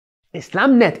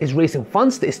Islamnet is raising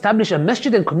funds to establish a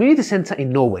masjid and community center in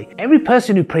Norway. Every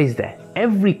person who prays there,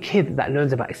 every kid that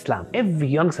learns about Islam, every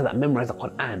youngster that memorizes the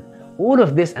Qur'an, all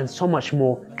of this and so much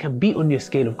more can be on your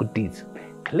scale of good deeds.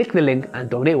 Click the link and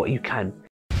donate what you can.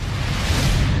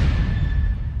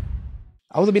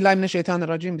 A'udhu billahi minash shaitanir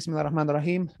rajim. Bismillahir rahmanir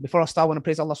rahim. Before I start, I want to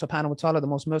praise Allah subhanahu wa ta'ala, the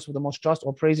most merciful, the most just.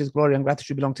 All praises, glory and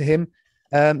gratitude belong to him.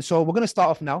 So we're going to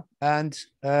start off now, and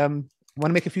I want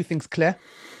to make a few things clear.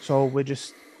 So we're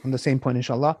just on the same point,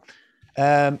 inshallah.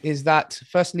 Is that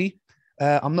firstly,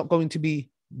 I'm not going to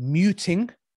be muting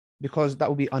because that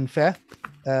would be unfair.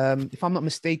 If I'm not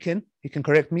mistaken, he can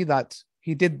correct me that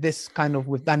he did this kind of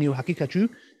with Daniel Hakikatu.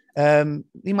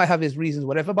 He might have his reasons,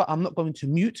 whatever, but I'm not going to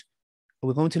mute.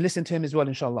 We're going to listen to him as well,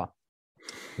 inshallah.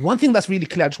 One thing that's really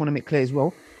clear, I just want to make clear as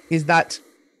well, is that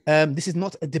this is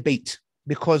not a debate,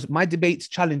 because my debate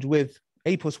challenge with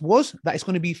Apus was that it's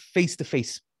going to be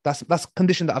face-to-face. That's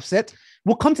condition that I've set.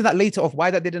 We'll come to that later of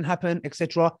why that didn't happen,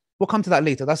 etc. We'll come to that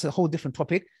later. That's a whole different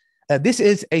topic. This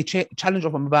is a challenge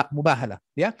of a mubahala,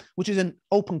 yeah, which is an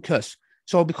open curse.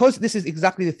 So because this is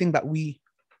exactly the thing that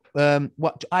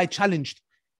what I challenged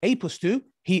Apus to,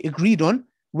 he agreed on.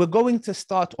 We're going to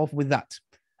start off with that.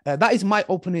 That is my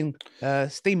opening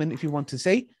statement, if you want to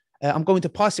say. I'm going to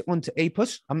pass it on to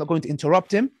Apus. I'm not going to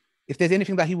interrupt him. If there's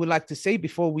anything that he would like to say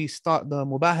before we start the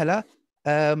mubahala,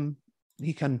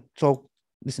 he can talk,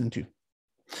 listen to.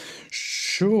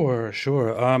 Sure.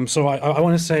 So I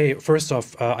want to say, first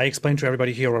off, I explained to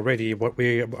everybody here already what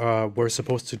we were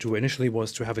supposed to do initially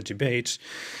was to have a debate.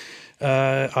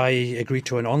 I agreed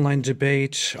to an online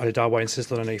debate. Dawah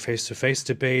insisted on a face-to-face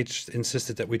debate,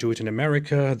 insisted that we do it in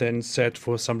America, then said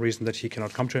for some reason that he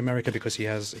cannot come to America because he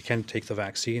can't take the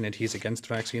vaccine and he's against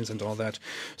vaccines and all that.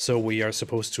 So we are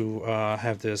supposed to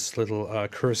have this little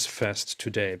curse fest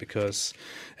today, because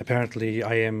apparently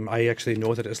I actually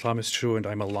know that Islam is true and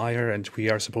I'm a liar, and we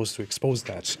are supposed to expose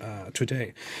that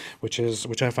today, which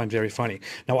I find very funny.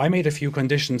 Now, I made a few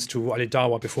conditions to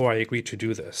Dawah before I agreed to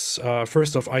do this.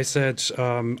 First off, I said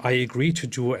I agree to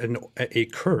do a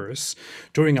curse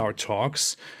during our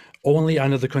talks only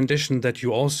under the condition that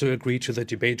you also agree to the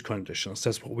debate conditions.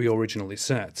 That's what we originally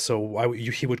said. So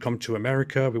he would come to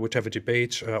America, we would have a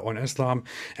debate on Islam,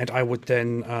 and I would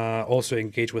then also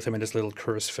engage with him in this little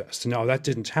curse fest. Now, that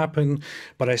didn't happen,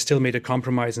 but I still made a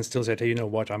compromise and still said, hey, you know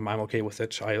what, I'm okay with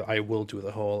it. I will do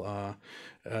the whole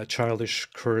childish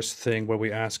curse thing where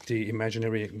we ask the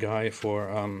imaginary guy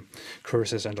for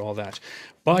curses and all that.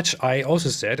 But I also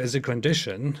said, as a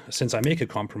condition, since I make a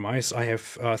compromise, I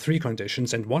have 3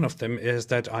 conditions, and one of them is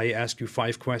that I ask you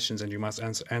 5 questions and you must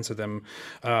answer them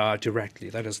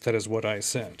directly. That is what I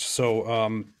said.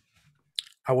 So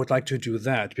I would like to do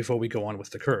that before we go on with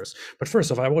the curse. But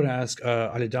first off, I want to ask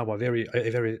Dawah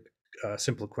a very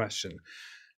simple question.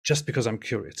 Just because I'm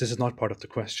curious, this is not part of the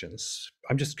questions.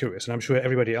 I'm just curious, and I'm sure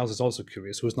everybody else is also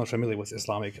curious who is not familiar with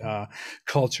Islamic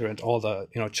culture and all the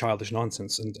childish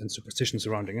nonsense and superstition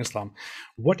surrounding Islam.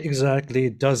 What exactly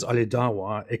does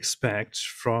Dawah expect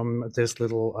from this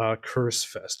little curse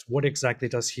fest? What exactly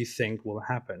does he think will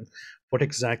happen? What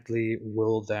exactly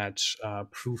will that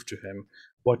prove to him?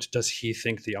 What does he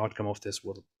think the outcome of this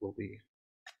will be?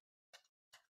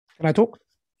 Can I talk?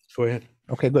 Go ahead.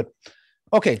 Okay, good.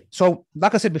 Okay, so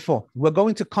like I said before, we're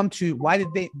going to come to why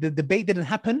the debate didn't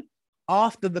happen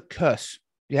after the curse.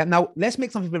 Yeah, now let's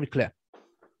make something very clear.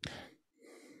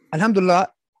 Alhamdulillah,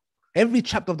 every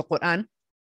chapter of the Qur'an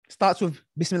starts with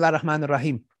Bismillahir Rahmanir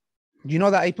Rahim. Do you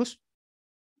know that, Apus?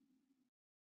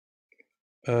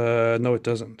 No, it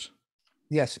doesn't.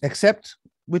 Yes, except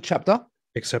which chapter?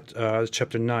 Except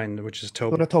chapter 9, which is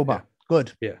Tawbah. Surah Tawbah. Yeah.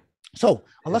 Good. Yeah. So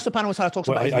Allah subhanahu wa ta'ala talks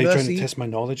about his are you mercy. trying to test my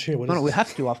knowledge here? No, we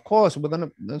have to, of course.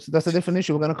 That's a different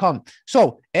issue. We're gonna come.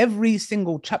 So every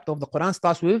single chapter of the Quran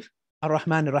starts with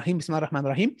Ar-Rahman Ar-Rahim, Bismillah Ar-Rahman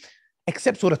Ar-Rahim,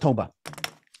 except Surah Tawbah.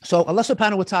 So Allah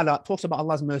subhanahu wa ta'ala talks about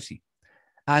Allah's mercy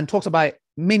and talks about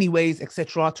many ways,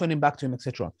 etc., turning back to him,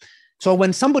 etc. So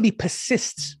when somebody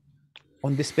persists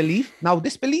on disbelief, now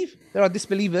disbelief, there are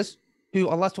disbelievers who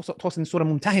Allah talks in Surah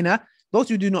Mumtahina, those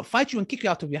who do not fight you and kick you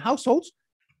out of your households,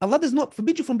 Allah does not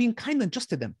forbid you from being kind and just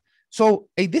to them. So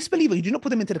a disbeliever, you do not put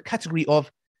them into the category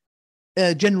of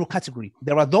general category.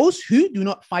 There are those who do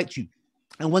not fight you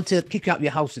and want to kick you out of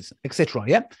your houses, etc.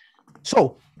 Yeah.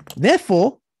 So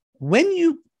therefore, when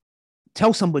you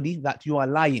tell somebody that you are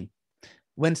lying,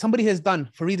 when somebody has done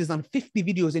 50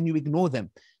 videos and you ignore them.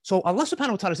 So Allah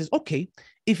subhanahu wa ta'ala says, okay,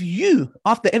 if you,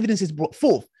 after evidence is brought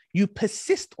forth, you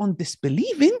persist on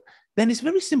disbelieving, then it's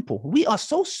very simple. We are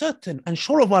so certain and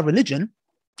sure of our religion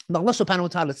that Allah subhanahu wa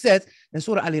ta'ala says in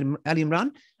Surah Al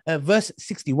Imran, verse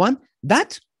 61,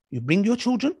 that You bring your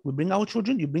children, we bring our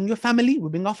children, you bring your family, we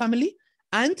bring our family,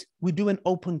 and we do an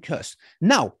open curse.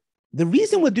 Now, the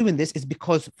reason we're doing this is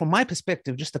because, from my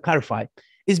perspective, just to clarify,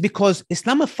 is because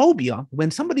Islamophobia,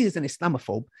 when somebody is an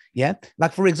Islamophobe, yeah,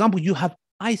 like for example, you have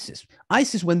ISIS.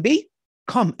 ISIS, when they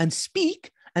come and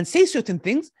speak and say certain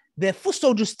things, their foot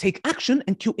soldiers take action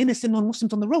and kill innocent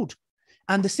non-Muslims on the road.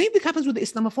 And the same thing happens with the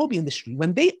Islamophobia industry.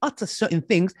 When they utter certain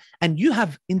things, and you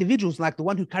have individuals like the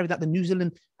one who carried out the New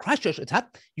Zealand Christchurch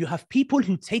attack, you have people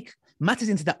who take matters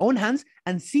into their own hands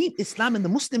and see Islam and the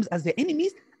Muslims as their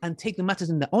enemies and take the matters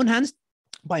in their own hands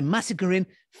by massacring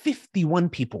 51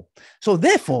 people. So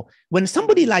therefore, when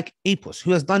somebody like Apus,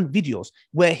 who has done videos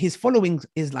where his following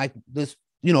is like this,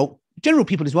 you know, general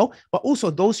people as well, but also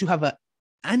those who have a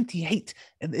anti-hate,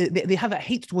 they have a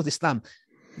hate towards Islam,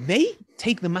 they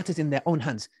take the matters in their own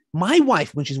hands. My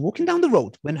wife, when she's walking down the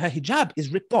road, when her hijab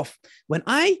is ripped off, when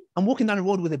I am walking down the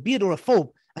road with a beard or a phobe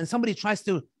and somebody tries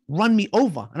to run me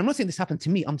over, and I'm not saying this happened to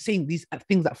me, I'm saying these are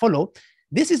things that follow.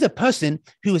 This is a person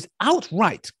who is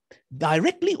outright,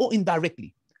 directly or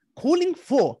indirectly, calling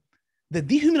for the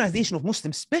dehumanization of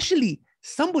Muslims, especially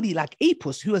somebody like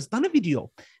Apus, who has done a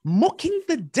video mocking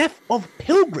the death of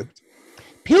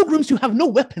pilgrims who have no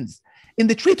weapons. In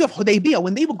the Treaty of Hudaybiyah,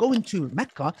 when they were going to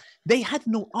Mecca, they had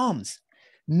no arms.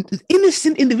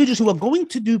 Innocent individuals who were going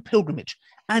to do pilgrimage.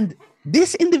 And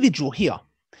this individual here,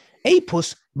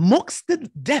 Apus, mocks the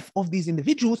death of these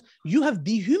individuals. You have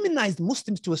dehumanized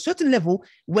Muslims to a certain level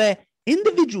where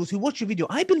individuals who watch your video,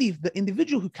 I believe the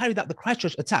individual who carried out the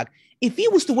Christchurch attack, if he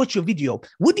was to watch your video,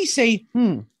 would he say,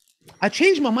 I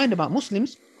changed my mind about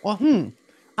Muslims, or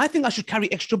I think I should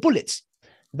carry extra bullets?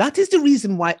 That is the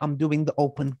reason why I'm doing the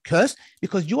open curse,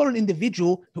 because you are an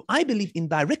individual who I believe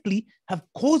indirectly have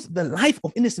caused the life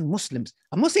of innocent Muslims.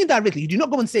 I'm not saying directly. You do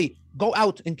not go and say, go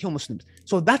out and kill Muslims.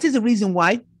 So that is the reason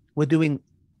why we're doing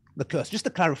the curse, just to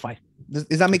clarify. Does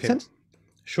that make sense?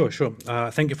 Sure.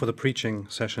 Thank you for the preaching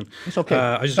session. It's okay.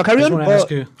 I just carry on. want to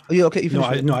ask you. Are you okay?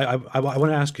 I want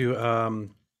to ask you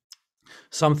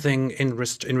something in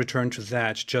return to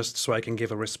that, just so I can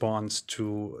give a response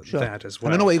to that as well.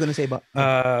 I don't know what you're going to say, but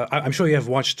I'm sure you have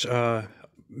watched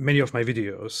many of my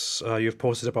videos. You've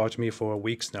posted about me for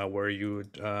weeks now, where you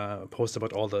post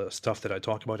about all the stuff that I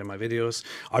talk about in my videos.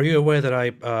 Are you aware that I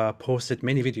posted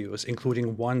many videos,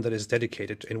 including one that is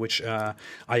dedicated, in which I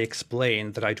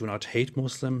explain that I do not hate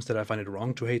Muslims, that I find it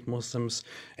wrong to hate Muslims,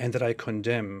 and that I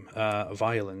condemn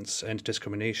violence and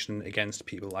discrimination against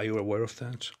people? Are you aware of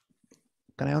that?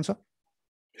 Can I answer?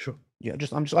 Sure. Yeah,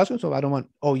 I'm just asking, so I don't want.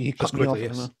 Oh, you cut me off,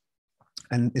 yes.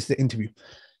 And it's the interview.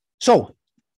 So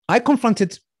I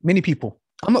confronted many people.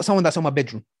 I'm not someone that's in my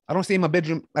bedroom. I don't stay in my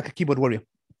bedroom like a keyboard warrior.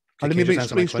 Let me be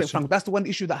straight frank. That's the one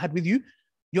issue that I had with you.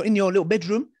 You're in your little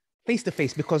bedroom, face to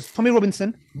face, because Tommy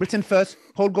Robinson, Britain First,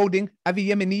 Paul Golding, Avi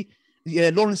Yemeni,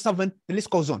 Lawrence Southern, the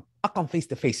list goes on. I come face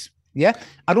to face. Yeah,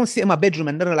 I don't sit in my bedroom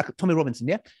and like Tommy Robinson.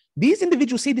 Yeah, these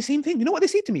individuals say the same thing. You know what they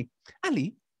say to me?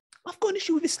 Ali, I've got an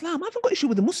issue with Islam. I haven't got an issue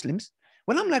with the Muslims.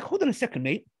 Well, I'm like, hold on a second,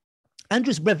 mate.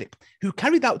 Andres Breivik, who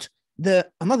carried out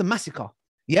another massacre,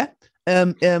 yeah?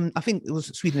 I think it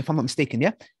was Sweden, if I'm not mistaken,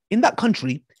 yeah? In that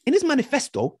country, in his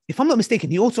manifesto, if I'm not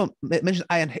mistaken, he also mentioned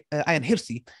Ayaan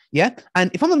Hirsi, yeah? And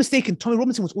if I'm not mistaken, Tommy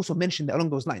Robinson was also mentioned along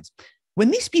those lines.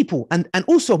 When these people, and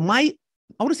also I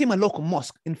want to say my local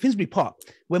mosque in Finsbury Park,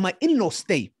 where my in-laws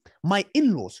stay,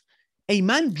 a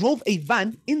man drove a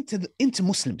van into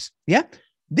Muslims, yeah?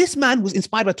 This man was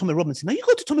inspired by Tommy Robinson. Now you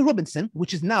go to Tommy Robinson,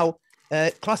 which is now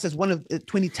classed as one of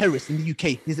 20 terrorists in the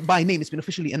UK. He's by name. It's been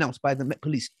officially announced by the Met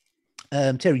Police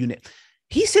terror unit.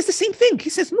 He says the same thing. He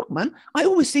says, look, man, I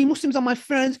always say Muslims are my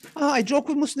friends. I joke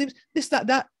with Muslims, this,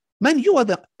 that. Man, you are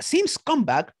the same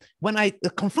scumbag. When I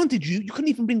confronted you, you couldn't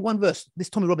even bring one verse. This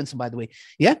Tommy Robinson, by the way.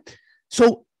 Yeah.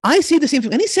 So I say the same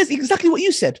thing. And he says exactly what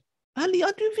you said. Ali,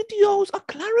 I do videos. I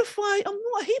clarify. I'm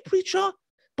not a hate preacher.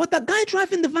 But that guy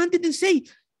driving the van didn't say,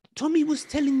 Tommy was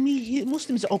telling me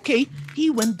Muslims are okay. He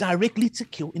went directly to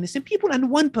kill innocent people and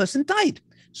one person died.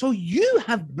 So you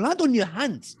have blood on your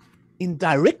hands,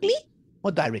 indirectly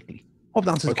or directly. Hope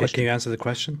that answers the question. Can you answer the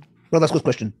question? Well, that's a good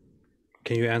question.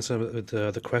 Can you answer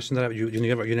the question that you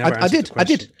never answered? I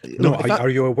did. No, are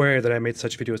you aware that I made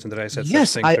such videos and that I said yes,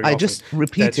 such things? I just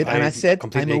repeated and I said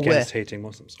completely I'm aware. Against hating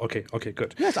Muslims. Okay,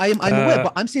 good. Yes, I'm aware,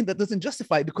 but I'm saying that doesn't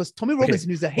justify it, because Tommy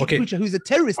Robinson, who's a hate preacher, who's a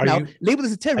terrorist labeled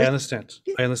as a terrorist.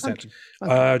 I understand.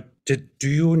 Do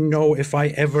you know if I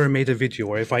ever made a video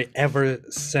or if I ever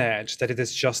said that it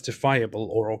is justifiable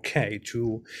or okay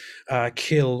to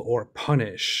kill or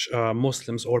punish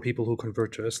Muslims or people who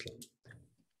convert to Islam?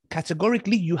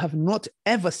 Categorically, you have not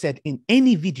ever said in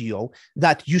any video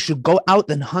that you should go out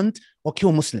and hunt or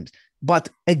kill Muslims. But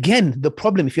again, the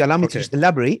problem, if you allow me to just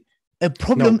elaborate, a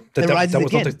problem arises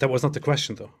again. That was not the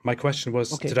question, though. My question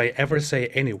was, did I ever say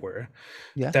anywhere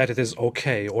that it is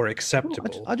okay or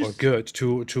acceptable or good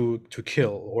to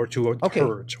kill or to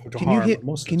hurt or to harm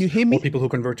Muslims? Can you hear me? Or people who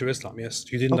convert to Islam?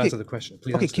 Yes, you didn't answer the question.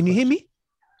 Please answer can you hear me?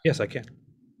 Yes, I can.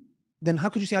 Then how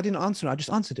could you say I didn't answer? I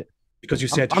just answered it. Because you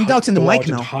said I'm doubting the mic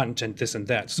now. Hunt and this and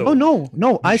that. So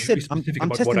no. I said I'm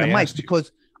testing the mic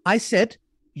because I said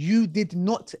you did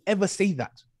not ever say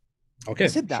that. Okay, I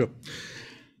said that. Sure.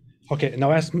 Okay, now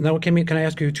can I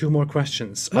ask you two more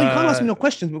questions? No, you can't ask me no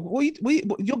questions.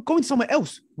 You're going somewhere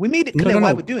else. We made it clear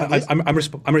why we're doing this. I'm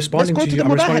responding to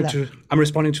you. I'm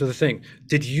responding to the thing.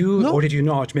 Did you or did you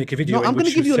not make a video? No, I'm going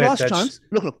to give you a last chance.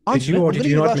 Look. Did you or did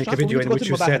you not make a video in which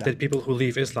you said that people who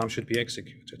leave Islam should be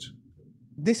executed?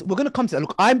 We're going to come to that.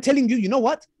 Look, I'm telling you. You know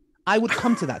what? I would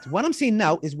come to that. What I'm saying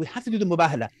now is we have to do the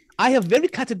mubahala. I have very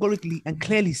categorically and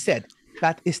clearly said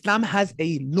that Islam has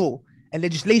a law, a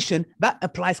legislation that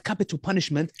applies capital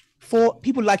punishment for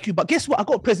people like you. But guess what? I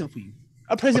got a present for you.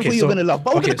 A present for you you're going to love.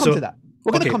 But we're going to come to that.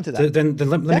 We're going to come to that. Then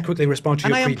let me quickly respond to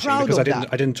your preaching because I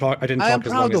didn't talk as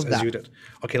long as you did.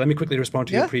 Okay, let me quickly respond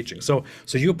to your preaching. So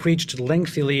you preached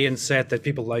lengthily and said that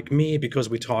people like me, because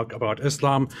we talk about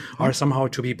Islam, are somehow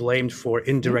to be blamed for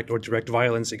indirect or direct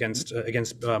violence against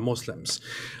Muslims.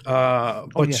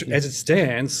 But as it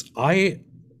stands, I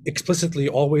explicitly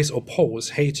always oppose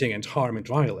hating and harm and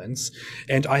violence,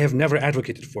 and I have never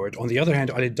advocated for it. On the other hand,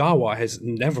 Dawah has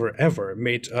never ever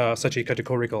made such a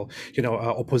categorical,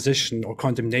 opposition or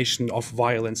condemnation of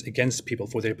violence against people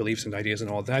for their beliefs and ideas and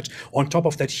all that. On top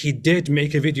of that, he did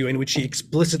make a video in which he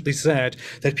explicitly said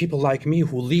that people like me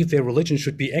who leave their religion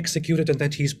should be executed and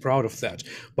that he's proud of that.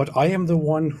 But I am the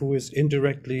one who is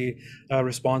indirectly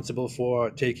responsible for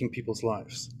taking people's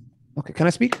lives. Okay, can I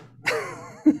speak?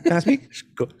 Can I speak?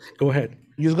 Go ahead.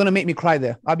 You're gonna make me cry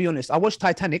there. I'll be honest. I watched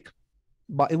Titanic,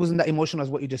 but it wasn't that emotional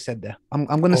as what you just said there. I'm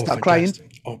gonna start crying.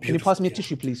 Can you pass me a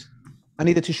tissue, please? I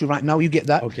need a tissue right now. You get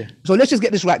that? Okay. So let's just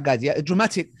get this right, guys. Yeah, a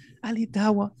dramatic Ali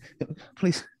Dawah,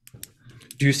 please.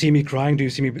 Do you see me crying? Do you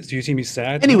see me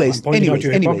sad? Anyways, I'm pointing out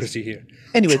your hypocrisy here.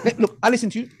 Anyways, look, I listen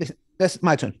to you. Listen, that's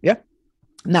my turn. Yeah.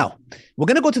 Now we're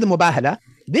gonna go to the mubahala.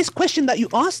 This question that you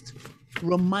asked,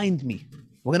 remind me.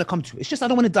 We're going to come to it. It's just I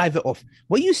don't want to divert off.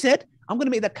 What you said, I'm going to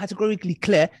make that categorically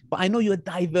clear, but I know you're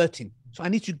diverting. So I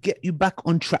need to get you back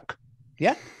on track.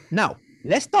 Yeah? Now,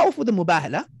 let's start off with the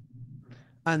mubahala.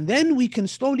 And then we can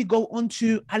slowly go on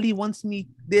to Ali wants me,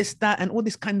 this, that, and all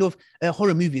this kind of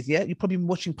horror movies. Yeah? You've probably been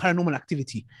watching Paranormal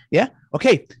Activity. Yeah?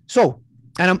 Okay. So,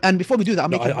 and before we do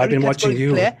that, I've been watching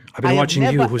you. I've been watching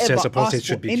you who says apostate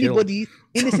should be killed. Anybody,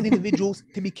 innocent individuals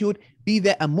to be killed, be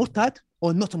there a murtad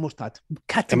or not a murtad.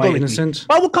 Am I innocent?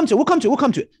 But we'll come to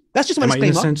it. That's just my disclaimer.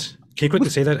 Am I innocent? Can you quickly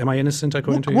say that? Am I innocent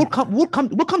according to you? We'll come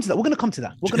to that. We're going to come to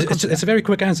that. It's a very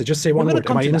quick answer. Just say one word.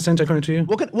 Am I innocent according to you?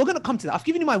 We're going to come to that. I've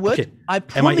given you my word. Okay. I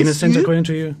promise Am I innocent according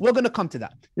to you? We're going to come to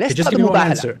that. Let's just give me one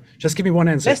answer. Just give me one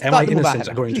answer. Am I innocent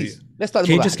according to you? Let's start the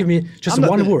Can you just give me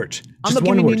one word? I'm not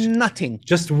giving you nothing.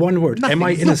 Just one word. Am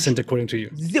I innocent according to you?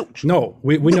 Zilch. No.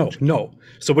 We know. No.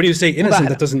 So when you say innocent,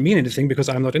 that doesn't mean anything because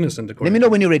I'm not innocent according to you. Let me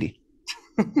know when you're ready.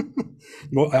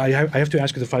 Well, I have to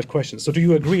ask you the 5 questions. So do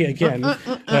you agree again?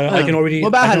 I can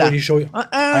already show you.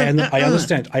 I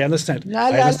understand. What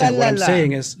I'm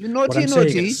saying is,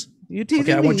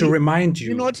 okay, I want to remind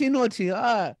you. Naughty.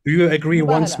 Do you agree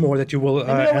once more that you will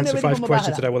answer 5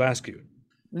 questions that I will ask you?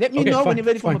 Let me know when you're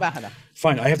ready for mubahala.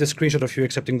 Fine. I have the screenshot of you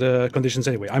accepting the conditions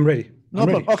anyway. I'm ready. No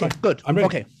problem. Okay, good. I'm ready.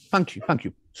 Okay, thank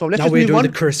you. So let's now we're doing the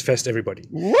curse fest, everybody.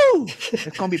 Woo!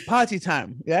 It's gonna be party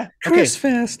time. Yeah. Curse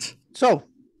fest. So,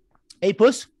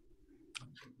 Apus,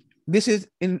 this is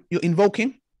you're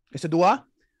invoking. It's a dua.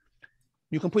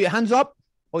 You can put your hands up,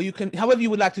 or you can, however you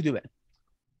would like to do it.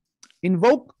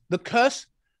 Invoke the curse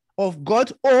of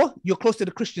God, or you're close to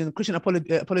the Christian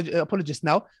apologist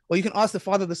now, or you can ask the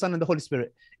Father, the Son, and the Holy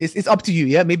Spirit. It's up to you.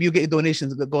 Yeah, maybe you get your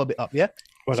donations that go a bit up. Yeah.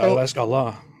 But I'll ask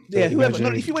Allah. Yeah, whoever. No,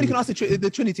 if you want, you can ask the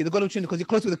Trinity, the God of Trinity, because you're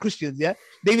close with the Christians. Yeah,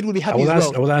 David will be happy as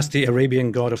well. I will ask the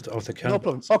Arabian God of the Kaaba. No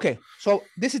problem. Okay, so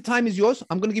this time is yours.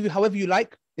 I'm going to give you however you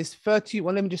like. It's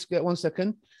 31. Let me just get 1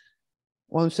 second.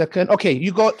 1 second. Okay,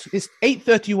 it's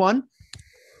 8:31.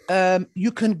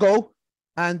 You can go,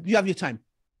 and you have your time.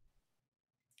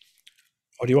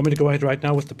 Or do you want me to go ahead right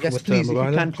now with the yes, please, if you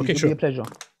can, okay, sure. It'll be a pleasure.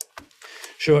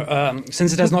 Sure.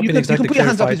 Since it has not been exactly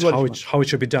clarified how it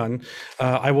should be done,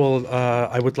 I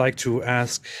would like to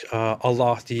ask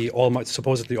Allah, the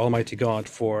supposedly Almighty God,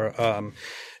 for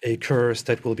a curse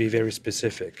that will be very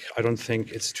specific. I don't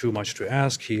think it's too much to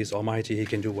ask. He is Almighty. He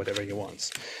can do whatever he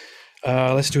wants.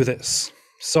 Let's do this.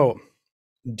 So,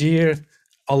 dear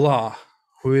Allah,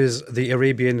 who is the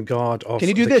Arabian god of Can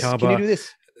you do the this? Kaaba. Can you do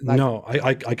this? Like, No,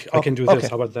 I can do okay. this.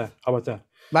 How about that? How about that?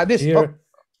 Like this? Here,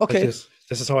 Oh, okay. like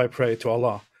this is how I pray to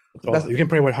Allah. So That's- you can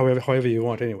pray however you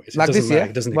want anyways. Like It doesn't this, matter. yeah?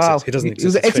 It doesn't Wow. exist. He doesn't He exist.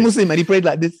 was an It's fake. ex-Muslim and he prayed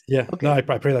like this. Yeah, Okay. no, I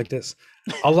pray like this.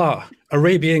 Allah,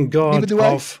 Arabian god do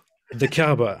I. of the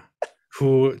Kaaba,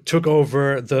 who took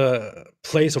over the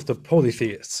place of the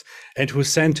polytheists and who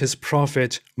sent his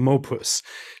prophet Mopus.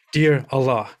 Dear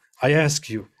Allah, I ask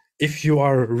you, if you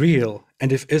are real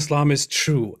and if Islam is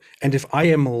true, and if I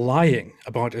am lying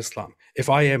about Islam, if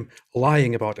I am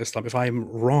lying about Islam, if I am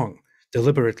wrong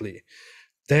deliberately,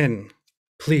 then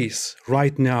please,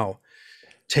 right now,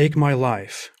 take my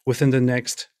life within the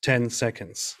next 10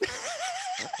 seconds.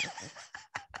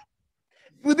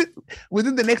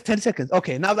 Within the next 10 seconds.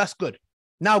 Okay, now that's good.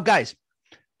 Now, guys,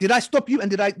 did I stop you and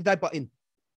did I butt in?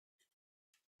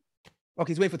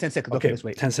 Okay, let's wait for 10 seconds. Okay, let's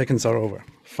wait. 10 seconds are over.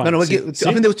 Fine. No, I think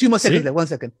there was 2 more seconds See? there. 1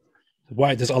 second.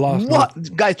 Why does Allah?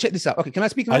 What? Guys, check this out. Okay, can I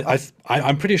speak now?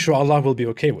 I'm pretty sure Allah will be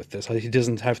okay with this. He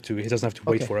doesn't have to. He doesn't have to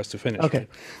wait Okay. for us to finish. Okay.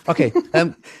 Okay. Are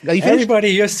you finished? Everybody,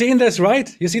 you're seeing this, right?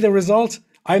 You see the result?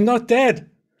 I'm not dead.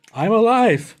 I'm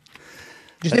alive.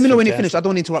 Just let me know when you finish. fantastic. I don't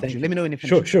want to interrupt Thank you. you. Let me know when you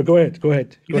finish. Sure. Go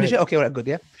ahead. You finish it? Okay, all right, good,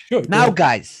 yeah. Sure. go Now, ahead.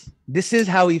 guys, this is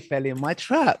how he fell in my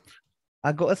trap.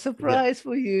 I got a surprise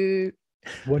for you.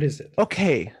 What is it?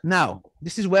 Okay, now,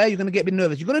 this is where you're going to get a bit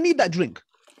nervous. You're going to need that drink.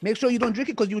 Make sure you don't drink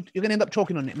it because you're going to end up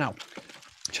choking on it now.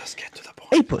 Just get to the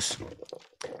point. Apus,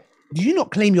 do you not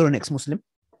claim you're an ex-Muslim?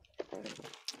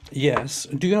 Yes.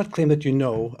 Do you not claim that you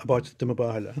know about the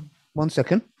Mubahala? 1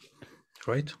 second.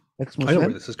 Right. I know Ex-Muslim. where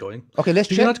this is going. Okay, let's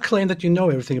Do you check. not claim that you know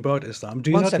everything about Islam?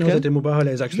 Do you 1 not know second. that the Mubahala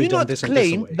has Do actually you done not this and this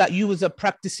claim way? that you was a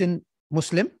practicing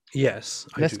Muslim? Yes.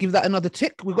 I Let's do. give that another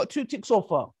tick. We've got 2 ticks so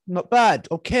far. Not bad.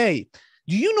 Okay.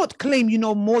 Do you not claim you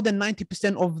know more than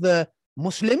 90% of the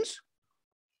Muslims?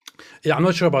 Yeah, I'm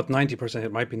not sure about 90%.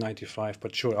 It might be 95,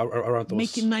 but sure, around those.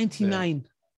 Make it 99.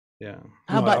 Yeah.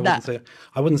 How No, about that?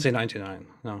 I wouldn't say 99.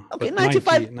 No. Okay, but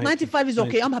 95, 90, 95 is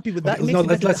okay. I'm happy with that. Okay, It no,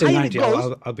 makes it let's better. say The higher it 90.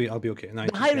 goes, I'll be okay.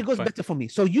 90. the higher yeah, it goes, fine. better for me.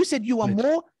 So you said you are 90.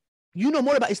 more, you know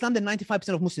more about Islam than 95%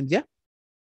 of Muslims, yeah?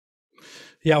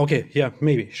 Yeah, okay. Yeah,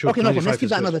 maybe. Sure. Okay, no problem. 95 Let's give is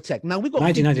that good. another check. Now we got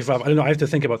 90, 50. 95. I don't know. I have to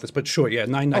think about this, but sure. Yeah,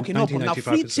 Okay, no 90, problem. Now 95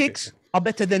 3 is okay. ticks are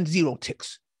better than 0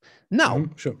 ticks. Now,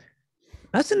 Sure.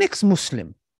 as an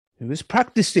ex-Muslim who is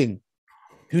practicing,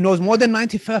 who knows more than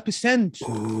 95%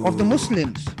 of the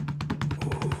Muslims,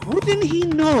 wouldn't he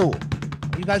know?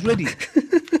 Are you guys ready?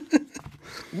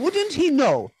 Wouldn't he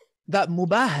know that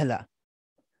mubahala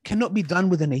cannot be done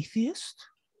with an atheist?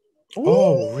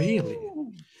 Oh, really?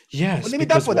 Ooh. Yes. Well, let me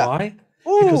Because down for that. why?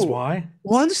 Because Ooh. why?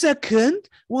 1 second.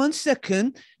 1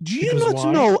 second. Do you Because not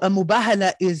why? know a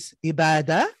mubahala is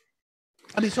ibadah?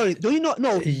 I mean, sorry. Do you not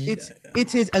know Yeah.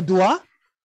 it is a dua?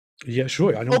 Yeah,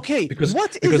 sure. I know. Okay, Because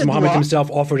what is because a Muhammad dua? himself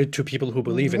offered it to people who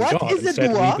believe in What God is and a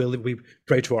said dua? we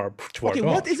pray to our Okay, God.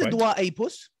 what is a right? dua,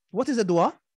 Apus? What is a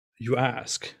dua? You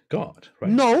ask God,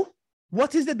 right? No.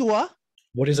 What is the dua?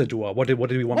 What is a dua? What do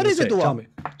we want What me is to a say? dua?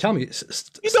 Tell me. You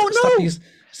don't Stop know. these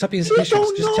You issues.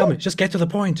 don't Just tell know. me. Just get to the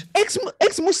point.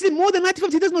 Ex-Muslim, more than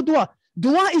 95, he does no dua.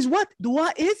 Dua is what?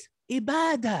 Dua is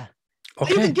ibadah.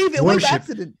 Okay. I even gave it away by Worship.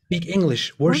 accident. Speak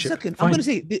English. 1 Worship. second. Fine. I'm going to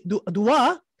say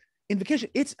dua, invocation,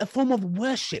 it's a form of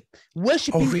worship.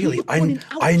 Worshiping. Oh, who really? you're calling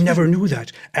out I to. never knew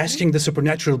that. Asking the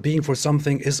supernatural being for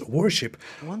something is worship.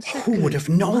 1 second. Who would have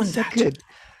known 1 that? second.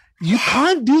 You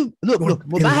can't do. Look. You're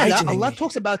Mubahala, enlightening Allah me.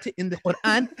 talks about it in the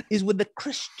Qur'an, is with the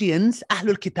Christians,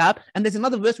 Ahlul Kitab, and there's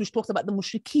another verse which talks about the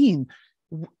Mushrikeen.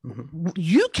 Mhm.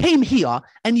 You came here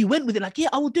and you went with it like, yeah,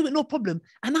 I will do it, no problem.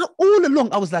 And now all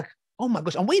along, I was like, oh my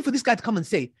gosh, I'm waiting for this guy to come and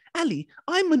say, Ali,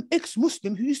 I'm an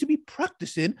ex-Muslim who used to be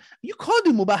practicing. You can't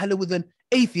do mubahala with an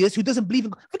atheist who doesn't believe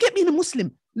in God. Forget being a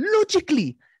Muslim.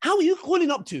 Logically, how are you calling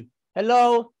up to?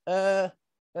 Hello,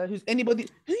 who's anybody?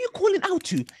 Who are you calling out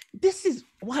to? This is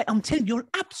why I'm telling you, you're an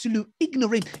absolute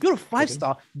ignorant. You're a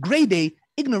 5-star, grade A,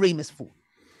 ignoramus fool.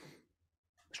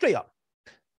 Straight up.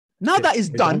 Now Okay, that is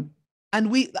we're done. And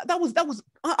that was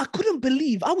I couldn't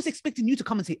believe. I was expecting you to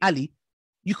come and say, Ali,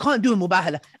 you can't do a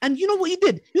mubahala. And you know what you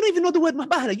did? You don't even know the word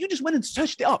mubahala. You just went and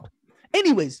searched it up.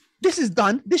 Anyways, this is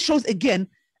done. This shows again,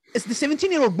 it's the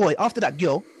 17-year-old boy after that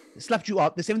girl slapped you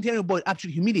up. The 17-year-old boy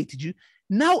actually humiliated you.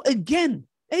 Now again,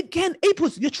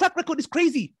 Apus, your track record is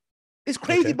crazy. It's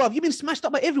crazy, Okay. bruv. You've been smashed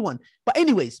up by everyone. But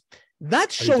anyways,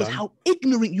 that you shows done? how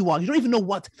ignorant you are. You don't even know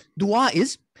what dua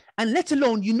is. And let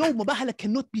alone, you know, mubahala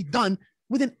cannot be done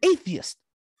with an atheist.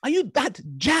 Are you that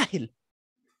jahil?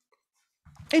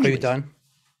 Are you Anyways, done?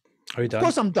 Are you done? Of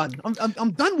course I'm done.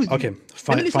 I'm done with Okay, you.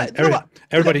 fine, Let me fine. recite- you know what?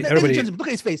 Everybody, Ladies and everybody, gentlemen, look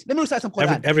at his face. Let me recite some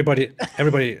Qur'an. everybody.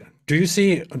 Do you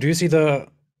see the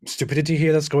stupidity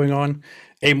here that's going on.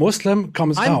 A Muslim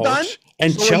comes I'm out done.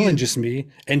 and So are you.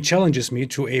 challenges me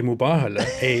to a mubahala,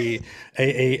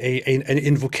 an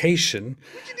invocation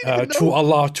to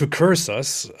Allah to curse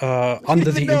us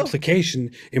under the even know.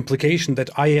 implication that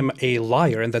I am a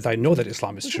liar and that I know that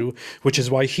Islam is true, which is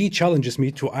why he challenges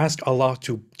me to ask Allah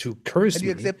to curse And me.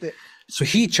 you accept it. So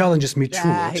he challenges me to it.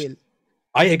 Jahil.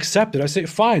 I accept it. I say,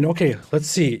 fine, okay, let's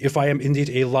see if I am indeed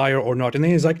a liar or not. And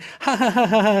then he's like, ha ha ha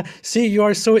ha ha. See, you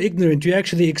are so ignorant. You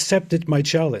actually accepted my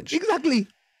challenge. Exactly.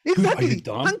 Dude, are Exactly. you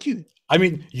dumb? Thank you. I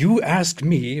mean, you ask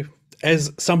me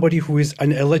as somebody who is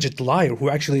an alleged liar, who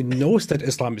actually knows that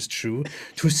Islam is true,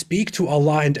 to speak to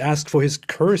Allah and ask for his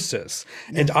curses.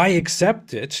 And I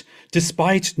accept it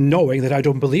despite knowing that I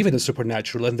don't believe in the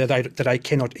supernatural and that I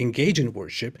cannot engage in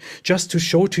worship, just to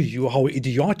show to you how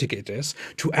idiotic it is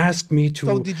to ask me to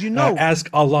So did you know? ask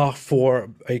Allah for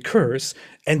a curse.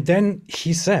 And then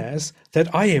he says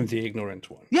that I am the ignorant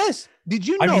one. Yes. Did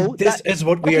you I know mean, this that, is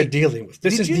what we are dealing with.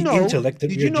 This Did is you the know- intellect that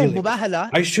did we you are know dealing Mubahala-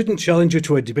 with. I shouldn't challenge you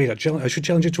to a debate. I should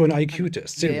challenge you to an IQ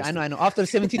test. Seriously. Yeah, I know. After a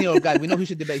 17-year-old guy, we know who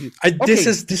should debate who. This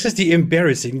is the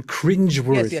embarrassing,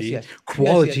 cringe-worthy Yes.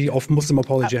 quality Yes. of Muslim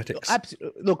apologetics.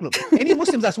 Look. Any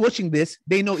Muslims that's watching this,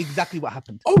 they know exactly what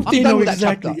happened. Oh, I'm they done know with that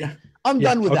exactly. chapter. Yeah. I'm Yeah,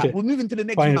 done with okay. that. We're moving to the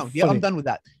next Fine, round. Yeah, I'm funny. done with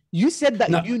that. You said that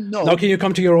Now, you know. now, can you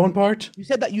come to your own part? You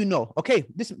said that you know. Okay,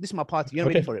 this is my party. You're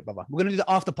Okay. ready for it, brother. We're gonna do the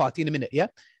after party in a minute. Yeah.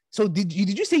 So did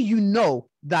you say you know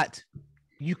that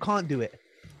you can't do it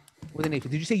with an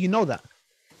atheist? Did you say you know that?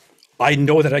 I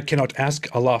know that I cannot ask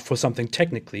Allah for something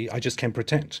technically. I just can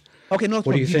pretend. Okay, no.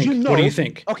 What do you did think? You know, What do you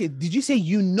think? Okay, did you say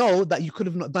you know that you could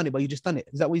have not done it, but you just done it?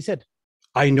 Is that what you said?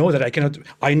 I know that I cannot.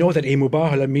 I know that a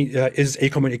mubahala is a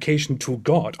communication to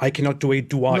God. I cannot do a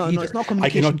dua No, either. no, it's not I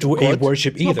communication cannot do to God. a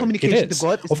worship It's not either. communication It is. to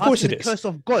God. It's Of course asking it the is. curse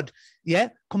of God. Yeah,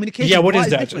 communication. Yeah, what dua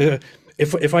is that? different.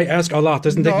 If I ask Allah,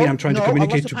 doesn't that mean I'm trying to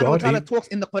communicate to Allah subhanahu wa God? ta'ala talks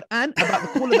in the Qur'an about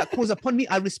the caller that calls upon me,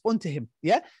 I respond to him.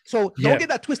 Yeah. So Yeah. don't get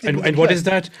that twisted. with And the what curse. is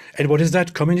that? And what is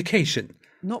that? Communication.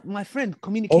 No, my friend,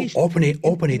 communication. Open a in a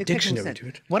technical dictionary, sense.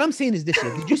 dude. What I'm saying is this: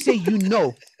 here. Did you say you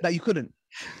know that you couldn't?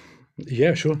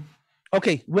 Yeah, sure.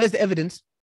 Okay, where's the evidence?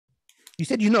 You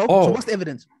said you know. Oh. So what's the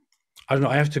evidence? I don't know.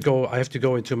 I have to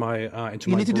go into my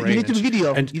You need to do. brain. You need to do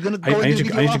video. And You're gonna I go need into to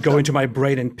video go after. into my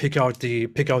brain and pick out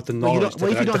the Well, you knowledge don't-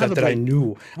 what if you don't have a that I brain? knew.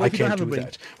 What I if you don't can't have a do brain?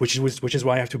 that. Which is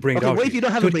why I have to bring it Okay, out. what to if you don't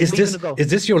you. have a Dude, brain? is Where you this gonna go? is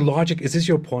this your logic? Is this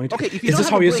your point? Okay, if you is don't this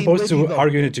have how a you're brain, supposed where do you to go?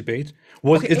 argue in a debate?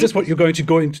 Okay, Is this what you're going to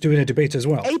do in a debate as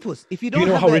well? Apus, if you Do don't you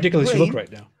know have how a ridiculous you look brain-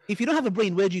 right now? If you don't have a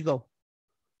brain, where do you go?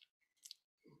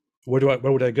 Where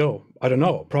would I go? I don't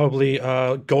know. Probably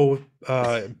go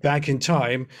back in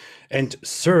time and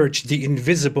search the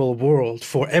invisible world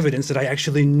for evidence that I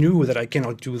actually knew that I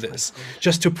cannot do this,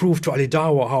 just to prove to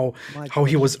Dawah how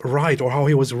he was right or how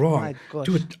he was wrong. My gosh.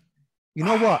 Dude, You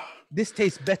know what? This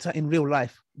tastes better in real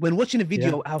life. When watching a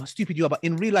video, how stupid you are, but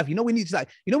in real life, when you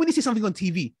see something on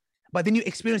TV, but then you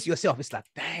experience it yourself, it's like,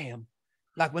 damn.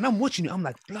 Like when I'm watching it, I'm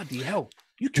like, bloody hell.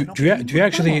 do you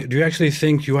actually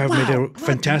think you have made Wow, a bloody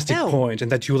fantastic hell. point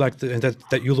and that you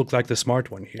that you look like the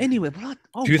smart one here? Anyway, blood.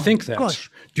 Oh Do you my think that?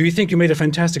 Gosh. Do you think you made a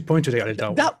fantastic point today,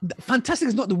 Dawah? That fantastic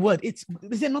is not the word. Is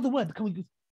there another word? Can we?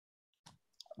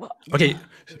 What? Okay.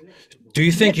 Do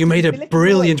you think you made a Delectable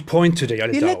brilliant point today,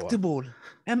 Dawah? Delectable.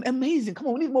 Amazing. Come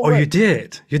on, we need more Oh, words.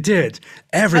 you did.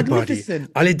 Everybody.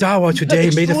 Magnificent. Dawah today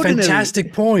made a extraordinary.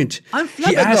 fantastic point. I'm He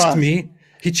asked flabbergasted. me,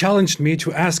 he challenged me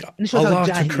to ask And it shows how Allah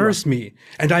to jahil you curse me,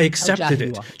 and I accepted jahil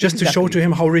it, you are. just to show Exactly. to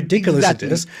him how ridiculous Exactly.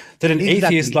 it is that an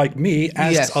atheist Exactly. like me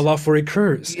asks Yes. Allah for a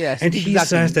curse. Yes, and he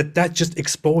exactly. says that just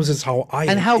exposes how I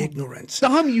And am how ignorant.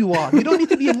 dumb you are. You don't need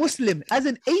to be a Muslim. As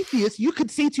an atheist, you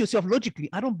could say to yourself logically,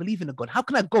 I don't believe in a God. How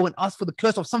can I go and ask for the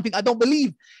curse of something I don't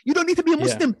believe? You don't need to be a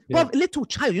Muslim. yeah. Bruv, a little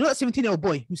child, you know that 17-year-old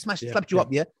boy who slapped you yeah. up,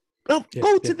 yeah? Bro, Yeah,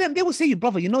 go to yeah. them. They will say you,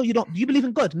 brother, you don't. Do you believe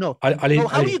in God? No. Ali, So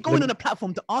how are Ali, you going let- on a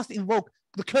platform to ask to invoke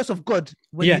the curse of God?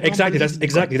 When you Yeah, don't exactly. believe in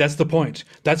God? That's the point.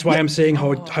 That's why I'm saying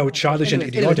how childish and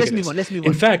Anyways, idiotic let's it move is. on, let's move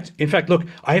In on. fact, look,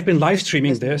 I have been live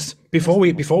streaming this before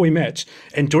we met,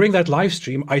 and during that live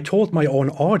stream, I told my own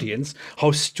audience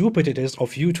how stupid it is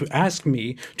of you to ask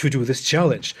me to do this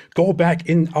challenge. Go back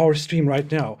in our stream right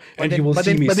now, and you will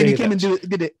see me But say then he came that. and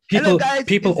did it. Hello, guys.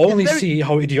 People It's only very- see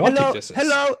how idiotic Hello, this is.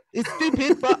 hello. It's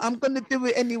stupid, but I'm gonna do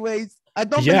it anyways. I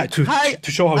don't. Yeah, believe,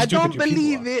 to show how I stupid don't you people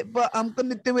believe are. it, but I'm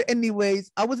gonna do it anyways.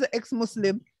 I was an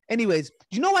ex-Muslim. Anyways,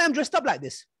 do you know why I'm dressed up like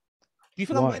this? Do you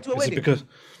think I'm Why? going to a Is it wedding? because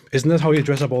isn't that how you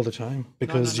dress up all the time?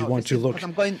 Because no, you want this to is look. because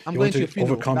I'm going you to want your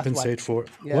funeral. That's why. overcompensate for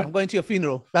Yeah, what? I'm going to your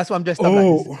funeral. That's why I'm dressed up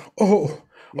like this. Oh,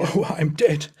 Oh, I'm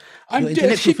dead. I'm Your dead. He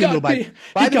intellectual funeral, got me.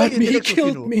 by He the way, got me. He intellectual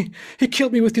killed funeral. me. He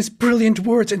killed me with his brilliant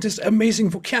words and his amazing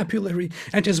vocabulary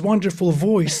and his wonderful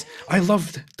voice. I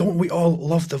loved. Don't we all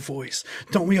love the voice?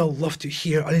 Don't we all love to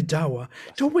hear Al-Dawah?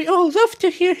 Don't we all love to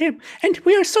hear him? And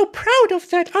we are so proud of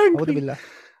that, aren't أعوذ we? بالله.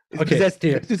 It's Okay, possessed.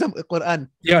 dear. Let's do some Quran.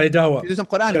 Yeah, Al-Dawah. Let's do some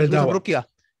Quran. Yeah, Let's do some Dawah. ruqyah.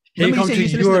 Here you Remember come said to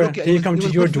used to listen your. ruqyah. Here you It come was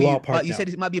to your good for you, dua part but you now. said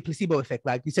it might be a placebo effect.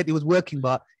 Like you said, it was working,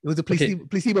 but it was a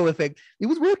placebo effect. It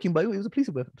was working, but it was a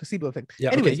placebo effect.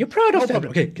 Yeah. Anyways, Okay. You're proud of no that.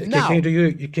 problem. Okay. Can Now,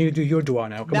 you do your dua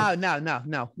now? Come on.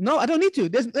 now. No, I don't need to.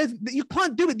 There's you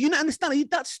can't do it. You don't understand. You're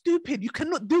that stupid. You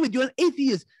cannot do it. You're an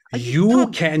atheist. You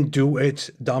can do it,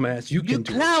 dumbass. You can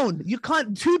do it. You clown. You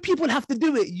can't. Two people have to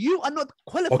do it. You are not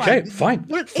qualified. Okay, fine.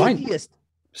 You're an Fine. atheist.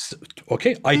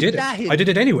 Okay, I did it. I did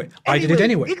it anyway. I did it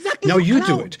anyway. Exactly. Now you do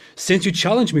clown. it. Since you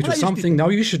challenged me What to are you something, speaking? now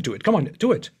you should do it. Come on,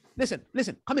 do it. Listen.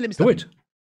 Come here, let me Do slap it. you.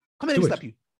 Come here, let Do me it. slap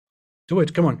you. Do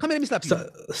it. Come on. Come here, let me slap you.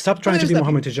 Stop trying to be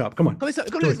Muhammad Hijab. Come on. Come here,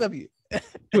 Do let me it. slap you.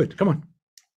 Do it. Come on.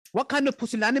 What kind of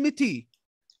pusillanimity,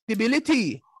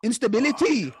 stability,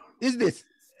 instability is this?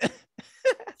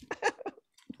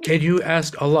 Can you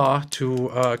ask Allah to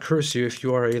curse you if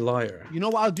you are a liar? You know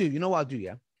what I'll do?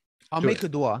 Yeah? I'll Do make it. a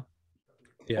dua.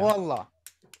 Yeah. Oh Allah,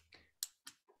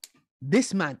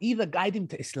 this man, either guide him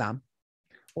to Islam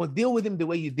or deal with him the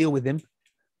way you deal with him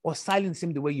or silence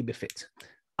him the way you befit.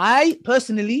 I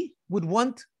personally would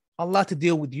want Allah to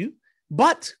deal with you,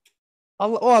 but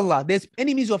Allah, there's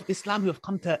enemies of Islam who's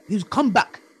come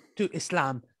back to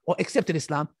Islam or accepted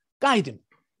Islam, guide him.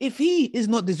 If he is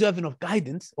not deserving of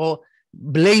guidance or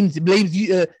blames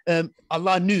you,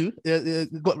 Allah knew,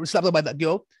 got slapped up by that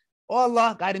girl,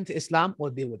 Allah, guide him to Islam or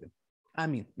deal with him. I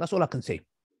mean, that's all I can say.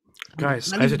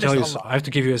 Guys, I have to tell you, I have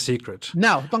to give you a secret.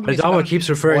 Now, Dawah keeps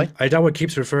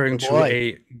referring to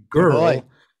a girl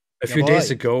a few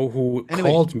days ago who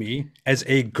called me as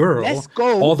a girl,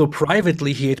 although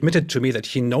privately he admitted to me that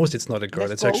he knows it's not a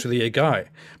girl, it's actually a guy.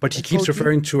 But he keeps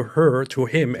referring to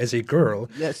him as a girl,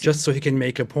 just so he can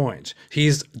make a point.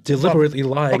 He's deliberately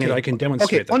lying, and I can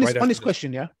demonstrate that. On this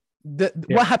question, yeah?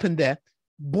 What happened there?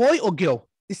 Boy or girl?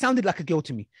 It sounded like a girl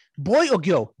to me. Boy or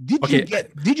girl? Did you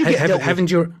get Haven't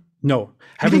your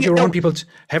own people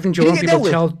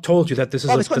told you that this is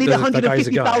it's got nearly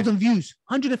 150,000 views.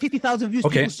 150,000 views.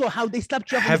 Okay. People saw how they slapped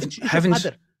you up.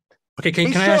 Okay,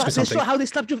 can I ask you something? They saw how they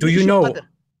slapped you up. Do you know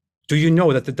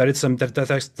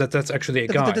that's actually a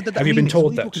guy? Have you been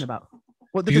told that? Do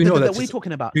you know that? What are you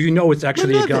talking about? Do you know it's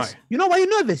actually a guy? You know why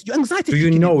you're nervous? Your anxiety. Do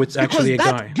you know it's actually a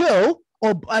guy? Girl,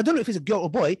 or I don't know if it's a girl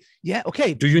or boy. Yeah,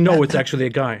 okay. Do you know it's actually a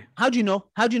guy? How do you know?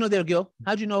 How do you know they're a girl?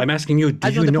 How do you know? I'm asking you.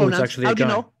 Do you know it's actually a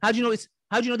guy? How do you know it's?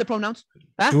 How do you know the pronouns?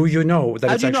 Do you know that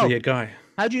it's actually a guy?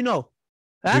 How do you know?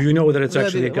 Do you know that it's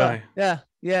actually a guy?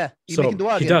 Yeah. So he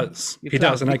does,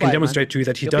 and I can demonstrate to you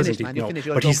that he doesn't know.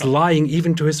 But he's lying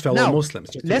even to his fellow Muslims.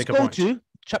 Let's go to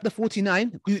chapter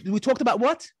 49. We talked about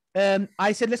what?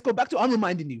 I said, let's go back to. I'm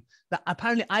reminding you that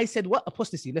apparently I said what?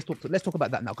 Apostasy. Let's talk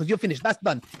about that now because you're finished. That's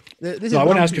done. I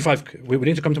want to ask you 5. We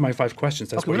need to come to my 5 questions.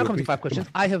 That's okay, we're not coming to 5 questions.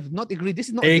 I have not agreed. This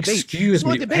is not Excuse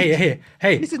me.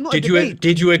 Hey. This is not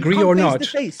did you agree or not?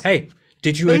 Hey,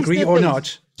 did you agree or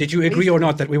not? Did you agree or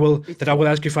not that I will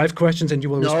ask you 5 questions and you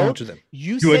will respond to them?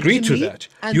 You agreed to that.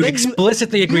 You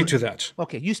explicitly agreed to that.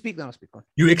 Okay, you speak, then I'll speak.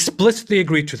 You explicitly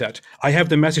agreed to that. I have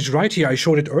the message right here. I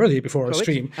showed it earlier before our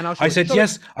stream. I said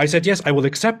yes. I will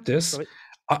accept this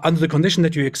under the condition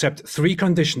that you accept 3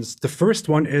 conditions. The first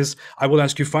one is I will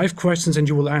ask you 5 questions and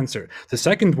you will answer. The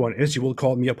second one is you will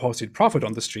call me apostate prophet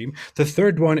on the stream. The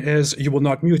third one is you will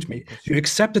not mute me. You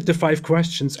accepted the 5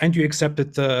 questions and you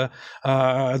accepted the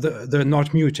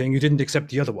not muting. You didn't accept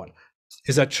the other one.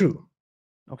 Is that true?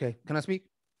 Okay, can I speak?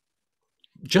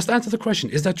 Just answer the question.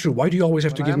 Is that true? Why do you always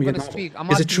have to give me a novel?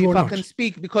 Is it true or not? I can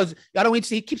speak because I don't want to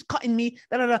say he keeps cutting me.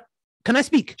 Can I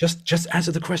speak? Just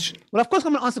answer the question. Well, of course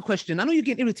I'm going to answer the question. I know you're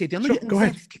getting irritated. I know Go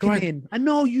ahead. I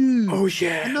know you. Oh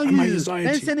yeah. I know my you. anxiety.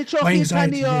 Yes.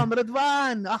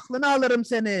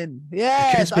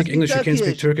 I can't speak English. You can't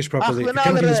speak Turkish properly. You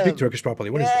can't even speak Turkish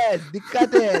properly. What is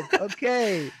it?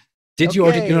 Okay. Did you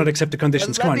or did you not accept the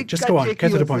conditions? Come on, just go on. Get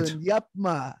to the point. Just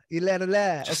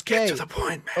get to the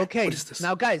point, man. Okay. What is this?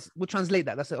 Now, guys, we'll translate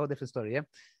that. That's a whole different story, yeah?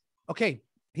 Okay.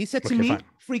 He said to me,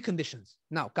 3 conditions.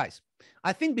 Now, guys,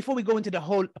 I think before we go into the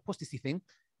whole apostasy thing,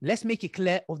 let's make it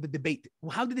clear of the debate.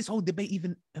 How did this whole debate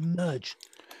even emerge?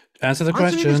 Answer the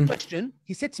question.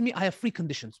 He said to me, I have 3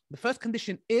 conditions. The first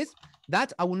condition is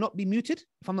that I will not be muted,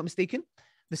 if I'm not mistaken.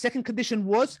 The second condition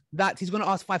was that he's going to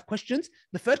ask 5 questions.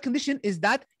 The third condition is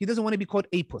that he doesn't want to be called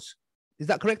Apus. Is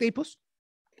that correct, Apus?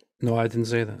 No, I didn't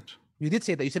say that. You did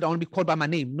say that. You said I want to be called by my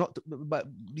name, not but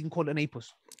being called an Apus.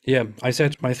 Yeah, I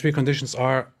said my 3 conditions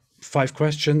are 5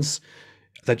 questions,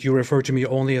 that you refer to me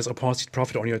only as apostate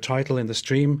prophet on your title in the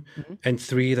stream, and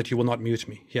 3 that you will not mute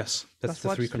me. Yes, that's the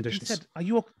what 3 I conditions. said. Are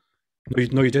you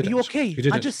No, you didn't. Are you okay? You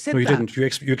didn't. I just said no, you that. didn't.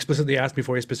 You explicitly asked me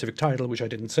for a specific title, which I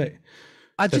didn't say.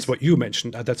 That's what you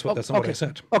mentioned. That's not what I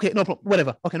said. Okay, no problem.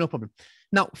 Whatever. Okay, no problem.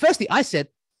 Now, firstly, I said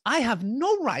I have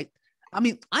no right. I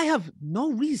mean, I have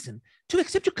no reason to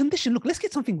accept your condition. Look, let's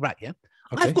get something right. Yeah,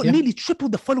 Okay, I've got nearly triple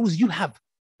the followers you have.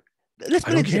 Let's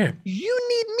I don't care. You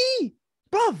need me,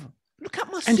 bruv. Look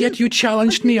at my suit. And yet you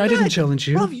challenged me. I didn't challenge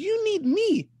you. Bruv, you need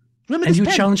me. Remember and this you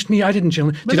pen? Challenged me. I didn't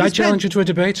challenge. Did I challenge you to a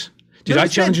debate? Did I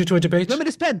challenge you to a debate? Remember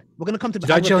this pen? We're going to come to that.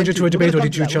 Did I challenge you to a debate, or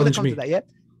did you challenge me? We're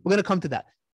going to come to that.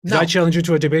 Did I challenge you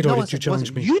to a debate, or did you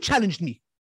challenge me? You challenged me.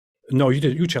 No, you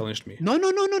did. You challenged me.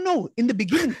 No. In the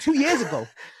beginning, 2 years ago.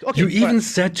 Okay, you even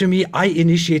said to me, I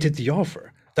initiated the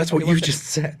offer. That's what you just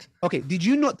said. Okay, did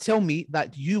you not tell me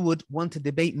that you would want to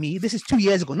debate me? This is 2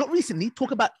 years ago, not recently.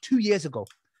 Talk about 2 years ago.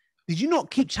 Did you not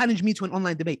keep challenging me to an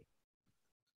online debate?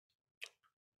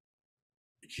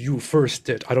 You first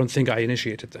did. I don't think I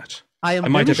initiated that. I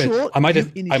might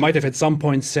have at some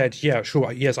point said, yeah,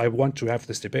 sure, yes, I want to have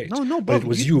this debate. No, but it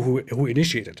was you who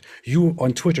initiated. You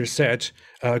on Twitter said,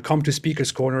 come to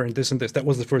Speaker's Corner and this and this. That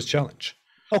was the first challenge.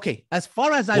 Okay, as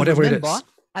far as I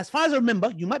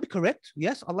remember, you might be correct.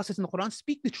 Yes, Allah says in the Qur'an,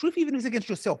 speak the truth even if it's against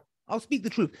yourself. I'll speak the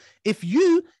truth. If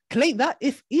you claim that,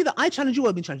 if either I challenge you or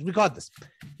I've been challenged, regardless,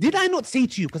 did I not say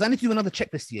to you, because I need to do another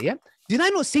checklist here, yeah? Did I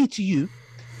not say to you,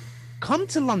 come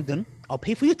to London, I'll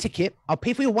pay for your ticket, I'll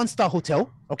pay for your 1-star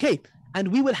hotel, okay? And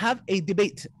we will have a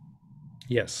debate.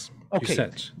 Yes. Okay. You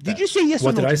said did you say yes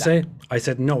or no? What did I say? I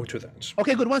said no to that.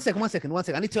 Okay, good. One second.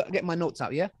 I need to get my notes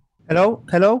out, yeah?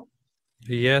 Hello?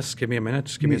 Yes, give me a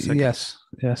minute. Give me a second.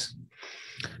 Yes.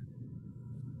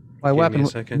 Why, what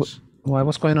happened? Give me a second. Why,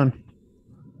 what's going on?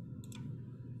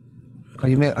 Are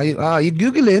you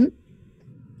Googling?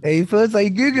 Hey, first, are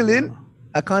you Googling?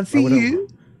 I can't see you.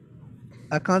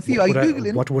 I can't see you. Are you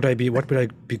Googling? What would I be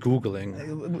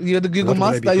Googling? You're the Google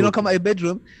master. You don't come out of your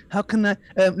bedroom. How can I?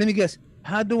 Let me guess.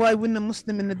 How do I win a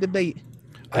Muslim in a debate?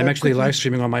 I'm actually live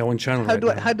streaming on my own channel.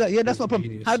 Yeah, that's not a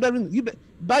problem. How do I ring you?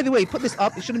 By the way, put this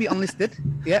up. It shouldn't be unlisted.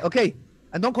 Yeah, okay.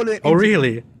 And don't call it. Oh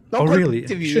really? Don't call really? It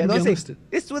interview. Shouldn't Yeah, be unlisted.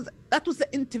 That was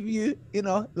the interview. You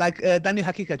know, like Daniel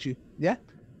Hakikachu. Yeah,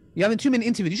 you're having 2 minute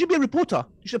interview. You should be a reporter.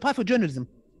 You should apply for journalism.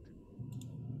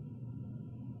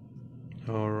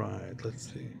 All right,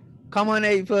 let's see. Come on,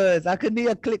 Apus. I can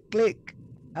hear click.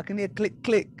 I can hear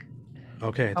click.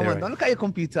 Okay, Come on, don't look at your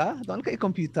computer.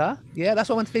 Yeah, that's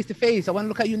why I want face to face. I want to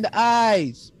look at you in the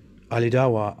eyes. Ali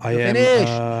Dawah, I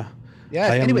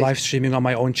am live streaming on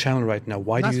my own channel right now.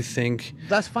 Why do you think?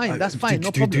 That's fine. No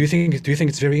problem. Do you think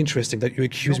it's very interesting that you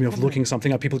accuse me of looking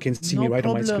something up? People can see me right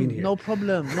on my screen here. No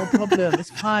problem. It's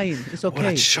fine. It's okay.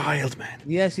 What a child, man.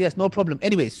 Yes, no problem.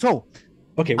 Anyway, so.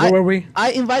 Okay, where were we?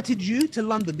 I invited you to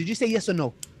London. Did you say yes or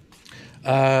no?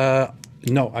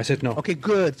 No, I said no. Okay,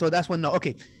 good. So that's one no.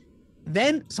 Okay.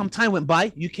 Then some time went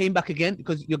by. You came back again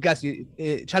because your guys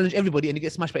challenge everybody and you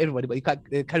get smashed by everybody, but you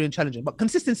can't carry on challenging. But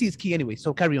consistency is key anyway.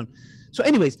 So carry on. So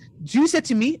anyways, you said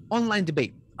to me, online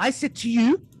debate. I said to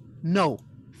you, no.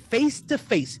 Face to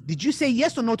face. Did you say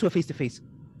yes or no to a face to face?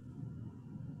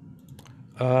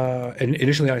 And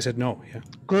initially I said no. Yeah.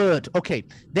 Good. Okay.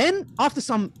 Then after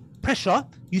some pressure,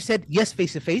 you said yes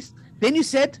face to face. Then you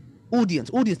said audience.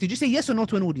 Did you say yes or no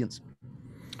to an audience?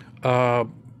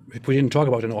 We didn't talk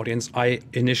about an audience. I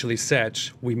initially said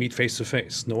we meet face to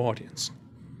face, no audience.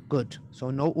 Good. So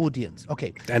no audience.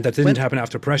 Okay. And that didn't happen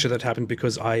after pressure. That happened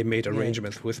because I made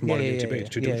arrangements with Modern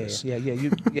Debate to do this.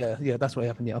 Yeah. That's what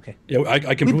happened. Yeah. Okay. Yeah,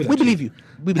 I can prove that. We believe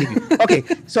you. Okay.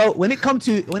 So when it comes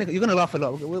to you're gonna laugh a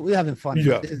lot. We're having fun.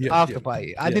 Yeah. This is after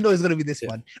party. I didn't know it was gonna be this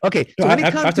fun. Okay. So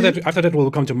after that,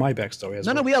 we'll come to my backstory as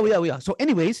well. No, we are. So,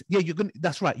 anyways, you're gonna.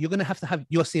 That's right. You're gonna have to have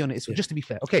your say on it. So just to be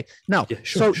fair. Okay. Now,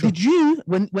 sure. Did you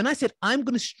when I said I'm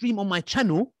gonna stream on my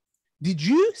channel, did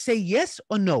you say yes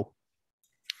or no?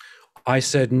 I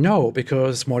said no,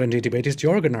 because Modern Day Debate is the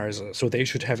organizer, so they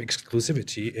should have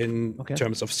exclusivity in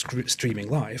terms of streaming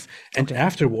live. And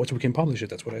afterwards, we can publish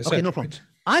it. That's what I said. Okay, no problem. Right?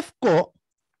 I've got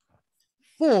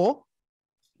 4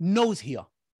 no's here.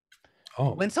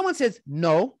 Oh. When someone says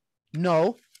no, it's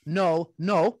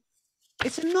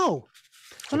a no.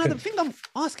 So now the thing I'm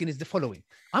asking is the following.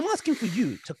 I'm asking for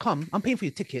you to come. I'm paying for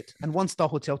your ticket and 1-star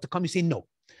hotel to come. You say no.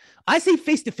 I say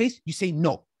face to face. You say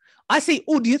no. I say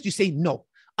audience. You say no.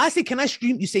 I say, can I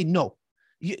stream? You say no.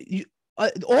 The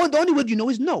only word you know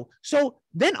is no. So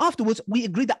then afterwards, we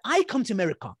agree that I come to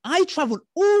America. I travel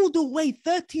all the way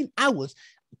 13 hours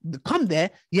come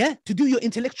there, yeah, to do your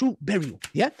intellectual burial,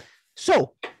 yeah.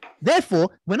 So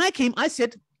therefore, when I came, I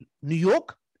said New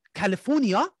York,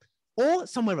 California, or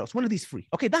somewhere else, one of these three.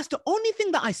 Okay, that's the only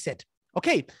thing that I said.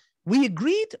 Okay, we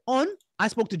agreed on, I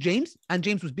spoke to James and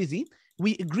James was busy.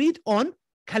 We agreed on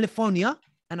California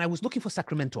and I was looking for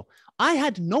Sacramento. I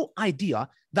had no idea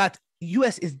that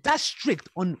US is that strict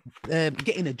on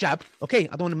getting a jab. Okay,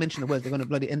 I don't want to mention the words, they're going to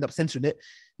bloody end up censoring it.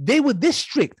 They were this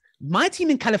strict. My team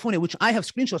in California, which I have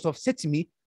screenshots of, said to me,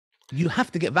 you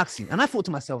have to get vaccine. And I thought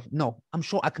to myself, no, I'm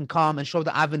sure I can come and show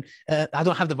that I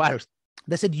don't have the virus.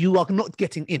 They said, you are not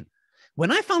getting in.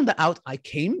 When I found that out, I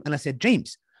came and I said,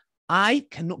 James, I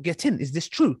cannot get in. Is this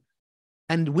true?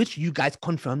 And which you guys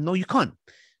confirmed, no, you can't.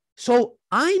 So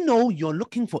I know you're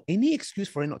looking for any excuse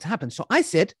for it not to happen. So I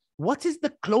said, what is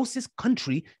the closest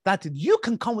country that you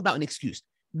can come without an excuse?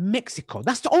 Mexico.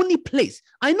 That's the only place.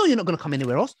 I know you're not going to come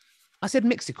anywhere else. I said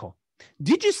Mexico.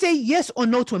 Did you say yes or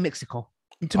no to Mexico?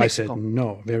 I said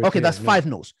no. Very okay, clear, that's no. 5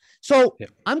 no's. So yeah.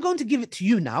 I'm going to give it to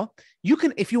you now. You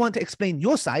can, if you want to explain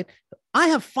your side, I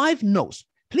have 5 no's.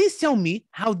 Please tell me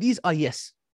how these are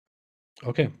yes.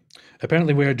 Okay.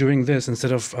 Apparently, we are doing this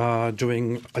instead of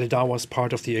doing Al-Dawah's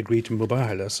part of the agreed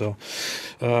mubahala. So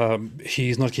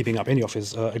he's not keeping up any of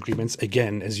his agreements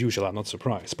again, as usual. I'm not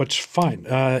surprised. But fine.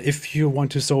 If you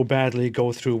want to so badly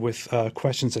go through with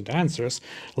questions and answers,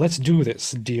 let's do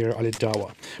this, dear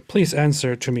Al-Dawah. Please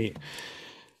answer to me.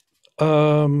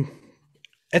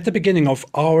 At the beginning of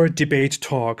our debate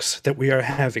talks that we are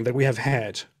having, that we have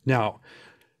had now,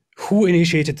 who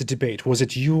initiated the debate? Was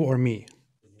it you or me?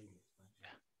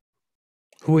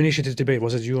 Who initiated the debate?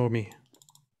 Was it you or me?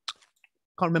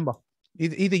 Can't remember.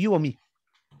 Either you or me.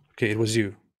 Okay, it was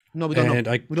you. No, we don't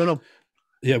know. We don't know.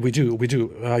 Yeah, we do. We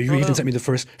do. You even sent me the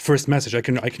first message. I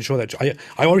can show that.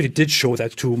 I already did show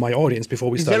that to my audience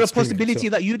before we started. Is there a possibility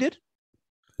that you did?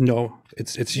 No,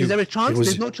 it's you. Is there a chance?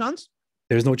 There's no chance.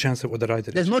 There's no chance that I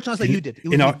did. There's no chance that you did.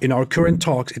 In our current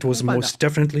talks, it was most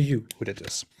definitely you who did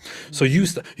this. So you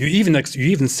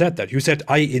even said that. You said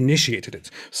I initiated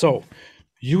it. So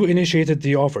you initiated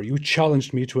the offer. You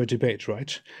challenged me to a debate,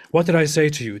 right? What did I say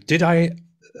to you? Did I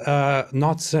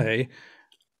not say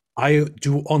I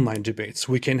do online debates?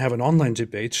 We can have an online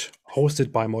debate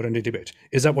hosted by Modern Day Debate.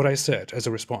 Is that what I said as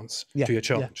a response to your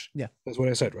challenge? Yeah. That's what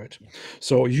I said, right? Yeah.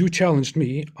 So you challenged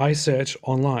me. I said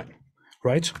online,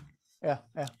 right? Yeah.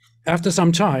 After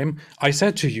some time, I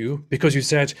said to you, because you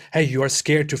said, "Hey, you are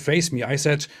scared to face me." I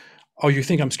said, "Oh, you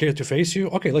think I'm scared to face you?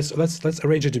 Okay, let's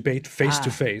arrange a debate face to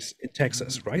face in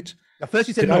Texas, right?" At first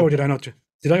you said did no. I or did I not?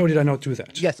 Did I or did I not do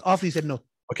that? Yes. After you said no.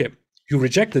 Okay. You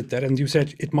rejected that and you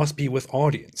said it must be with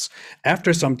audience.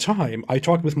 After some time, I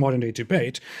talked with Modern Day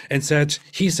Debate and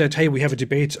he said, hey, we have a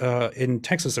debate in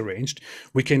Texas arranged.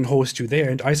 We can host you there.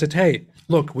 And I said, hey,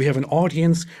 look, we have an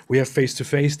audience. We have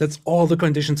face-to-face. That's all the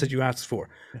conditions that you asked for.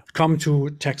 Yeah. Come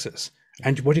to Texas.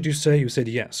 And what did you say? You said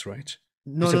yes, right?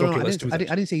 No, said, no, okay, I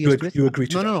didn't say yes. You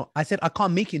agreed to that? No. I said I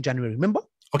can't make it in January. Remember?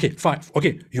 Okay, fine.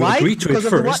 Okay, you Why? agreed to because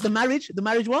it of first. The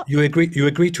marriage what? You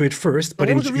agreed to it first, but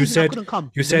you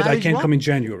said I can't come in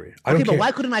January. I don't care. But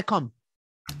why couldn't I come?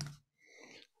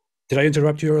 Did I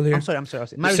interrupt you earlier? I'm sorry.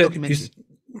 Marriage documentary.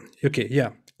 Okay,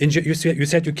 yeah. You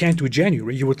said you can't do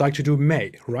January. You would like to do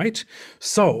May, right?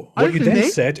 So what you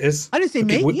then said is I didn't say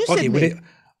May. You said May.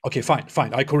 Okay,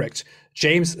 fine. I correct.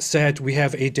 James said we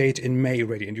have a date in May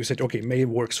ready, and you said okay, May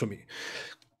works for me.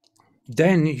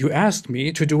 Then you asked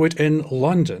me to do it in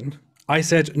London. I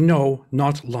said, no,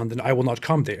 not London. I will not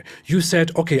come there. You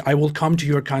said, okay, I will come to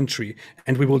your country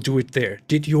and we will do it there.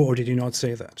 Did you or did you not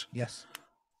say that? Yes.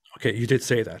 Okay, you did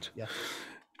say that. Yeah.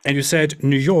 And you said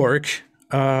New York,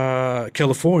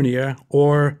 California,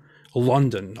 or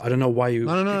London. I don't know why you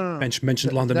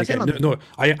mentioned London again. No,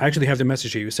 I actually have the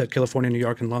message here. You said California, New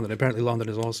York, and London. Apparently London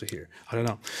is also here. I don't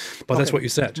know. But that's what you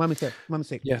said. My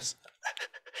mistake. Yes.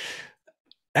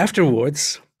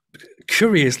 Afterwards,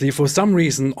 curiously, for some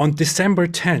reason, on December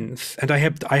 10th, and I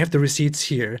have the receipts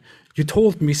here, you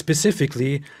told me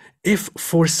specifically, if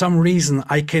for some reason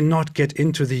I cannot get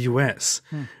into the US,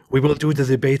 we will do the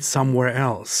debate somewhere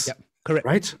else. Yeah, correct.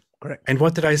 Right? Correct. And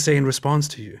what did I say in response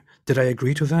to you? Did I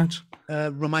agree to that?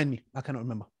 Remind me. I cannot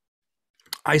remember.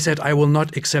 I said I will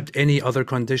not accept any other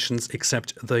conditions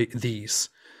except these.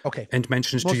 Okay. And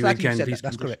mentions to you again these.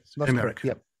 That's correct. That's correct.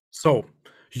 Yep. So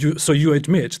you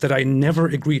admit that I never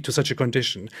agreed to such a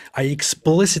condition. I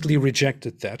explicitly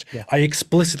rejected that. Yeah. I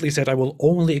explicitly said I will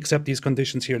only accept these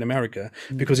conditions here in America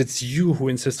because it's you who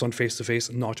insists on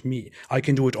face-to-face, not me. I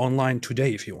can do it online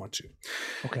today if you want to.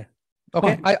 Okay.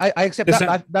 Okay, Fine. I accept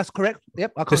that. That's correct.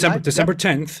 Yep, I can't lie. December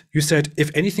 10th, you said, if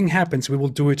anything happens, we will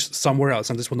do it somewhere else,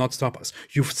 and this will not stop us.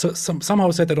 You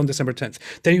somehow said that on December 10th.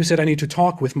 Then you said, I need to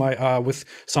talk with my with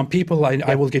some people.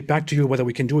 I will get back to you whether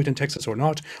we can do it in Texas or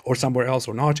not, or somewhere else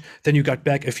or not. Then you got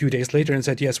back a few days later and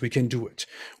said, yes, we can do it.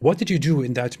 What did you do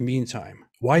in that meantime?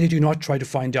 Why did you not try to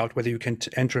find out whether you can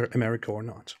enter America or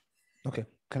not? Okay,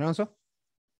 can I answer?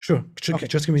 Sure. Okay.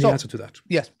 Just give me the answer to that.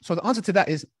 Yes. So the answer to that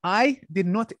is I did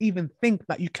not even think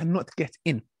that you cannot get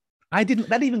in. That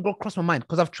didn't even go across my mind,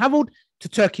 because I've traveled to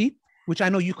Turkey, which I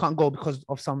know you can't go because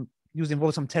of you was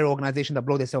involved in some terror organization that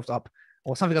blow themselves up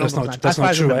or something along those lines. That's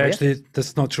not true.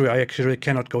 That's not true. I actually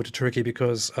cannot go to Turkey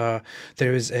because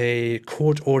there is a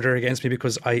court order against me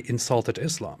because I insulted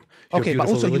Islam. Okay, but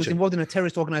also you was involved in a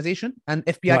terrorist organization, and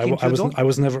FBI came to your door. I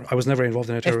was never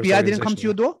involved in a terrorist FBI organization. didn't come to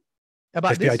your door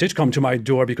about FBI this? did come to my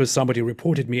door because somebody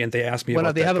reported me and they asked me.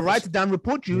 Well, they have a right to down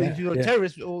report you if you're a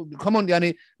terrorist. Or, come on,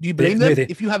 Yani, do you blame them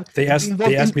if you have? They asked me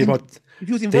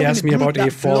about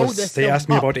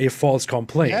a false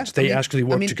complaint. Yeah? They actually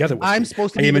worked together with me. I'm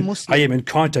supposed to be the Muslim. I am in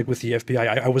contact with the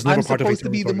FBI. I was never part of a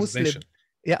terrorist organization.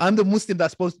 Yeah, I'm the Muslim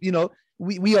that's supposed.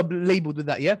 We are labeled with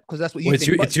that, yeah, because that's what you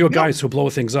think. It's your guys who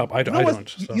blow things up. I don't.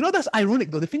 So. That's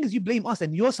ironic though. The thing is, you blame us,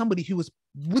 and you're somebody who was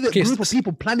with a group of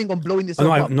people planning on blowing this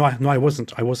up. No, I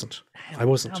wasn't. How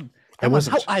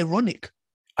ironic.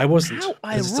 I wasn't. How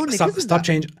ironic. Stop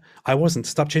changing. I wasn't.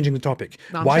 Stop changing the topic.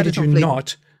 No, why did you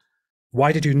not?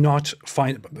 Why did you not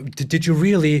find? Did you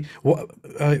really?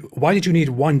 Why did you need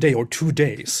 1 day or 2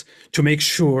 days to make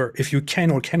sure if you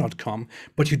can or cannot come,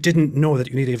 but you didn't know that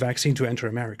you need a vaccine to enter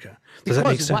America? Does that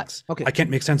make sense? Okay. I can't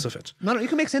make sense of it. No, you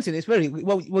can make sense of it. It's very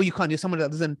well. You can't. You're someone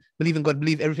that doesn't believe in God,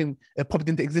 believe everything popped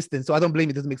into existence. So I don't blame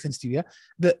it. Doesn't make sense to you. Yeah.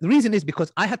 The reason is because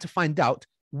I had to find out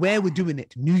where we're doing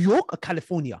it, New York or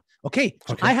California. Okay.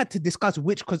 So I had to discuss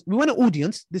because we want an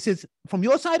audience. This is from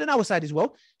your side and our side as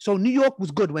well. So New York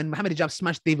was good when Muhammad Hijab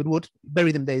smashed David Wood,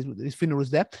 buried him there, his funeral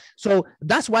was there. So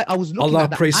that's why I was looking Allah at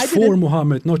that. praise for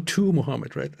Muhammad, not to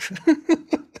Muhammad, right?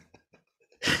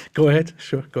 Go ahead.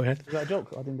 Sure, go ahead. Is that a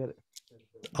joke? I didn't get it.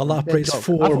 Allah praise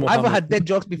for Muhammad. I've had dead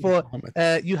jokes before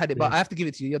you had it, but I have to give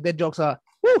it to you. Your dead jokes are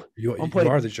you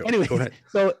are the joke. Anyway, go ahead.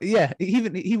 So yeah,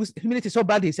 he was humiliated so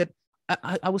badly. He said,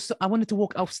 I wanted to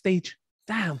walk off stage.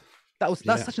 Damn.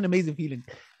 That's such an amazing feeling.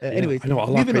 Anyways, moving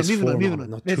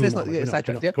on. Let's not get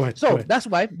sidetracked. Go ahead. So that's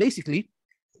why basically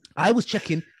I was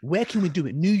checking where can we do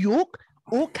it, New York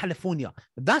or California.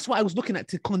 That's what I was looking at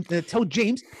to tell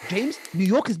James, New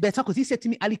York is better, because he said to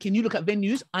me, Ali, can you look at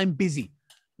venues? I'm busy.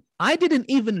 I didn't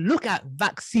even look at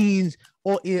vaccines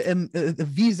or a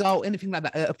visa or anything like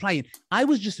that applying. I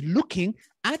was just looking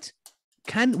at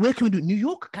where can we do it? New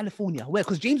York, California? Where?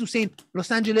 Because James was saying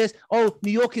Los Angeles. Oh,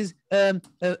 New York is. Are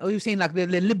you saying like they're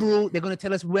liberal? They're going to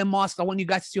tell us wear masks. I want you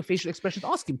guys to see your facial expressions.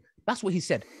 Ask him. That's what he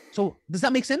said. So does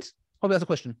that make sense? Probably that's a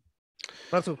question.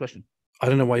 That's a question. I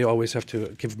don't know why you always have to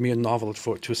give me a novel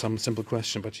to some simple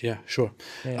question, but yeah, sure.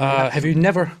 Have you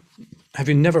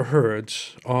never heard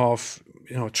of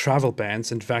travel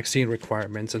bans and vaccine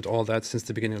requirements and all that since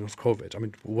the beginning of COVID? I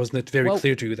mean, wasn't it very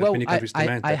clear to you that many countries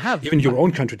demand that? I have. Even your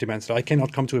own country demands that. I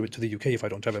cannot come to the UK if I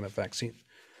don't have a vaccine.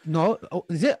 No,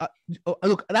 is it?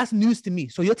 Look, that's news to me.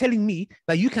 So you're telling me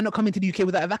that you cannot come into the UK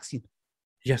without a vaccine?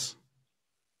 Yes.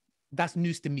 That's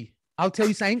news to me. I'll tell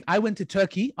you something. I went to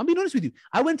Turkey. I'm being honest with you.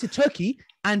 I went to Turkey,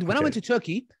 and when I went to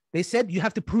Turkey, they said you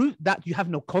have to prove that you have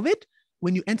no COVID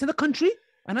when you enter the country.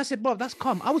 And I said, bro, that's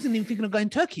calm. I wasn't even thinking of going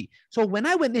to Turkey. So when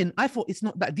I went in, I thought it's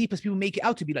not that deep as people make it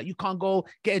out to be. Like, you can't go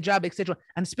get a jab, etc.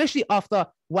 And especially after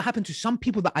what happened to some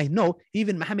people that I know,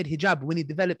 even Muhammad Hijab, when he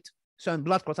developed certain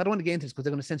blood clots. I don't want to get into this because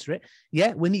they're going to censor it.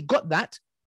 Yeah, when he got that,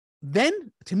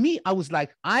 then to me, I was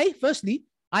like, I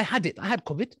had it. I had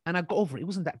COVID and I got over it. It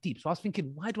wasn't that deep. So I was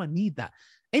thinking, why do I need that?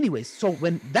 Anyways, so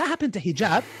when that happened to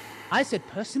hijab, I said,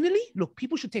 personally, look,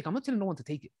 people should take it. I'm not telling no one to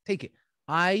take it. Take it.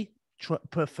 I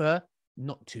prefer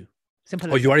not to.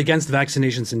 Simple. Oh, you are against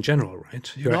vaccinations in general,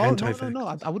 right? You're anti-vax. No.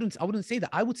 I wouldn't say that.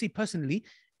 I would say personally,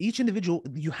 each individual,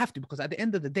 you have to, because at the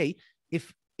end of the day,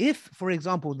 if for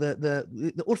example, the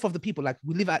urf of the people, like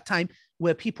we live at a time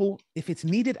where people, if it's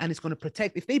needed and it's going to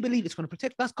protect, if they believe it's going to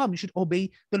protect, that's calm. You should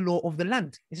obey the law of the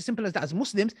land. It's as simple as that. As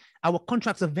Muslims, our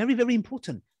contracts are very, very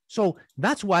important. So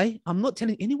that's why I'm not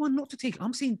telling anyone not to take it.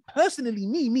 I'm saying personally,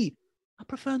 me, I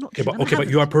prefer not to. But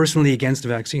you are personally against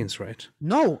vaccines, right?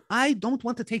 No, I don't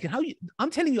want to take it.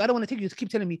 I'm telling you, I don't want to take it. You keep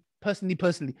telling me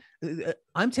personally.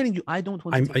 I'm telling you, I don't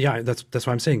want to take it. Yeah, that's what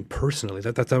I'm saying personally.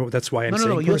 That's why I'm saying.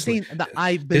 No. You're saying that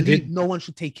I believe no one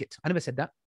should take it. I never said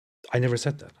that. I never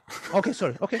said that. Okay,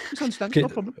 sorry. Okay, misunderstand. No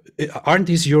problem. Aren't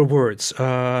these your words?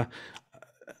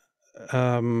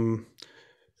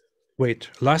 Wait,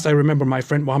 last I remember, my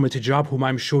friend Mohammed Hijab, whom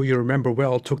I'm sure you remember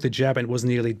well, took the jab and was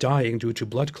nearly dying due to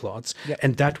blood clots. Yeah.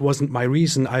 And that wasn't my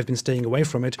reason. I've been staying away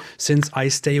from it since I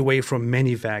stay away from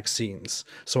many vaccines.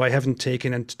 So I haven't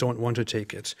taken and don't want to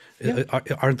take it. Yeah.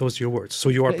 Aren't those your words? So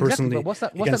you are Exactly, personally but what's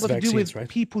that against got to do vaccines, with right?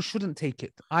 people shouldn't take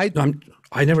it? No,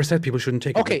 I never said people shouldn't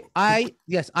take it. Okay, I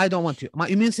don't want to. My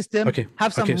immune system, Okay,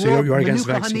 have some okay, so raw you are against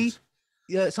manuka honey,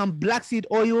 vaccines. some black seed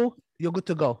oil, you're good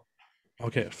to go.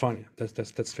 Okay, fine.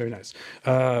 That's very nice.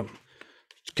 Can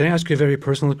I ask you a very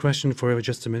personal question for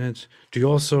just a minute? Do you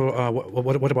also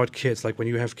what about kids? Like when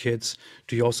you have kids,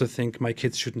 do you also think my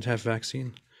kids shouldn't have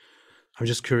vaccine? I'm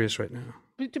just curious right now.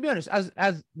 To be honest,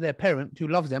 as their parent who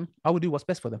loves them, I would do what's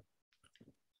best for them.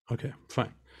 Okay,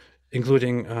 fine.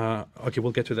 Including okay,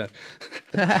 we'll get to that.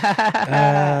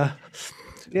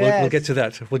 We'll get to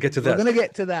that. We'll get to that. We're gonna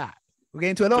get to that. We're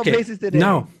getting to a lot of places today.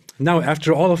 Now,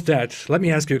 after all of that, let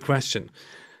me ask you a question.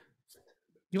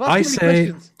 I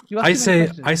say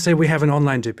we have an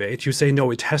online debate. You say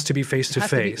no, it has to be face to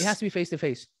face. It has to be face to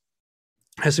face.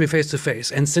 Has to be face to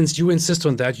face. And since you insist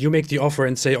on that, you make the offer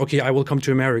and say, okay, I will come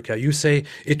to America. You say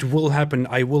it will happen.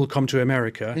 I will come to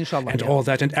America. Inshallah, and all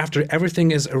that. And after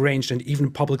everything is arranged and even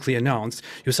publicly announced,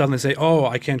 you suddenly say, oh,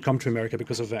 I can't come to America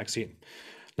because of vaccine.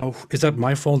 Now, is that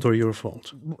my fault or your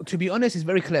fault? To be honest, it's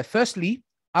very clear. Firstly,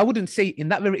 I wouldn't say in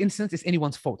that very instance it's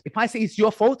anyone's fault. If I say it's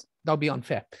your fault, that'll be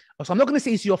unfair. So I'm not going to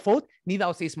say it's your fault, neither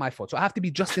I'll say it's my fault. So I have to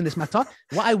be just in this matter.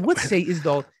 What I would say is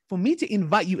though, for me to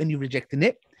invite you and you rejecting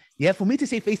it, yeah, for me to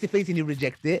say face-to-face and you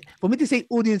reject it, for me to say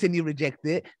audience and you reject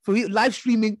it, for you live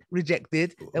streaming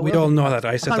rejected. We all know that.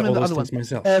 I said that all those things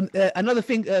myself. Another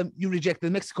thing you rejected,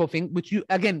 the Mexico thing, which you,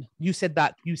 again, you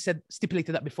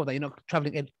stipulated that before that you're not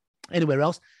traveling anywhere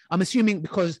else. I'm assuming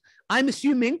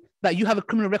that you have a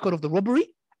criminal record of the robbery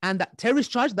and that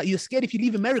terrorist charge that you're scared if you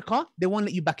leave America, they won't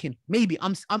let you back in. Maybe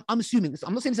I'm assuming this.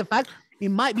 I'm not saying it's a fact. It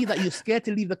might be that you're scared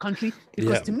to leave the country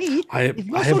because to me, I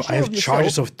have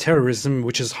charges of terrorism,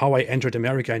 which is how I entered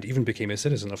America and even became a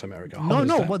citizen of America.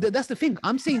 But that's the thing.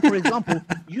 I'm saying, for example,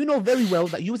 you know very well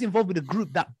that you was involved with a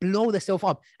group that blow themselves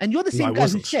up, and you're the same guy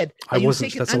who said I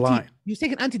wasn't. That's a lie. You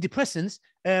taken antidepressants,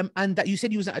 and that you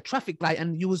said you was at a traffic light,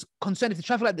 and you was concerned if the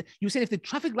traffic light. You said if the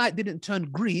traffic light didn't turn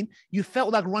green, you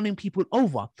felt like running people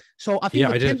over. So I think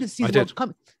the tendencies will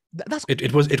come.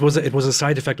 It was a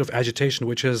side effect of agitation,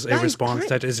 which is a response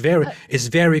that is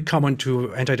very common to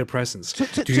antidepressants.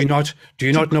 Do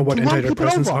you not know what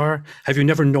antidepressants are? Have you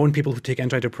never known people who take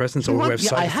antidepressants or who have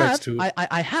side effects to?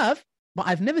 I have, but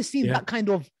I've never seen that kind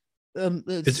of.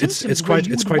 It's quite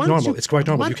normal. It's quite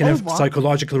normal. You can have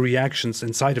psychological reactions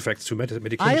and side effects to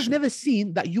medication. I have never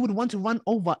seen that you would want to run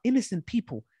over innocent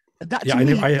people.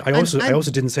 I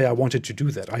also didn't say I wanted to do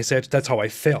that. I said that's how I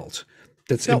felt.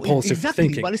 That's impulsive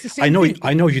thinking. But it's the same thing.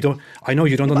 I know you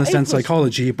don't understand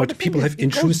psychology, but people have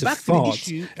intrusive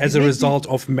thoughts as a result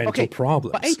of mental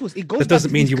problems. But Apus, that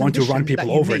doesn't mean you want to run people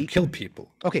over and kill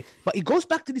people. Okay, but it goes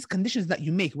back to these conditions that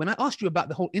you make. When I asked you about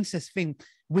the whole incest thing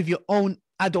with your own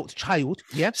adult child,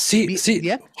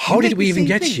 how did we even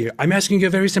get here? I'm asking you a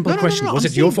very simple question. Was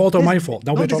it your fault or my fault?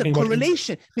 Now we're talking about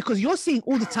correlation, because you're saying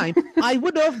all the time, I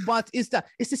would have, but it's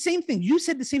the same thing. You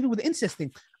said the same thing with the incest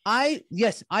thing. I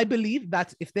believe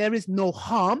that if there is no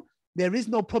harm, there is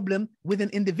no problem with an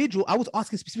individual. I was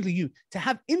asking specifically you to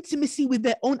have intimacy with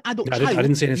their own adult child. I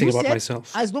didn't say anything about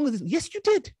myself. As long as yes, you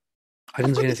did. I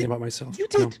didn't say anything about myself. You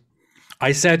did. No.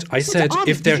 I said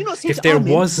if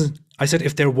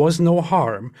there was no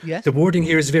harm, the wording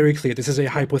here is very clear. This is a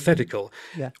hypothetical,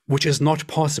 which is not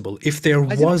possible. If there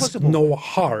was no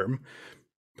harm,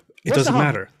 it doesn't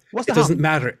matter. It doesn't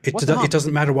matter. It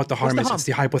doesn't matter what the harm is. It's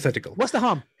the hypothetical. What's the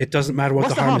harm? It doesn't matter what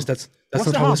the harm is. That's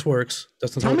not how this works.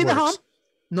 That's not how it works. Tell me the harm.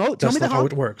 No, tell me the harm. That's not how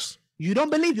it works. You don't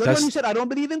believe. You're the one who said I don't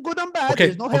believe in good and bad.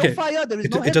 There's no hellfire. There is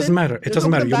no heaven. It doesn't matter. It doesn't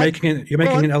matter. You're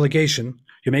making an allegation.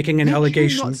 You're making an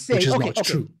allegation which is not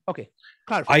true. Okay.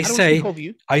 Clarify.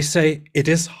 I say it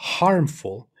is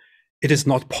harmful. It is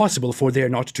not possible for there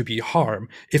not to be harm.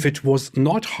 If it was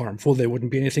not harmful, there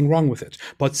wouldn't be anything wrong with it.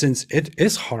 But since it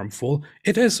is harmful,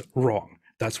 it is wrong.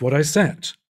 That's what I said.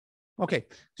 Okay.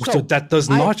 So that does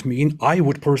not mean I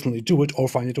would personally do it or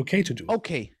find it okay to do it.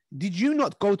 Okay. Did you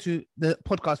not go to the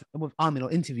podcast with Armin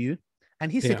or interview,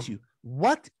 and he said to you,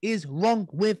 what is wrong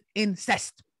with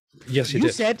incest? Yes, he did.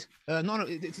 You said, no,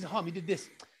 it's harm. He did this.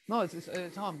 No,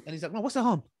 it's harm. And he's like, no, what's the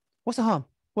harm? What's the harm?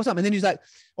 What's up? And then he's like,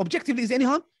 objectively, is there any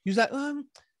harm? He was like,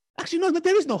 Actually, no,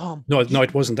 there is no harm. No,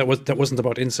 it wasn't. That wasn't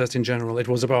about incest in general. It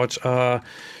was about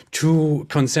two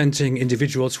consenting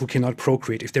individuals who cannot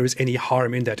procreate. If there is any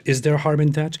harm in that, is there harm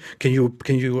in that? Can you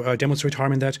demonstrate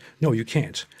harm in that? No, you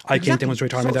can't. I can't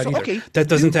demonstrate harm in that either. Okay. That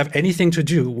doesn't have anything to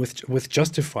do with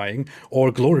justifying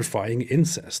or glorifying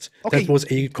incest. Okay. That was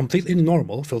a completely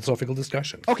normal philosophical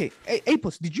discussion. Okay,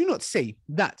 Apus, did you not say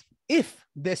that if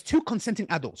there's two consenting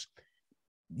adults,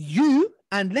 you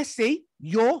and let's say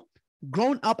your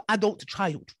grown-up adult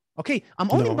child? Okay, I'm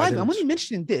only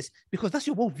mentioning this because that's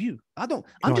your worldview.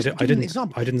 I'm just giving an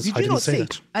example. I didn't say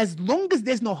that. As long as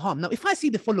there's no harm. Now, if I see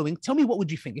the following, tell me what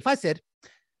would you think? If I said,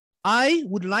 I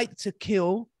would like to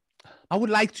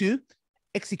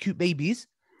execute babies,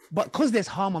 but because there's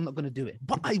harm, I'm not going to do it.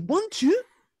 But I want to,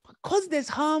 because there's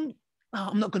harm,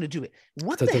 I'm not going to do it.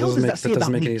 What the hell does that say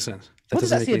about me? That doesn't make any sense. That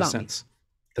doesn't make any sense.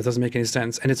 That doesn't make any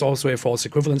sense. And it's also a false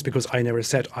equivalence because I never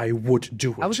said I would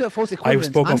do it. I was a false equivalence.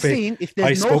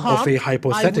 I spoke of a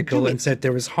hypothetical and said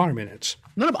there is harm in it.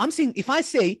 No, but I'm saying if I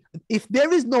say, if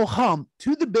there is no harm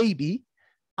to the baby,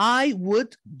 I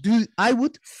would kill the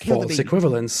baby. False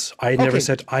equivalence. I never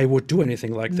said I would do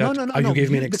anything like that. No. You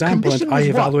gave me an example and I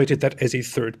evaluated that as a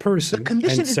third person. The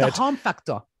condition is the harm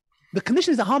factor. The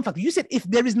condition is the harm factor. You said if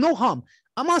there is no harm.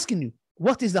 I'm asking you,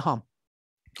 what is the harm?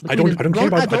 I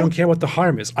don't care what the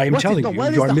harm is. I am telling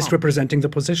you, you are misrepresenting the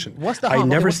position. What's the harm? I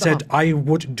never said I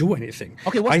would do anything.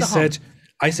 Okay, what's the harm?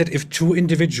 I said if two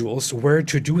individuals were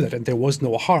to do that and there was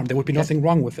no harm, there would be nothing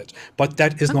wrong with it. But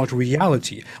that is not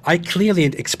reality. I clearly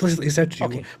and explicitly said to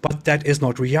you, but that is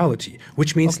not reality,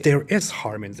 which means there is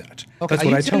harm in that. That's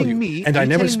what I tell you. And I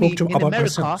never spoke about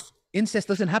myself. Incest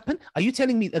doesn't happen? Are you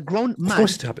telling me a grown man? Of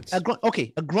course it happens. A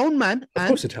grown man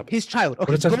and his child.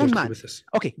 Okay, a grown man.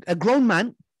 Okay, a grown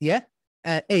man,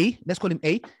 let's call him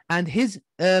A, and his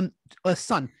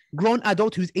son, grown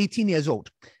adult who's 18 years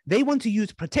old. They want to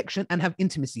use protection and have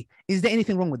intimacy. Is there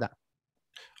anything wrong with that?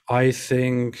 I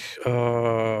think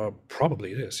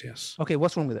probably it is, yes. Okay,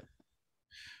 what's wrong with it?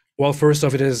 Well, first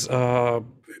off, it is...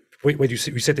 wait, you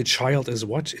said the child is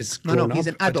what? Is grown No, he's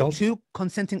an adult. Two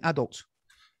consenting adults.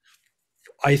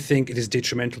 I think it is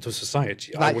detrimental to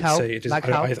society. I would say it is. I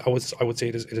would say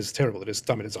it is terrible. It is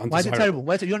dumb. It is undesirable. Why is it terrible?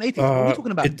 Why is it? You're an atheist. What are you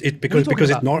talking about?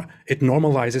 Because it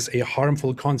normalizes a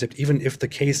harmful concept, even if the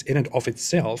case in and of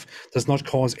itself does not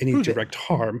cause any direct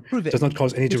harm. Prove it. Does not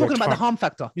cause any direct harm. You're talking about the harm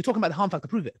factor. You're talking about the harm factor.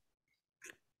 Prove it.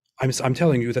 I'm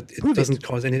telling you that it doesn't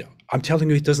cause any. I'm telling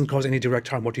you it doesn't cause any direct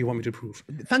harm. What do you want me to prove?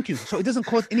 Thank you. So it doesn't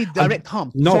cause any direct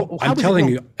harm. No, so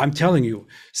I'm telling you.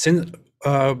 Since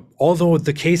although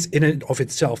the case in and of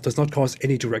itself does not cause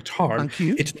any direct harm,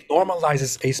 it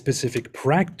normalizes a specific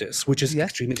practice, which is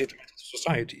extremely detrimental to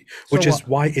society, which is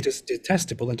why it is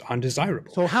detestable and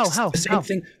undesirable. So how?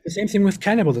 The same thing with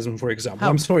cannibalism, for example.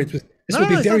 I'm sorry, this will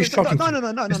be very shocking.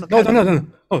 No.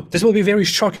 Oh, this will be very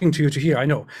shocking to you to hear, I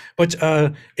know. But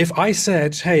if I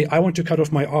said, hey, I want to cut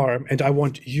off my arm and I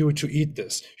want you to eat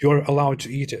this, you're allowed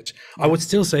to eat it, I would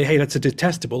still say, hey, that's a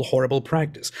detestable, horrible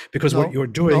practice. Because what you're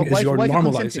doing is you're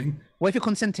normalizing. What if you're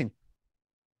consenting?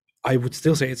 I would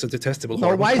still say it's a detestable,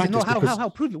 horrible practice. No, why is it? No, how?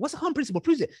 Prove it. What's the harm principle?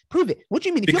 Prove it. What do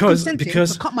you mean? If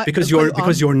because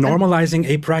you're normalizing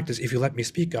a practice. If you let me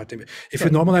speak, goddamn it. If you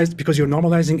normalize, because you're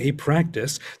normalizing a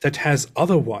practice that has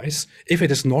otherwise, if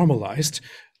it is normalized,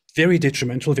 very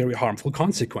detrimental, very harmful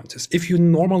consequences. If you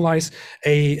normalize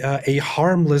a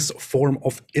harmless form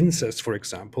of incest, for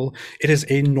example, it is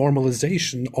a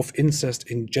normalization of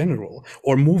incest in general,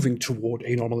 or moving toward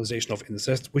a normalization of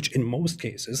incest, which in most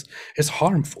cases is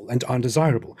harmful and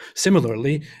undesirable.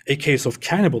 Similarly, a case of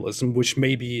cannibalism, which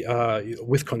may be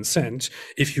with consent,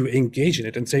 if you engage in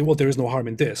it and say, well, there is no harm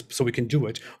in this, so we can do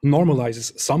it,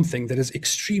 normalizes something that is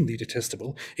extremely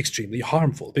detestable, extremely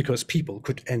harmful, because people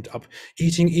could end up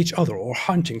eating each other or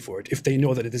hunting for it if they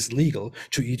know that it is legal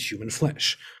to eat human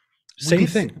flesh. Same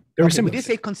thing. Very similar. We did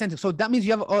say consenting, so that means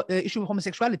you have an issue with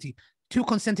homosexuality. Two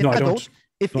consenting adults.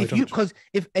 If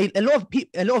a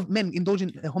lot of men indulge in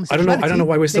homosexuality, I don't know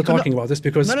why we're still talking about this,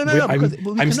 because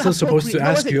I'm still supposed to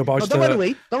ask you about. Don't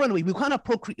run away. We cannot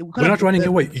procreate. We're not running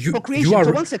away. You are.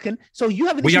 So 1 second. So you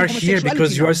have an issue with homosexuality. We are here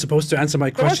because you are supposed to answer my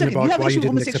question about why you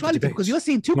didn't accept the debate. Because you're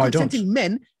seeing two consenting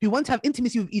men who want to have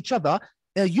intimacy with each other.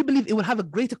 You believe it will have a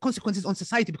greater consequences on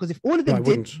society, because if all of them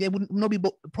did, there would not be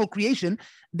procreation.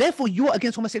 Therefore, you're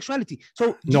against homosexuality.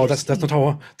 So no, that's not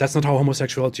how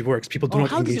homosexuality works. People do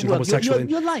not engage in homosexuality.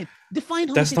 You're lying. Define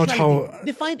homosexuality. That's not how.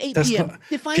 Define 8 p.m.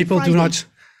 Define people Friday. do not.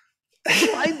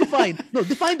 Define. No,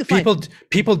 define.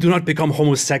 People do not become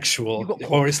homosexual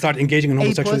or start engaging in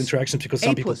homosexual Apus, interactions because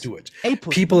some people Apus, do it. Apus,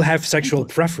 People have sexual Apus.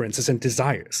 preferences and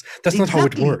desires. That's not how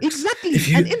it Exactly, works. exactly. If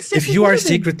And incest if is you one are of them.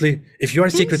 secretly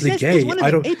Incest is gay, one of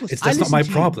I them. don't. Apus, That's not my listen to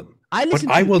you. problem. I But listen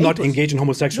to I you. will not Apus. engage in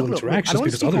homosexual Look, I don't interactions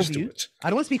want to because speak others over do you. it. I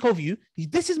don't want to speak over you.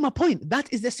 This is my point. That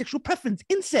is their sexual preference.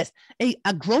 Incest. A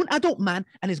grown adult man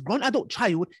and his grown adult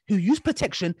child who use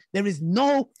protection. There is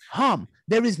no harm.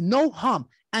 There is no harm.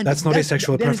 And That's not a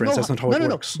sexual there is preference. That's not how it no.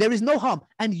 works. There is no harm.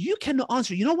 And you cannot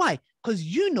answer. You know why? Because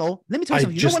you know. Let me tell you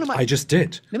something. You know one of my. I just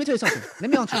did. Let me tell you something. Let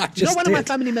me answer. I You know, just one of my did.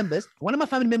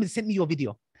 family members sent me your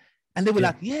video, and they were Yeah.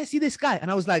 like, "Yeah, see this guy,"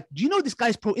 and I was like, "Do you know this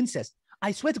guy's pro incest?"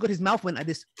 I swear to God, his mouth went like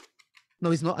this. No,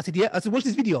 he's not. I said, "Yeah." I said, "Watch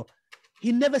this video."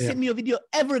 He never Yeah. sent me a video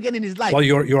ever again in his life. Well,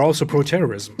 you're also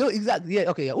pro-terrorism. No, exactly. Yeah.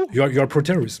 Okay. Yeah. Ooh, You're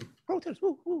pro-terrorism. protest.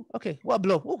 Ooh, ooh. Okay. What a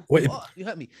blow. Ooh, Wait. oh, you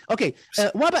hurt me. Okay.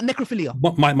 What about necrophilia?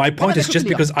 My point is just necrophilia?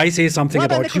 because I say something What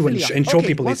about about you and necrophilia? show Okay,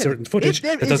 people one a second. certain footage, If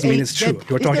there that is doesn't mean a it's true. dead- You're if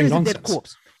there talking is a dead nonsense.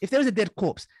 corpse, if there is a dead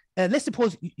corpse, let's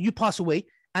suppose you pass away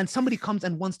and somebody comes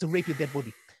and wants to rape your dead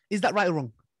body. Is that right or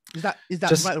wrong? Is that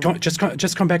right or wrong?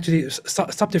 Just come back to the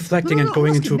stop deflecting No, and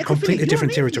going I'm into asking, completely necrophilia, you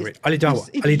different don't need territory. this. Ali Dawah,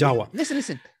 If Ali you- Dawah.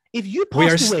 Listen. If you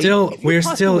We're passed away, still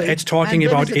talking and there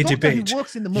about is a doctor who debate.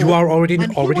 works in the You morgue are already and he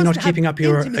not wants to have keeping up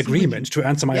your intimacy with agreement you, to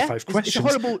answer my yeah? 5 It's a questions.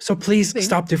 horrible So please thing.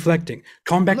 stop deflecting.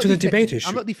 Come back not to the debate deflecting. issue.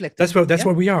 I'm not deflecting. That's Yeah?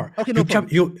 where we are. Okay, no problem.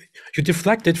 You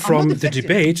deflected from the deflecting.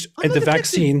 debate I'm and not the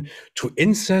deflecting. vaccine to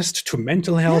incest to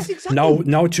mental health. exactly.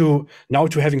 Now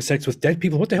to having sex with dead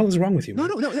people. What the hell is wrong with you? No.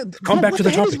 Man? Come back to the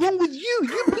What the hell is topic. wrong with you?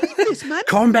 You believe this, man?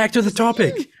 Come back to the This is you.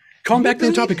 topic. Come You back to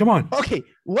the believe- topic. Come on. Okay,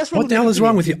 what's wrong What the hell is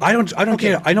wrong with you? I don't Okay.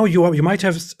 care. I know you might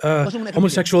have wrong with necrophilia?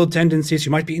 homosexual tendencies.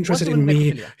 You might be interested wrong in with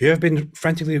me. necrophilia? You have been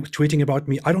frantically tweeting about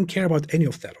me. I don't care about any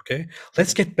of that. Okay,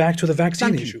 let's get back to the vaccine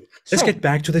Thank you. issue. Let's So- get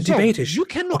back to the debate issue. You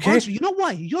cannot okay? answer. You know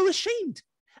why? You're ashamed.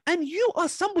 And you are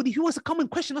somebody who wants to come and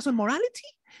question us on morality.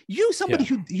 You, somebody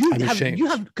Yeah, who I'm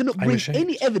ashamed. cannot I'm bring ashamed.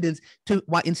 any evidence to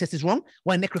why incest is wrong,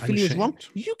 why necrophilia is wrong.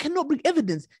 ashamed. You cannot bring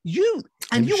evidence.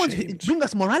 I'm You want to ashamed. bring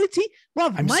us morality, bro.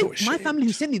 I'm My so family who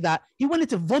ashamed. sent me that, he wanted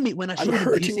to vomit when I showed I'm him.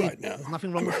 But he hurting said, right now.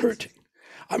 Nothing wrong I'm with it. hurting.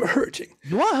 I'm hurting.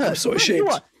 You are hurt. I'm so Man, ashamed.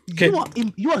 Okay.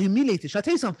 You are humiliated. Shall I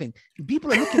tell you something?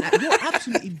 People are looking at you're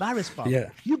absolutely embarrassed, bro. Yeah.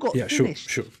 You got finished.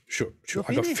 Sure. You're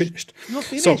I got finished. You're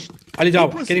So, finished. Ali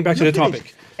Dawah, Apus, getting back to you're the topic.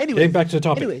 finished. Anyways, Getting back to the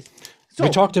topic. Anyways, We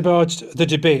talked about the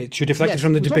debate. You deflected Yes,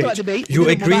 from the we talked debate. about debate. We You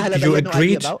did a mubahala that you had no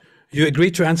idea about. You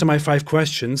agreed to answer my 5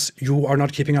 questions. You are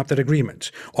not keeping up that agreement.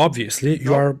 Obviously,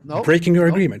 you are breaking your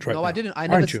agreement right now. No, I didn't.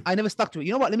 Aren't you? I never stuck to it.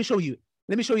 You know what? Let me show you.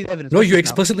 Let me show you the evidence. No, Watch you this now.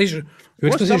 explicitly showed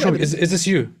me. evidence? Is this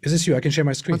you? Is this you? I can share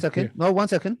my screen. 1 second. Here. No, 1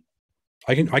 second.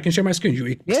 I can share my screen. You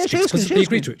Yeah, share your screen. explicitly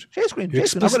agreed to it. Share screen. You Share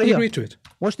screen. I've got it explicitly here. agreed to it.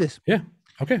 Watch this. Yeah.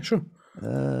 Okay, sure.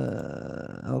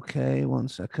 Okay, 1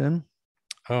 second.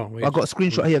 Oh, wait. I've got a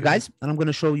screenshot here, guys, and I'm going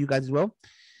to show you guys as well.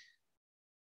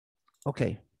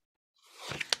 Okay.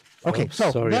 Okay, Oh,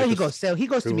 so sorry, there I he just goes. So he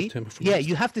goes to me. removed him from Yeah, this.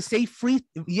 you have to say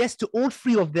yes to all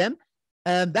 3 of them.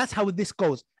 That's how this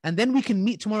goes. And then we can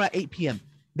meet tomorrow at 8 p.m.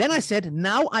 Then I said,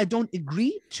 now I don't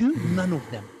agree to none of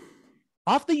them.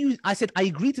 After I said, I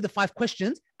agree to the 5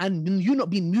 questions and you not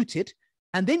being muted.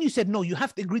 And then you said, no, you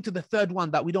have to agree to the 3rd one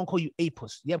that we don't call you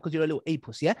Apus. Yeah, because you're a little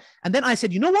Apus. Yeah. And then I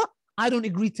said, you know what? I don't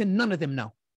agree to none of them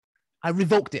now. I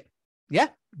revoked it. Yeah.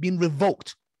 Being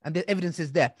revoked. And the evidence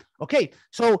is there. Okay.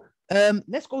 So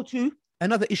let's go to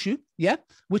another issue. Yeah.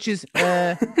 Which is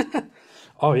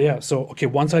Oh yeah. So okay,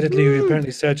 one-sidedly you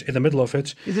apparently said in the middle of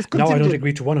it. Is this Now I don't contingent?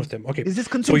 agree to one of them. Okay. Is this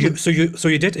So you contingent? so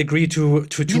you did agree to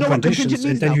 2 know what contingent conditions, and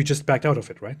means then now? you just backed out of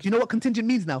it, right? Do you know what contingent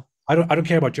means now? I don't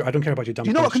care about you. I don't care about your dumb Do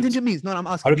you know what questions. contingent means? No, I'm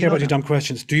asking. I don't care Do about you your know dumb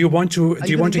questions. Do you want to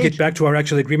you gonna get engage? back to our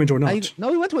actual agreement or now? not?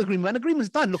 No, we went to agreement. An agreement's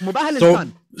done. Look, Mubahala is So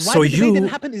done. Why so the debate you didn't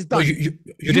happen is no, done.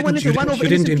 you wanted to run over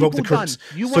didn't innocent invoke the people, curse.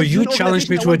 done. You So want you an challenged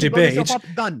me organisation to a that wants to blow debate, yourself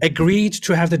up, done. agreed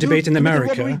to have the debate in Dude, the robbery,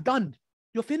 America. done.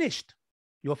 You're finished.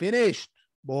 You're finished,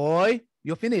 boy.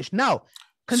 You're finished. Now,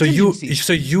 So you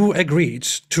contingency. agreed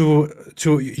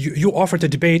to you offered a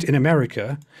debate in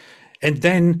America, and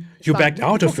then you Fine, backed we'll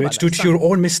out talk of about it that. due to your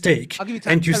own mistake, I'll give you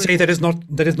time. and you Carry say on.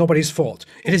 that is nobody's fault.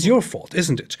 It is your fault,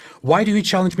 isn't it? Why do you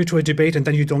challenge me to a debate and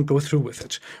then you don't go through with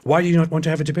it? Why do you not want to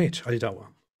have a debate, Ali Dawah?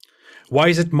 Why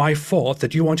is it my fault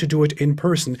that you want to do it in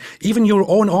person? Even your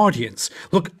own audience.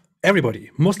 Look, everybody,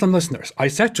 Muslim listeners, I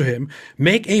said to him,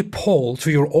 make a poll to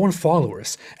your own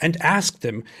followers and ask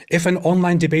them if an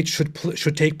online debate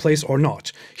should take place or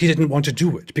not. He didn't want to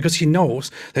do it because he knows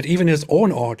that even his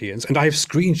own audience, and I have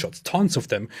screenshots, tons of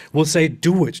them, will say,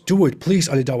 do it, please,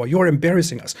 Ali Dawah, you're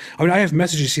embarrassing us. I mean, I have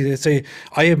messages here that say,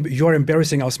 you're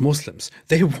embarrassing us Muslims.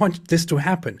 They want this to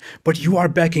happen, but you are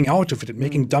backing out of it and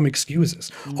making dumb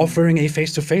excuses, offering a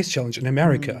face-to-face challenge in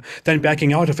America, then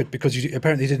backing out of it because you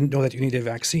apparently didn't know that you need a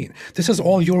vaccine. This is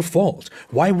all your fault.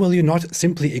 Why will you not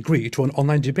simply agree to an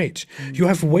online debate? You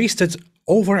have wasted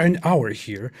over an hour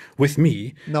here with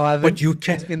me, No, I haven't. but you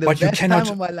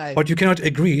cannot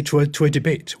agree to a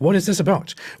debate. What is this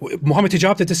about? Mohammed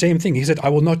Hijab did the same thing. He said, I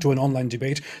will not do an online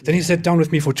debate. Then he sat down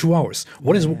with me for 2 hours.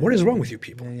 What is wrong with you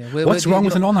people? What's wrong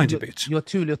with an online debate? You're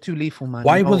too lethal, man.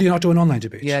 Why will you not do an online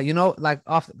debate? Yeah, you know, like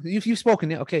after you've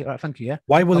spoken, yeah. Okay, all right, thank you. Yeah.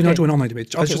 Why will you not do an online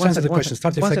debate? Okay, Just answer the question.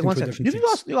 Start deflecting to different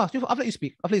things. You ask. I'll let you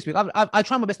speak. I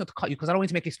try my best not to cut you because I don't want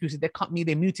to make excuses. They cut me.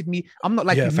 They muted me. I'm not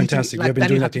like Yeah, you muted me, fantastic. like You've been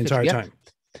Daniel doing that the Apus, entire yeah? time.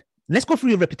 Let's go through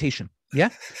your reputation. Yeah.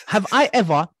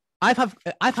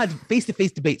 I've had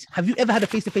face-to-face debates. Have you ever had a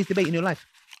face-to-face debate in your life?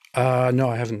 No,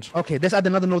 I haven't. Okay, let's add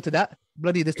another note to that.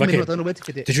 Bloody, there's too many notes. I don't know where to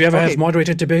fit it. Did you ever have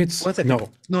moderated debates? 1 second. No.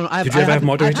 No. Did you ever have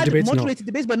moderated debates? I had moderated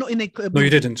debates, but not in a. No, you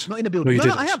didn't. Not in a building. No, you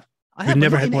didn't. I have. You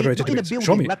never had not moderated in a debates. building,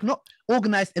 Show me. like not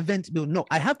organized event build. No,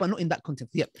 I have, but not in that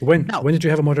context. Yeah. When did you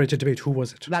have a moderated debate? Who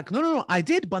was it? Like no, I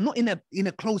did, but not in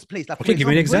a closed place. Like, Okay, give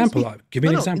me an example. Give me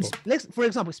an example. For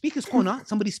example, speaker's corner.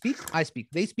 Somebody speaks, I speak.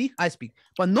 They speak, I speak,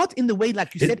 but not in the way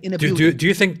like you said in a building. Do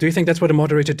you think that's what a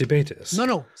moderated debate is?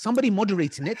 No. Somebody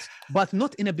moderating it, but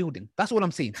not in a building. That's what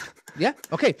I'm saying. Yeah.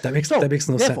 Okay. That makes no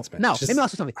sense, man. Now, let me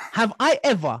ask you something. Have I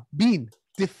ever been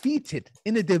defeated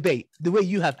in a debate the way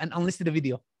you have and unlisted a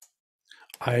video?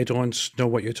 I don't know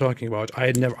what you're talking about.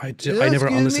 I never unlisted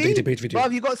a debate video.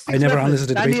 Bruv, you got I never unlisted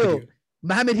a debate Daniel, video.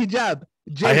 Mohammed Hijab.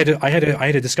 I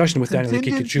had a discussion with Daniel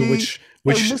Kikuchu, which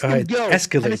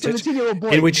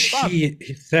escalated, in which he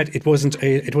said it wasn't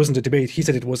a debate. He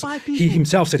said it was. He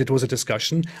himself said it was a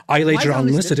discussion. I later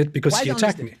unlisted it because he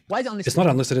attacked me. Why is it unlisted? It's not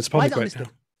unlisted. It's public right now.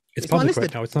 It's public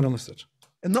right now. It's not unlisted.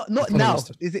 Not now.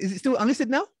 Is it still unlisted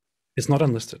now? It's not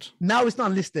unlisted. Now it's not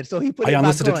unlisted. So he put I it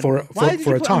unlisted back it on.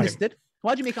 for a time. Unlisted?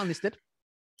 Why did you make it unlisted?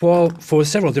 Well, for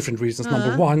several different reasons.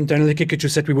 Number one, Daniel Kikuchu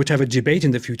said we would have a debate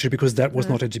in the future because that was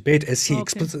not a debate, as he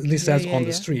explicitly says on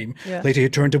the stream. Later, he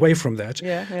turned away from that.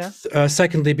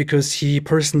 Secondly, because he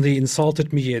personally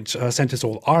insulted me and sent his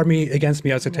whole army against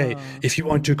me. I said, hey, if you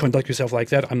want to conduct yourself like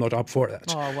that, I'm not up for that.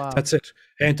 That's it.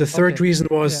 And the third reason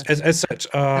was, as said,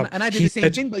 and I did the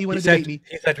same thing, but you want to debate me.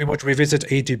 He said we would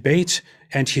revisit a debate,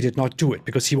 and he did not do it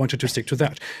because he wanted to stick to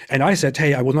that. And I said,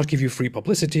 hey, I will not give you free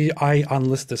publicity. I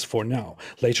unlist this for now.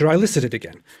 Later, I listed it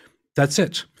again. That's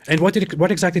it. And what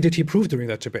exactly did he prove during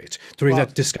that debate, during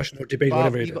that discussion or debate,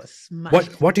 whatever it is?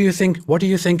 What do you think? What do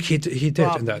you think he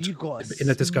did in that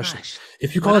discussion?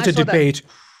 If you call it a debate.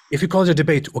 If you call it a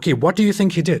debate, okay, what do you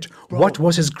think he did? What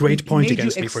was his great point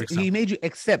against me, for example? He made you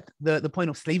accept the point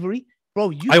of slavery?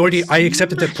 Bro, I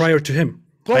accepted that prior to him.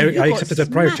 I accepted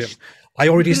that prior to him. I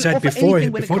already said before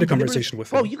the conversation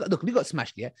with him. Bro, we got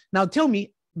smashed, yeah? Now tell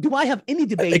me, do I have any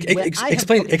debate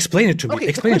explain it to me.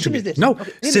 Explain it to me. No,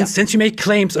 since you make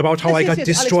claims about how I got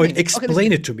destroyed,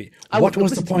 explain it to me. What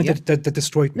was the point that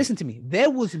destroyed me? Listen to me. There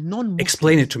was non-Muslims.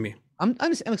 Explain it to me. I'm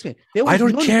explaining.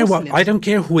 I don't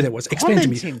care who there was. Explain to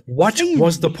me. What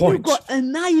was the point? You got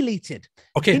annihilated.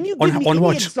 Okay, Can you give me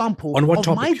any example on what of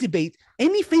topic? my debate,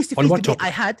 any face-to-face debate I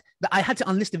had that I had to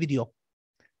unlist the video?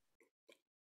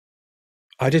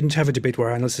 I didn't have a debate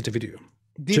where I unlisted a video.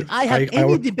 Did I have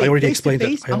any debate? I already explained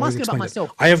that. I'm asking about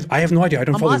myself. I have no idea. I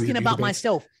don't follow you. I'm asking about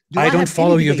myself. I don't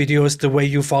follow your videos the way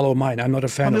you follow mine. I'm not a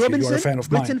fan of you. You are a fan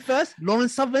of mine. Britain First,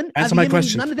 Lawrence Southern. Answer my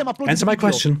question. None of them uploaded Answer my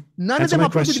question. None of them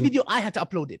uploaded the video. I had to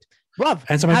upload it. Bruv,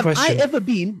 answer my question. Have I ever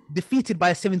been defeated by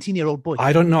a 17-year-old boy?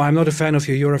 I don't know. I'm not a fan of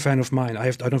you. You're a fan of mine.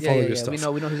 I don't follow your stuff.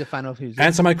 We know who's a fan of whose.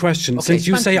 Answer my question. Okay, since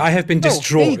you say I have been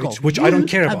destroyed, which I don't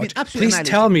care about, please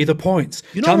tell me the points.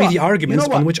 Tell me the arguments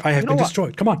on which I have been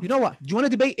destroyed. Come on. You know what? Do you want to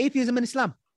debate atheism and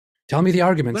Islam? Tell me the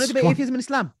arguments. You want to debate atheism and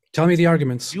Islam? Tell me the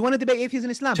arguments. You want to debate atheism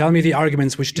and Islam? Tell me the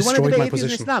arguments which destroyed my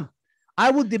position. Islam? I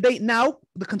will debate now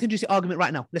the contingency argument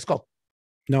right now. Let's go.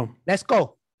 No. Let's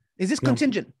go. Is this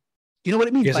contingent? Do you know what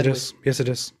it means? Yes, it is. Yes, it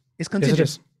is. It's contingent.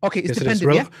 Yes, it is. Okay, it's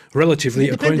dependent. Yeah? Relatively,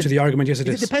 according to the argument, yes, it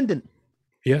is. Is it dependent?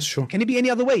 Yes, sure. Can it be any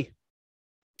other way?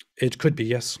 It could be,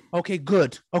 yes. Okay,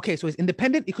 good. Okay, so it's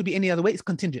independent. It could be any other way. It's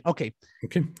contingent. Okay.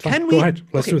 Okay, fine. Go ahead.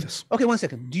 Let's do this. Okay, 1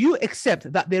 second. Do you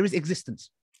accept that there is existence?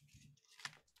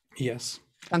 Yes.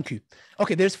 Thank you.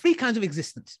 Okay, there's 3 kinds of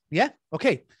existence. Yeah?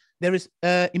 Okay. There is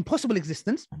impossible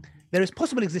existence, There is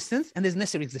possible existence and there's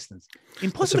necessary existence. That's a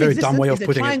Impossible very dumb existence way is of a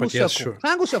putting it, triangle but yes, circle. sure.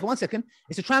 Triangle circle, 1 second.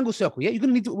 It's a triangle circle, yeah? You're going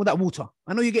to need to with that water.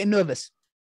 I know you're getting nervous.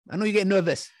 I know you're getting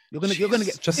nervous. You're gonna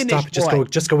get Just finished,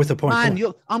 stop. Just go with the point. Man, Come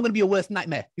on. I'm gonna be your worst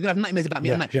nightmare. You're gonna have nightmares about me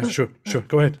at night. Yeah, sure.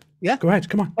 Go ahead. Yeah? Go ahead.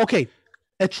 Come on. Okay.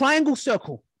 A triangle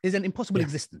circle is an impossible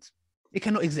existence. It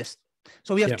cannot exist.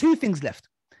 So we have two things left.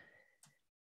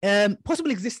 Possible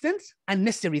existence and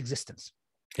necessary existence.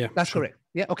 Yeah. That's correct.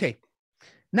 Yeah. Okay.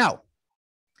 Now,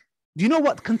 do you know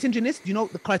what contingent is? Do you know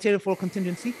the criteria for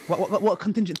contingency? What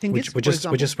contingent thing is? We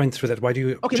just went through that. Why do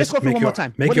you? Okay, let's go through one more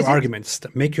time. Make your arguments.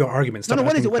 Make your arguments. No,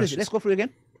 what is it? What is it? Let's go through it again.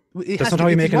 That's not how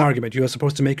you make an argument. You are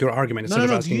supposed to make your argument instead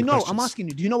of asking do you know? questions. I'm asking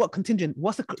you. Do you know what contingent?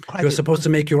 What's the criteria? You're supposed to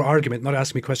make your argument, not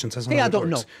ask me questions. That's not how it don't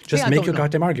works. know. Just make your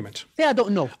goddamn argument. Say I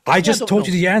don't know. I just told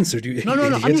you the answer. No.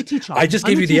 I'm your teacher. I just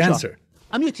gave you the answer.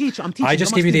 I'm your teacher. I'm teaching. I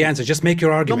just gave you the answer. Just make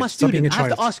your argument. You're my Stop being a student. I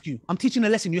have child. to ask you. I'm teaching a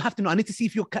lesson. You have to know. I need to see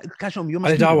if you're cash on. You're my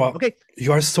student. S.a.w. Okay.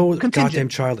 You are so Contingent. goddamn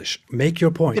childish. Make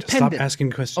your point. Dependent. Stop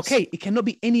asking questions. Okay. It cannot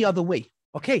be any other way.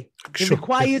 Okay. It Sure,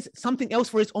 requires something else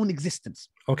for its own existence.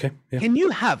 Okay. Yeah. Can you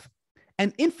have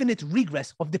an infinite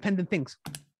regress of dependent things?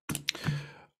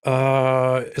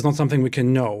 It's not something we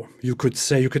can know. You could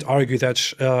argue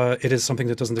that it is something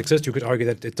that doesn't exist. You could argue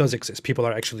that it does exist. People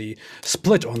are actually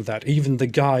split on that. Even the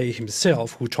guy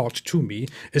himself who talked to me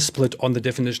is split on the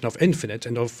definition of infinite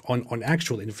and on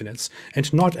actual infinites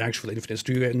and not actual infinites.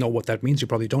 Do you know what that means? You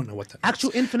probably don't know what that means.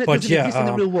 Actual infinite doesn't exist in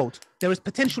the real world. There is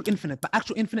potential infinite, but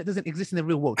actual infinite doesn't exist in the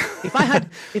real world. If I had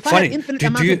infinite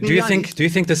amount of do you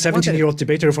think the 17-year-old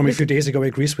debater from a few days ago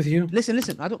agrees with you?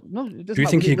 Listen. I don't know. Do you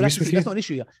think he agrees with you? That's not an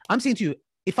issue here. I'm saying to you,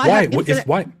 if I had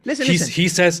infinite, listen. He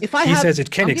says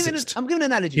it can exist. I'm giving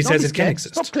an analogy. He says it can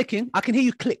exist. Stop clicking. I can hear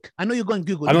you click. I know you're going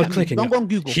Google. I'm not clicking. Don't go on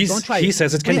Google. Don't try it. He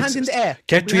says it can exist. Hands in the air.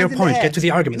 Get to your point. Get to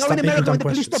the argument. Stop making dumb questions.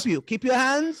 Police stop you. Keep your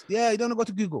hands. Yeah, you don't go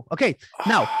to Google. Okay.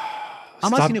 Now,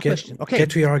 I'm asking you a question. Okay. Get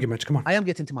to your argument. Come on. I am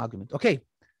getting to my argument. Okay.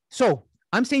 So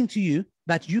I'm saying to you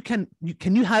that you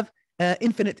have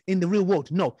infinite in the real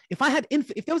world? No. If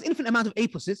there was infinite amount of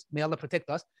Apusses, may Allah protect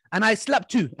us, and I slapped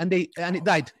two and it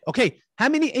died. Okay. How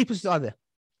many Apusses are there?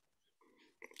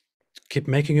 Keep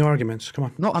making your arguments. Come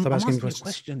on. No, I'm asking questions. you a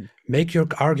question. Make your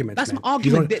argument. That's man. my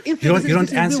argument. You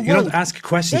don't ask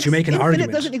questions. You make an argument.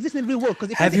 Infinite doesn't exist in the real world.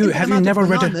 Have you never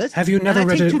read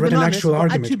an actual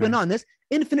argument? Two bananas.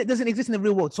 Infinite doesn't exist in the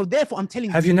real world. So therefore, I'm telling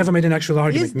you. Have you never made an actual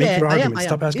argument? Make your argument.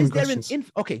 Stop asking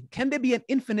questions. Okay. Can there be an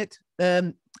infinite?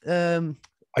 Are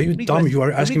you dumb? You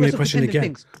are asking me a question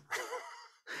again.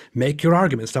 Make your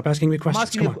argument. Stop asking me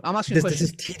questions. I'm asking you a question.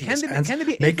 This is tedious. Can there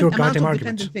be make your amount goddamn of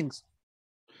argument. dependent things?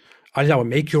 Allah,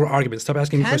 make your argument. Stop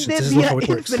asking me questions. This is not how it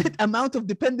works. Infinite amount of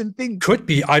dependent things? Could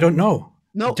be. I don't know.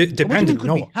 No. Dependent.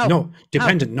 No. No.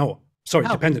 Dependent. No. Sorry.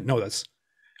 Dependent. No. That's.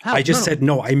 I just said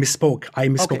no. I misspoke.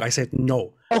 Okay. I said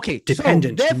no. Okay.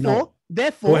 Dependent. So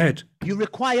therefore, go aheed. You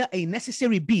require a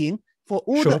necessary being for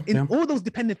all all those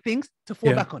dependent things to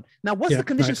fall back on. Now, what's the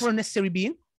condition for a necessary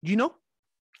being? Do you know?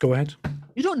 Go ahead.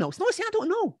 You don't know. No, say I don't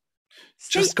know.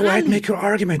 Just go ahead. Make your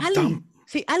argument. Ali. Dumb.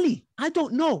 Say Ali. I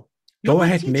don't know. Go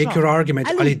ahead, make your argument.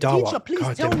 Ali, Dawah. Teacher,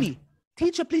 please tell me.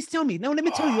 Teacher, please tell me. Now, let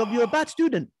me tell you, you're a bad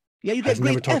student. Yeah, you get I've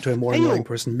never talked to a more annoying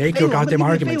person. Make your goddamn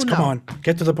arguments. Come on,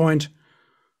 get to the point.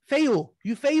 Fail.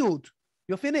 You failed.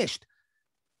 You're finished.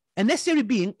 A necessary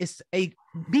being is a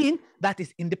being that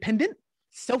is independent,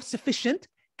 self-sufficient,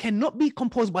 cannot be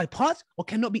composed by parts, or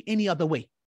cannot be any other way.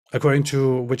 According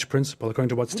to which principle? According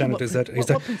to what standard is that?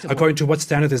 According to what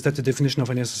standard is that the definition of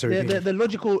a necessary being? The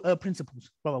logical principles,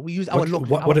 brother. We use our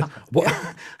logic.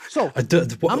 So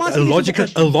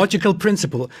a logical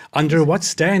principle. Under what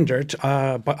standard?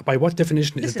 By what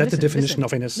definition is that the definition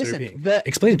of a necessary being?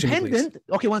 Explain it to me, please.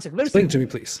 Okay, one second. Explain it to me,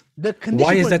 please.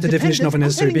 Why is that the definition of a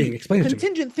necessary being? Explain it to me.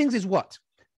 Contingent things is what?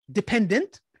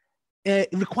 Dependent.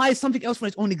 Requires something else for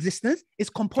its own existence, is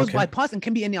composed by parts and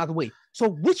can be any other way. So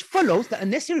which follows that a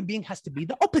necessary being has to be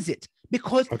the opposite,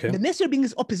 because the necessary being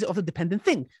is opposite of the dependent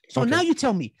thing. So now you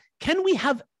tell me, can we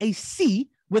have a sea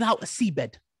without a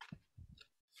seabed?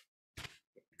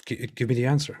 Give me the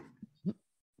answer.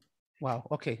 Wow.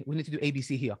 Okay. We need to do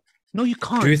ABC here. No, you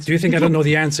can't. Do you think I don't know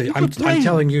the answer? I'm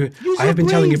telling you. I have been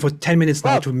telling you for 10 minutes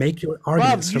now to make your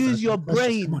arguments. Use your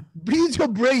brain. Use your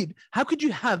brain. How could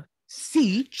you have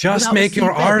just make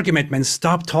your argument, man.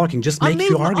 Stop talking. Just make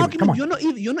your argument. Come on. You're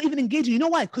not even engaging. You know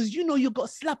why? Because you know you got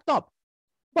slapped up.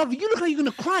 But you look like you're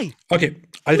gonna cry. Okay,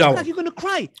 you look like you're gonna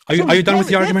cry. Are you done with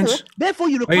the argument? Therefore,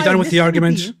 you require. Are you done with the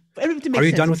argument? Are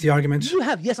you done with the argument? You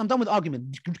have. Yes, I'm done with the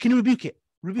argument. Can you rebuke it?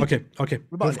 Okay.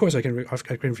 Well, of course I can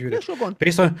refute it. Sure, go on.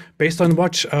 Based on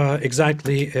what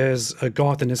exactly is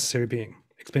God the necessary being?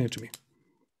 Explain it to me.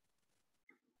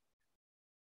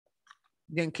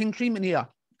 Getting king treatment here.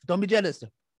 Don't be jealous. Say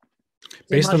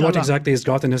Based on what mashallah. exactly is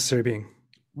God the necessary being?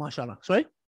 Mashallah. Sorry?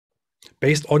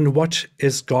 Based on what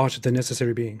is God the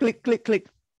necessary being? Click, click, click.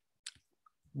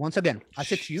 Once again, I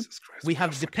said to you, Jesus Christ, we what have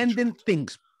a fucking dependent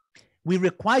things. We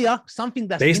require something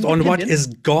that's Based on what independent. is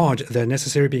God the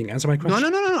necessary being? Answer my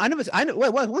question. No. I know.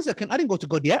 Wait, 1 second. I didn't go to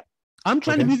God yet. I'm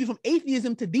trying to Okay. move you from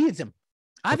atheism to deism.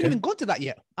 I haven't Okay. even got to that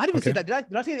yet. I didn't even say Okay. that.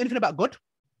 Did I say anything about God?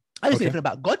 I didn't say Okay. anything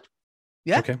about God.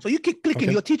 Yeah. Okay. So you keep clicking.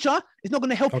 Okay. Your teacher is not going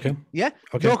to help Okay. you. Yeah.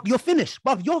 Okay. You're finished,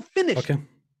 bruv. You're finished. Okay.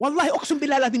 Wallahi, uqsum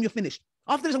billah lazim, you're finished.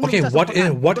 After this, I'm gonna Okay. recite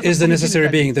some What Quran. is the necessary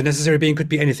Because being? The necessary being could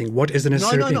be anything. What is the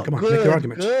necessary being? Come on, good, make your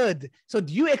argument. Good. So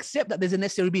do you accept that there's a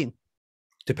necessary being?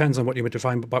 Depends on what you would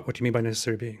define by what you mean by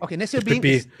necessary being. Okay, necessary It being could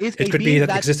be. is It a could be being that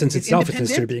that existence is itself is necessary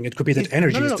independent, being. It could be that is-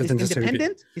 energy no, is the it's necessary being.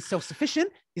 independent, it's self-sufficient,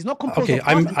 it's not composed Okay, of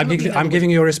parts, it I'm cannot be in other giving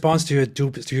words. you a response to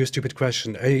your stupid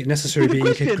question. A necessary Stupid being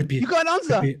question. could be. You got an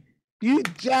could answer. be- You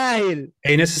jahil.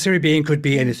 A necessary being could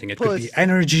be anything. It could be Puss.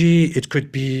 energy. It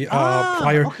could be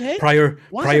prior okay. prior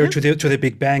One prior second. to the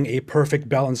Big Bang, a perfect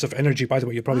balance of energy. By the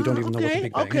way, you probably don't even know what the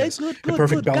Big Bang okay, is. good, A good,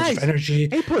 perfect good. balance Guys, of energy.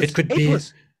 Apus, It could be.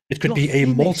 Apus, It could you're be a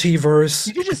finished. multiverse.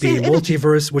 Did you It just could be say a energy?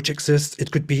 multiverse which exists. It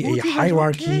could be a Multiverse,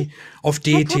 hierarchy okay. of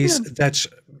deities problem. that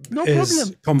No is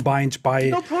problem. combined by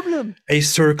No problem. a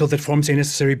circle that forms a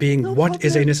necessary being. No What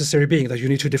is a problem. necessary being? That you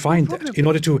need to define problem. that. In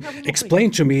order to No, no,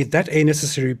 explain to me that a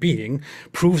necessary being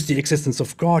proves the existence of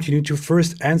God, you need to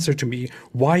first answer to me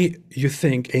why you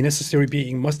think a necessary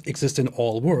being must exist in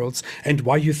all worlds and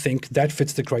why you think that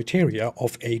fits the criteria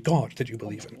of a God that you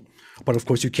believe in. But of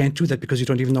course, you can't do that because you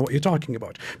don't even know what you're talking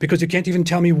about. Because you can't even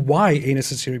tell me why a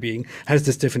necessary being has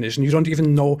this definition. You don't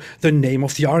even know the name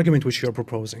of the argument which you're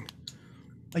proposing.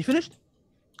 Are you finished?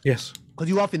 Yes. Because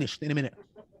you are finished in a minute.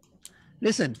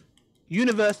 Listen,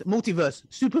 universe, multiverse,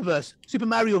 superverse, Super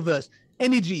Mario verse,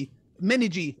 energy,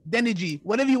 menergy, denergy,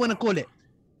 whatever you want to call it.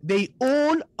 They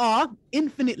all are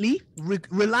infinitely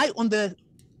rely on the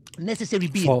necessary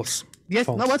being. False. Yes.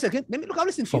 False. No, 1 second. Let me look. I'll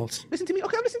listen to False. you. Listen to me.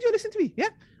 Okay, I'll listen to you. Listen to me. Yeah.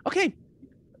 Okay.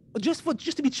 Just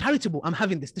to be charitable, I'm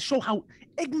having this to show how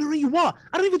ignorant you are.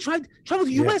 I don't even travel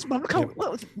to US, bro. Look how.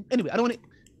 Well, anyway, I don't want to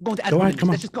go into ad ahead, hominems. come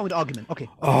on. Let's just go into argument. Okay.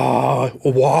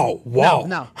 Wow.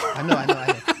 Now, I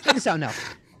know. Check this out now.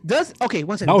 Okay,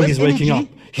 1 second. Now Does he's waking up.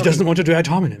 energy- He okay, doesn't want to do ad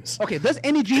hominems. Okay, does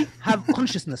energy have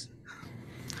consciousness?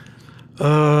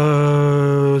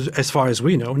 As far as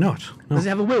we know, not. No. Does it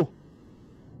have a will?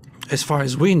 As far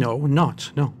as we know,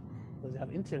 not. No. Does it have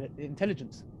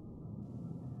intelligence?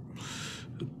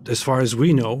 As far as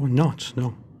we know, not.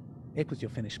 No. Apus, you're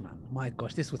finished, man. My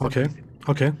gosh, this was Okay. amazing.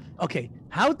 Okay. Okay,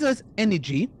 how does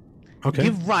energy Okay.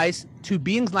 give rise to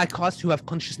beings like us who have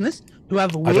consciousness, who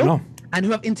have a I don't will, know. and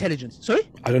who have intelligence? Sorry?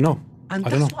 I don't know. And I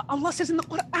don't that's know. what Allah says in the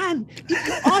Qur'an. If you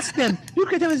ask them, who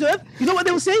created heaven and earth? You know what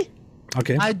they will say?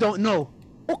 Okay. I don't know.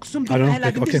 Uqsum I don't know. billahi,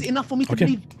 like, this is Okay. enough for me to Okay.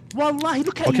 believe. Wallahi,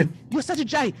 look at Okay. you. You're such a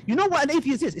jay. You know what an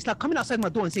atheist is? It's like coming outside my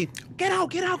door and saying, get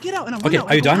out. And I run Okay, out.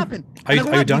 are you What done? happened? Are you- And I go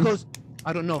are you out, and he done? goes,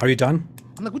 I don't know. Are you done?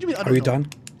 I'm like, what do you mean? I don't Are you know? done?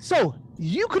 So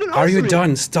you couldn't answer Are you it.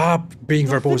 done? Stop being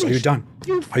You're verbose. Are you finished. done?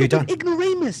 You Are you done?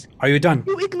 ignoramus. Are you done?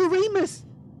 You ignoramus.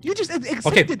 You just accepted.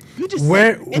 Okay. You just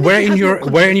Where said energy where has in no your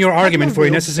conscience, has argument no for a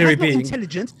will, necessary has no being?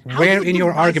 intelligence. How Where does it in give your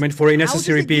rise- argument for a how does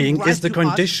necessary it give being rise is the to us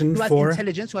condition who has for?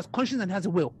 intelligence, who has conscience and has a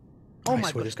will? Oh I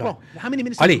my swear God, to God. bro! How many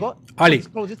minutes Ali, have you got? Ali, Let's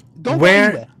close this. Don't where- go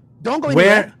anywhere. Don't go anywhere.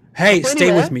 Where? Hey, Don't go stay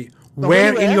anywhere. with me. Don't go Where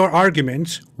in anywhere. your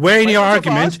argument? Where in Wait, your don't go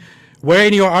argument? fast. Where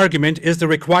in your argument is the Don't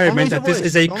requirement raise your that this voice.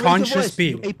 is a Don't raise your conscious voice.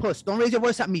 being? You Apus, don't raise your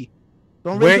voice at me.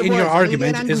 Don't raise Where your in your voice. You're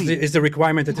argument getting is angry. the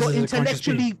requirement that You this got is a conscious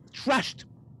being? intellectually trashed.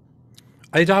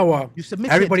 Dawah, You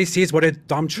submitted. everybody sees what a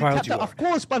dumb child Tapped you out. are. Of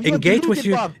course, bruv. You're Engage with deluded,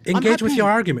 you. bruv. I'm Engage with happy. your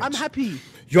argument. I'm happy.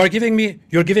 You're giving me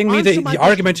Answer the my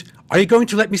argument. Are you going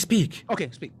to let me speak? Okay,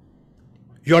 speak.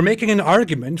 You're making an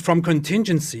argument from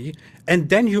contingency, and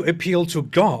then you appeal to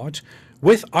God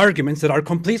with arguments that are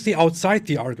completely outside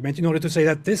the argument in order to say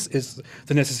that this is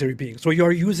the necessary being. So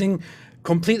you're using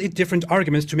completely different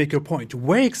arguments to make your point.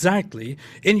 Where exactly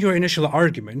in your initial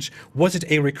argument was it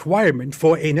a requirement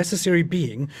for a necessary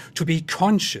being to be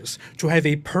conscious, to have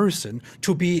a person,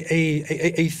 to be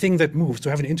a thing that moves, to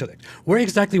have an intellect? Where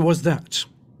exactly was that?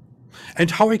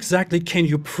 And how exactly can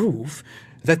you prove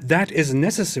that that is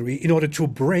necessary in order to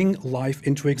bring life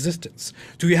into existence?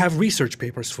 Do you have research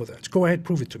papers for that? Go ahead,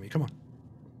 prove it to me. Come on.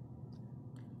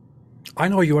 I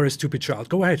know you are a stupid child.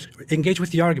 Go ahead. Engage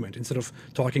with the argument instead of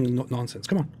talking nonsense.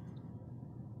 Come on.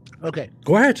 Okay.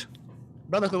 Go ahead.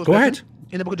 Brother, Go ahead.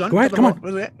 In the book of John. Go ahead, come on.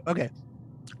 Okay.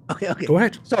 Okay. Go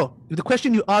ahead. So the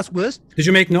question you asked was, Did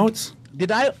you make notes?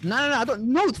 did I? No. I don't.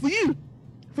 No, it's for you.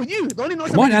 For you. The only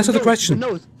notes. Come I on, make is answer the nose, question. The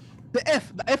nose. The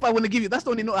F I want to give you. That's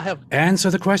the only note I have. Answer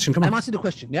the question. Come I'm on. answering the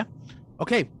question. Yeah.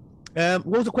 Okay. What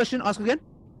was the question? Ask again.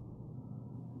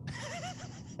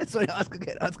 Sorry, ask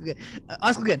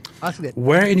again.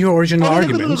 Where in your original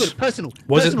argument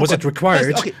was it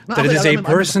required that it is a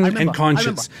person and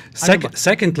conscience?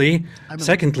 Secondly,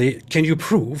 can you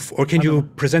prove or can you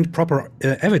present proper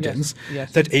evidence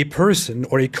that a person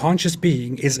or a conscious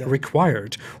being is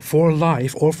required for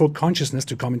life or for consciousness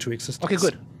to come into existence? Okay,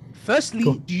 good.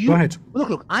 Firstly, Go ahead.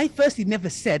 Look, I firstly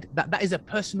never said that is a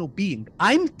personal being.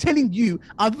 I'm telling you,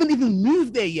 I haven't even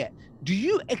moved there yet. Do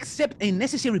you accept a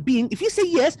necessary being? If you say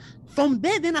yes, from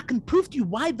there, then I can prove to you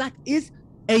why that is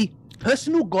a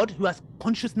personal God who has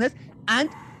consciousness and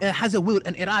has a will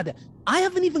and irada. I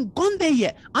haven't even gone there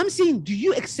yet. I'm saying, do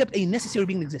you accept a necessary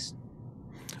being exists?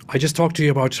 I just talked to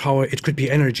you about how it could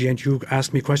be energy, and you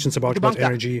asked me questions about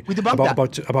energy,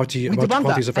 about the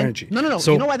qualities of energy. No.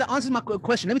 So, you know why that answers my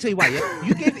question? Let me tell you why. Yeah?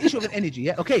 You gave the issue of an energy.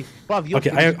 Yeah. Okay. Bob,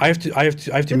 okay. I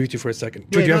have to mute you for a second.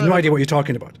 Dude, you have no idea what you're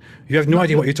talking about. You have no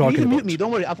idea what you're talking about. You can mute me.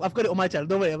 Don't worry. I've got it on my channel.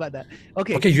 Don't worry about that.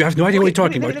 Okay. Okay. You have no idea what you're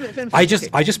talking about. I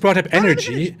just brought up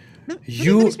energy.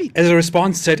 You, as a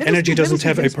response, said energy doesn't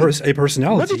have a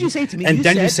personality. What did you say to me? And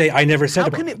then you say I never said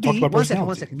about personality.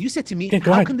 One second. You said to me,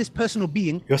 how can this personal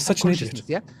being You're such an idiot.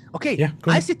 Yeah. Okay.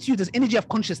 I said to you, does energy have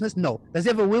consciousness? No. Does it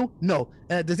have a will? No.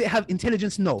 Does it have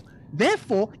intelligence? No.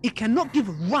 Therefore, it cannot give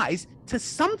rise to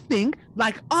something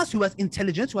like us who has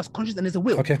intelligence, who has consciousness, and has a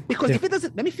will. Okay. Because if it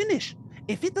doesn't, let me finish.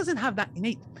 If it doesn't have that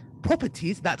innate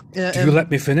properties that do you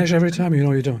let me finish every time? You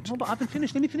know you don't. No, but I've been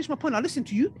finished. Let me finish my point. I'll listen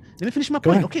to you. Let me finish my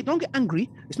point. Okay, don't get angry.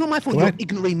 It's not my fault. You're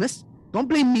ignoramus. Don't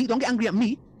blame me. Don't get angry at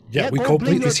me. Yeah, we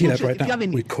completely see that right now.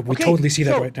 We totally see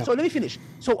that right now. So let me finish.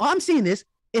 So what I'm saying is,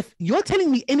 if you're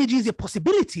telling me energy is a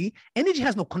possibility, energy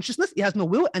has no consciousness, it has no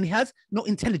will, and it has no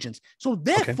intelligence. So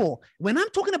therefore, when I'm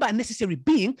talking about a necessary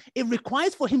being, it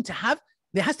requires for him to have,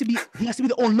 he has to be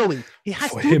the all-knowing. He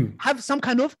has to have some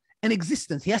kind of an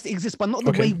existence. He has to exist, but not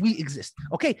the way we exist.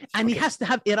 Okay? And he has to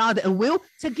have irada, a will,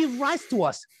 to give rise to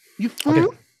us. You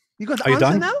fool? You got the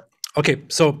answer now? Okay,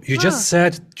 so you just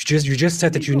said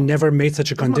that you never made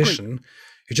such a condition.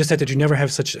 You just said that you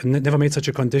never made such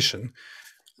a condition,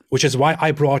 which is why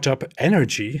I brought up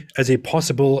energy as a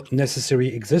possible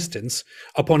necessary existence,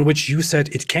 upon which you said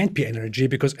it can't be energy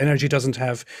because energy doesn't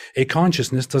have a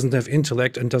consciousness, doesn't have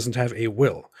intellect, and doesn't have a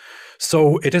will.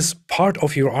 So it is part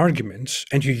of your argument,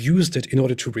 and you used it in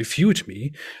order to refute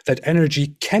me, that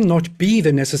energy cannot be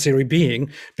the necessary being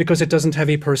because it doesn't have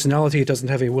a personality, it doesn't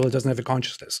have a will, it doesn't have a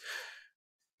consciousness.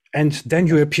 And then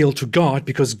you appeal to God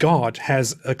because God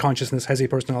has a consciousness, has a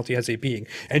personality, has a being.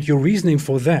 And your reasoning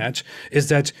for that is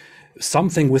that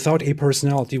something without a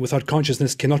personality, without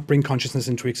consciousness, cannot bring consciousness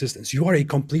into existence. You are a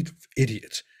complete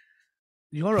idiot.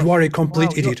 You are a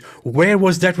complete idiot. Where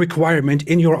was that requirement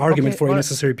in your argument for a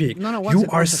necessary being? You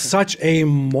are such a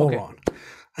moron.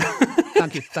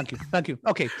 Thank you.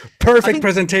 Okay. Perfect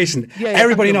presentation.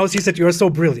 Everybody knows that you are so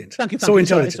brilliant. Thank you. So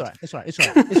intelligent. It's all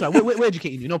right. We're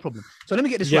educating you, no problem. So let me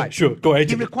get this right. Sure. Go ahead.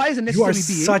 He requires a necessary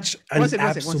being. You are such an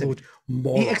absolute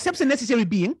moron. He accepts a necessary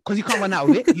being because you can't run out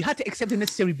of it. You had to accept a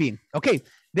necessary being. Okay.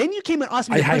 Then you came and asked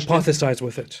me I hypothesized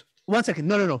with it. One second.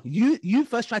 No. You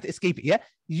first tried to escape it, yeah?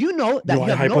 You know that you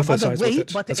have no other way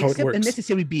but to accept a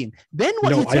necessary being. Then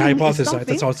what you tell me is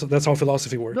something... That's how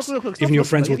philosophy works. Look, even your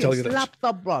friends will tell you that.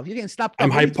 You're getting slapped up.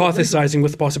 I'm hypothesizing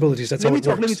with possibilities. That's how it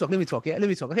works. Let me talk.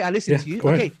 Okay, I listen to you.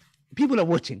 Okay. People are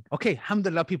watching. Okay,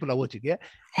 alhamdulillah, people are watching. Yeah.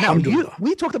 Now,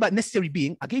 we talked about necessary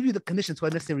being. I gave you the conditions for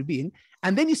a necessary being.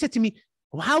 And then you said to me,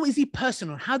 well, how is he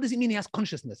personal? How does it mean he has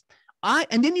consciousness?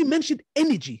 And then you mentioned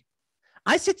energy.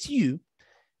 I said to you,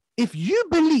 if you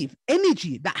believe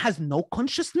energy that has no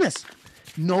consciousness,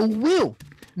 no will,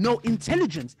 no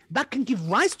intelligence, that can give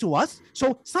rise to us,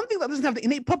 so something that doesn't have the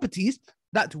innate properties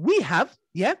that we have,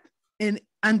 yeah, and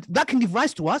that can give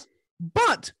rise to us,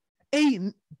 but a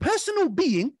personal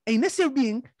being, a necessary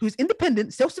being who is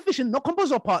independent, self-sufficient, not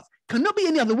composed of parts, cannot be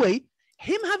any other way,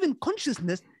 him having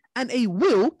consciousness and a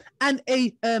will and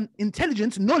a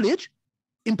intelligence, knowledge,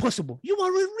 impossible. You are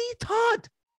a retard.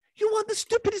 You are the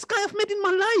stupidest guy I've met in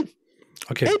my life.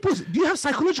 Okay. Apus, do you have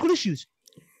psychological issues?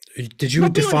 Did you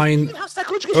define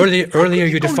earlier?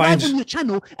 You defined on your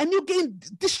channel and you're getting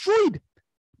destroyed.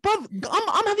 Bruv,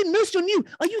 I'm having mercy on you.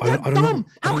 Are you that dumb?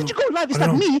 How could you go live? It's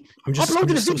like me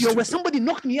uploading a video where somebody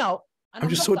knocked me out. And I'm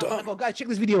just so dumb. I go, guys, check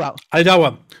this video out.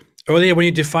 Dawah, earlier when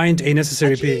you defined a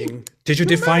necessary being, did you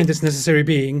define this necessary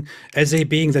being as a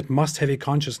being that must have a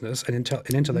consciousness and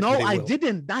intellect? No, I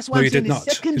didn't. That's why I'm saying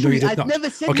it's secondary. I've never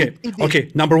said it.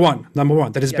 Okay. Number one,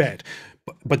 that is bad.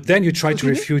 But then you try to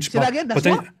refute.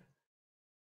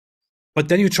 But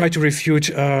then you try to refute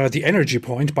the energy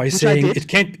point by saying it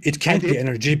can't be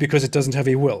energy because it doesn't have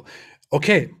a will.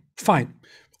 Okay, Fine.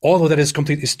 Although that is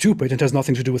completely stupid and has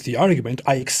nothing to do with the argument,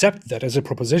 I accept that as a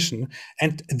proposition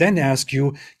and then ask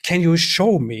you, can you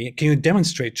show me, can you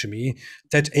demonstrate to me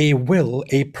that a will,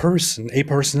 a person, a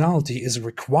personality is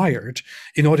required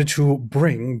in order to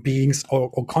bring beings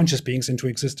or conscious beings into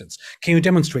existence? Can you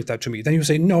demonstrate that to me? Then you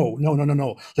say, no.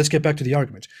 Let's get back to the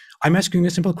argument. I'm asking you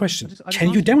a simple question.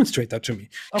 Can you demonstrate that to me?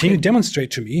 Okay. Can you demonstrate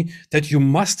to me that you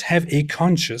must have a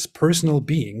conscious personal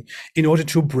being in order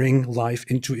to bring life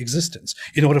into existence,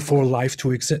 in order for life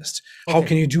to exist? How Okay.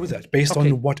 can you do that? Based Okay.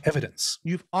 on what evidence?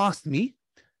 You've asked me.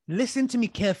 Listen to me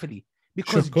carefully,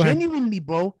 because Sure, go ahead. genuinely,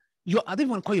 bro, I don't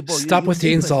want to call you bro. Stop you're with the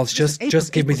Apus. insults. Listen,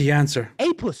 Just give me the answer.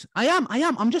 Apus. I am.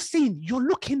 I'm just saying you're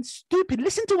looking stupid.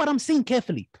 Listen to what I'm saying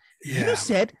carefully. Yeah, You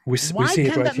said, we why see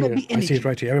it can right that not here. be I energy? see it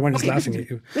right here. Everyone is laughing listen at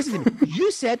you. Listen to me.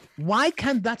 You said, why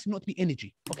can that not be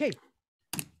energy? Okay.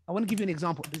 I want to give you an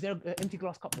example. Is there an empty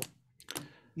glass cup? Though?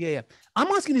 Yeah. I'm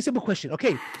asking you a simple question.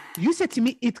 Okay. You said to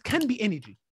me, it can be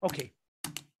energy. Okay.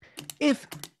 If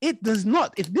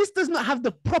this does not have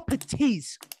the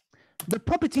properties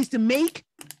to make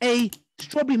a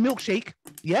strawberry milkshake,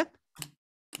 yeah,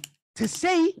 to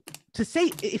say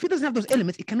if it doesn't have those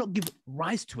elements, it cannot give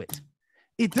rise to it.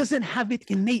 It doesn't have it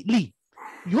innately.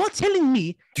 You're telling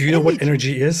me. Do you know what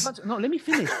energy is? No, let me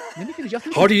finish. You have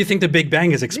to How do you think the Big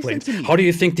Bang is explained? to me. How do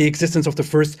you think the existence of the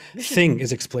first thing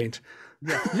is explained?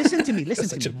 Yeah, listen to me. Listen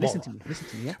Such to a me. moron. Listen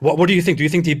to me. Yeah. What do you think? Do you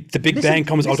think the Big Bang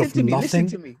comes out of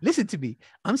nothing? Listen to me.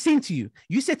 I'm saying to you.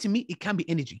 You said to me it can be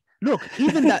energy. Look,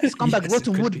 even that scumbag Yes, it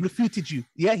Rotten could Wood be. refuted you.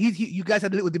 Yeah, you guys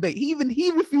had a little debate. He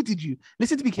refuted you.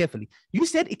 Listen to me carefully. You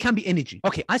said it can be energy.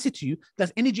 Okay, I said to you,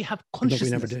 does energy have consciousness?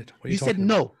 No, we never did. What are You said talking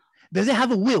about? no. Does it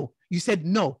have a will? You said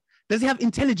no. Does it have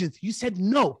intelligence? You said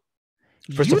no.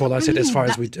 First of all, I said as far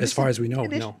as we know,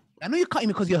 finish. no. I know you're cutting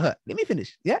me because you're hurt. Let me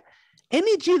finish. Yeah,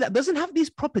 energy that doesn't have these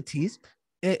properties,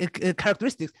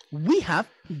 characteristics we have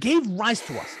gave rise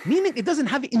to us. Meaning it doesn't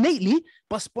have it innately,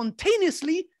 but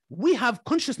spontaneously we have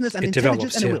consciousness and It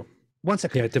intelligence develops, and a yeah. will. 1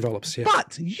 second. Yeah, it develops. Yeah.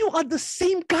 But you are the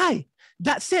same guy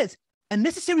that says a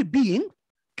necessary being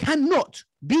cannot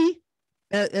be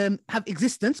have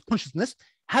existence, consciousness,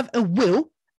 have a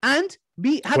will, and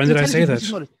have When did I say intelligence,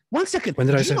 that? knowledge. 1 second. When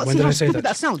did I say? When did I say that?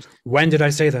 That sounds. When did I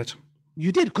say that?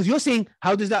 You did, because you're saying,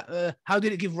 how does that? How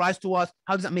did it give rise to us?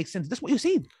 How does that make sense? That's what you're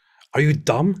saying. Are you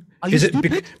dumb? Are you Is it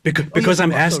stupid? because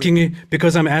I'm asking you?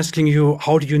 Because I'm asking you.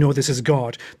 How do you know this is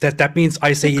God? That means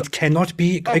I say it cannot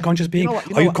be a conscious being.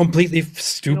 Are you completely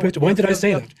stupid? When did I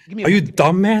say that? Are you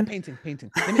dumb, man? Painting.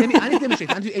 Let me, I need to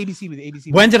demonstrate. I do ABC with the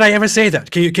ABC. When did I ever say that?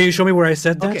 Can you show me where I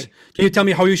said that? Okay. Can you tell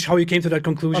me how you came to that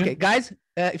conclusion? Okay, guys.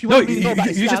 If you No, want to know about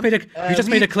you just Islam,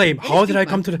 made a claim. How did I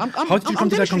come to how did you come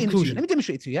to that demonstrating it to you. conclusion? Let me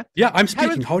demonstrate it to you. Yeah. Yeah, I'm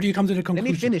speaking. How do you come to the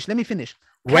conclusion? Let me finish.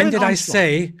 When did I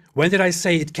Armstrong.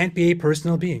 say it can't be a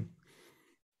personal being?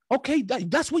 Okay,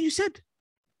 that's what you said.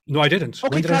 No, I didn't.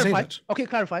 Okay, When did I say clarify. that? Okay,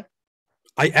 clarify.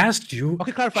 I asked you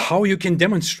Okay, clarify. how you can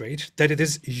demonstrate that it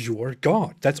is your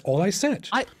God. That's all I said.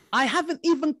 I haven't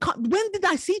even when did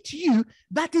I say to you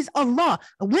that is Allah?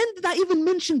 When did I even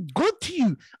mention God to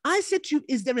you? I said to you,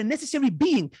 is there a necessary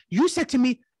being? You said to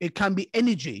me, it can be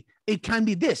energy, it can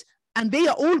be this. And they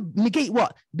are all negate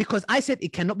what? Because I said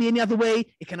it cannot be any other way.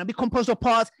 It cannot be composed of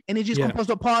parts. Energy is composed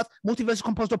of parts. Multiverse is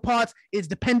composed of parts. It's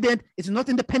dependent. It's not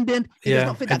independent. It does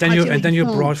not fit that criteria and then you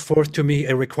formed. brought forth to me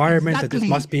a requirement that this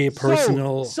must be a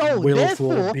personal, So willful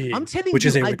therefore, being, I'm telling which you,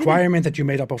 is a I didn't- requirement that you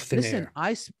made up of thin Listen, air.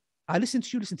 I listen to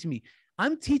you. Listen to me.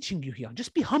 I'm teaching you here.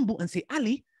 Just be humble and say,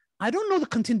 Ali, I don't know the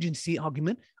contingency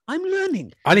argument. I'm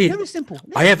learning. Ali, Very simple.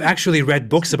 I have actually read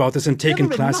books about this and taken Never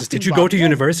read classes. nothing, Did you bruv. go to Yeah,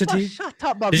 university? bruv, shut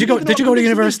up, bruv. Did you don't go? even Did know you go to what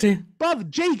university? Bruv,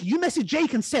 Jake, you messaged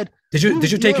Jake and said, Did you take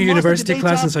you're a master university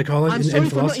class debater. in psychology I'm in sorry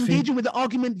for not philosophy? engaging with the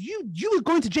argument. You were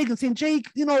going to Jake and saying, Jake,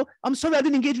 I'm sorry I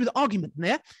didn't engage with the argument.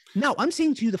 Yeah. Now I'm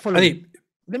saying to you the following. Ali,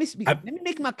 Let me speak. Let me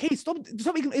make my case. Stop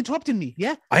interrupting me.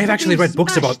 Yeah. I have Stop actually being read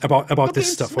books smashed. about Stop this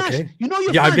being stuff. smashed. Okay. You know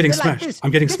your Yeah, I'm fans, getting they're like smashed. this.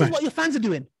 I'm getting This smashed. is what your fans are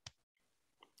doing.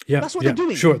 Yeah, That's what they're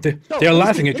doing. Sure. They So, are let me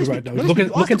laughing speak, at you let right me now.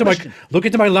 speak. Look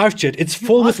into my live chat. It's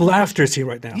full with asked the question. laughters here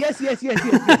right now. Yes.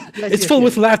 It's full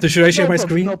with laughter. Should I share my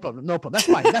screen? No problem. That's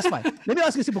fine. Let me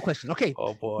ask you a simple question. Okay.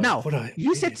 Oh boy. Now, What a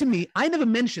you said idiot. to me, I never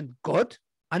mentioned God.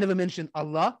 I never mentioned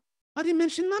Allah. I didn't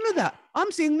mention none of that.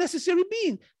 I'm saying necessary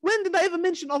being. When did I ever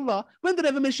mention Allah? When did I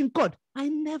ever mention God? I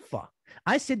never.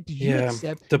 I said, do you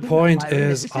accept the point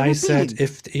required is, I necessary said,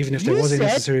 being? even if there was a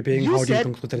necessary being, how do you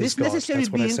conclude that it's this God? necessary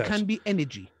That's what I being said. can be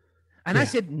energy. And I Yeah.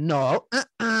 said, no,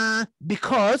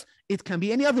 because it can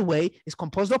be any other way. It's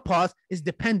composed of parts. It's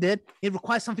dependent. It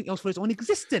requires something else for its own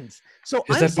existence. So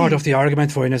Is that part of the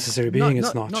argument for a necessary being?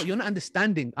 It's not. No, you're not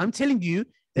understanding. I'm telling you,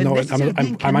 No, necessary being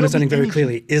I'm cannot understanding be very anything.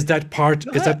 clearly. Is that part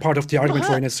of the argument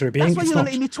for a necessary being? That's why It's you're not not.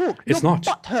 letting me talk. It's Your not.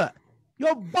 butt hurt.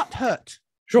 Your butt hurt.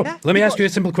 Sure. Yeah? Let me ask you a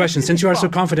Because simple question. you're Since you are so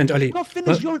finished, bruv. confident, Ali, You're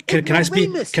finished. You're an can I speak?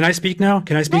 ignoramus. Can I speak now?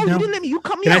 Can I speak No, now? you didn't let me. You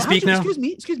cut me Can out. I speak now?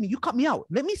 Excuse me. You cut me out.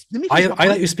 Let me finish I my let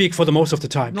point. you speak for the most of the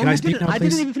time. No, Can I you speak didn't. now, I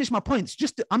didn't please? even finish my points.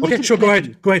 I'm Okay, making it sure. Go clear to ahead.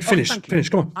 you. Go ahead. Okay, Finish. thank you. Finish.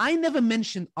 Come on. I never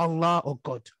mentioned Allah or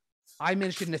God. I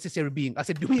mentioned necessary being. I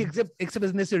said, do we accept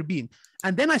as necessary being?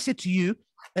 And then I said to you,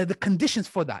 the conditions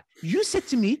for that. You said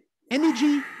to me,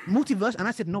 energy, multiverse, and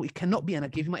I said, no, it cannot be. And I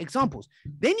gave you my examples.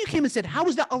 Then you came and said, how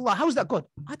is that Allah? How is that God?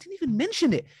 I didn't even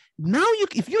mention it. Now,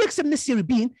 if you accept necessary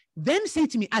being, then say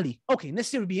to me, Ali, okay,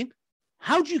 necessary being,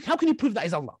 how can you prove that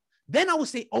is Allah? Then I will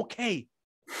say, okay.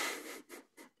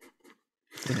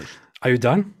 Finished. Are you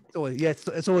done? So yes,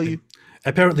 so are you.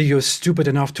 Apparently, you're stupid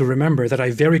enough to remember that I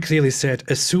very clearly said,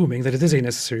 assuming that it is a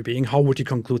necessary being, how would you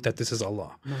conclude that this is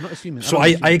Allah? No, not assuming. So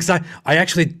I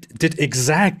actually did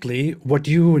exactly what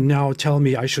you now tell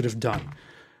me I should have done.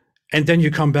 And then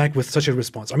you come back with such a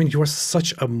response. I mean, you are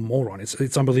such a moron.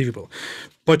 It's unbelievable.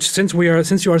 But since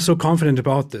you are so confident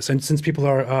about this, and since people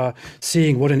are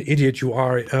seeing what an idiot you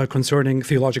are concerning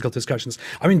theological discussions,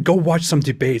 I mean, go watch some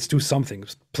debates, do something,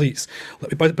 please.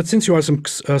 But since you are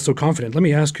so confident, let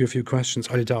me ask you a few questions,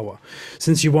 Dawah.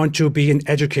 Since you want to be an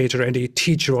educator and a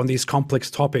teacher on these complex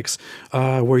topics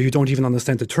where you don't even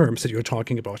understand the terms that you're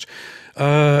talking about.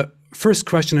 First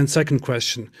question and second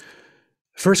question.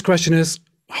 First question is,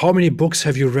 how many books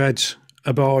have you read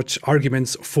about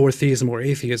arguments for theism or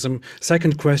atheism?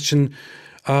 Second question,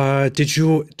 did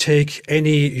you take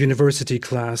any university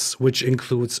class which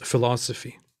includes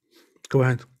philosophy? Go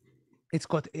ahead. It's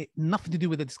got nothing to do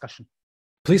with the discussion.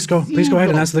 Please go ahead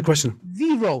and answer the question.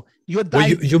 Zero. You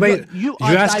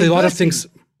ask a lot of things.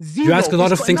 You ask a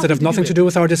lot of things that have nothing to do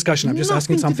with our discussion. I'm just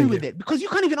asking something with it because you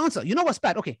can't even answer. You know what's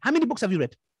bad? Okay, how many books have you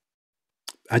read?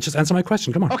 I just answer my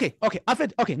question. Come on. Okay. I've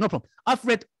read. Okay, no problem. I've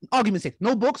read argument's sake,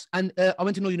 no books, and I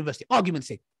went to no university. Argument's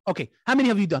sake. Okay, how many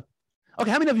have you done?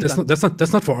 Okay, how many have you done?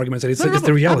 That's not for argument's sake. It's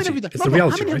the reality. It's the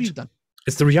reality, how many right? have you done?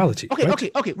 It's the reality. Okay,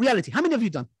 right? okay. Reality. How many have you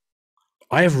done?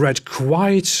 I have read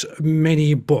quite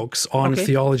many books on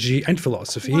theology and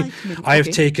philosophy. I have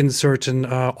taken certain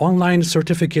online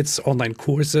certificates, online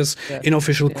courses,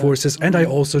 unofficial courses, and I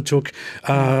also took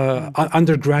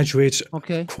undergraduate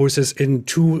courses in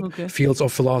two fields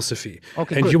of philosophy.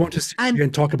 And you want to sit here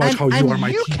and talk about how you are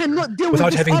my teacher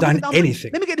without having done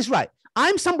anything. Let me get this right.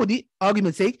 I'm somebody,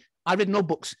 argument's sake, I read no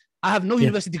books. I have no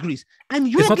university degrees, and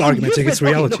it's not argument. It's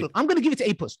reality. Look, I'm going to give it to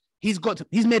Apus. He's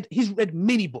read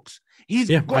many books. He's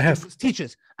got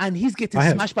teachers, and he's getting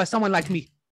smashed by someone like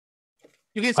me.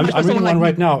 You're getting smashed by someone like me.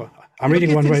 Right now. I'm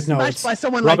reading one right now. It's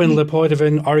Robin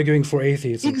Lepoidovin arguing for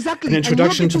atheism. Exactly. An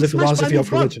introduction to the philosophy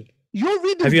of religion. You're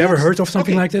reading. Have you ever heard of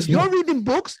something like this? You're reading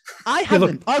books. I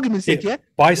haven't. Argument's sake,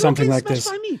 buy something like this.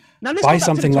 Buy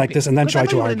something like this and then try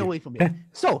to argue.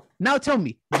 So now tell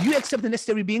me, do you accept the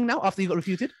necessary being now after you got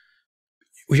refuted?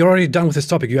 We're already done with this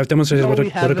topic. You have demonstrated what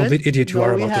a complete idiot you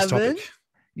are about this topic.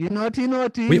 You naughty.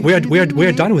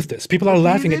 We're done with this. People are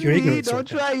laughing at your ignorance. Don't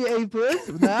try,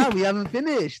 Apus. No, we haven't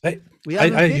finished.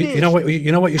 You know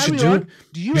what you should do?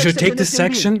 You should take this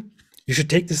section. You should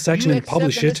take this section and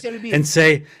publish it and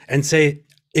say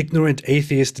ignorant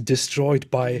atheist destroyed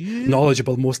by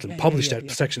knowledgeable Muslim. Publish that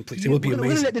section, please. It will be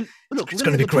amazing. It's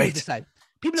going to be great. It's going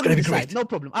to be great. No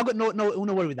problem. I've got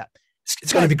no worry with that.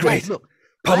 It's going to be great.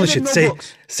 Publish it.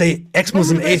 Say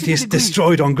ex-Muslim atheist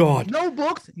destroyed on God. No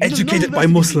books. Educated by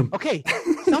Muslim. Okay.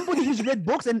 Somebody who's read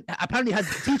books and apparently has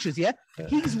teachers,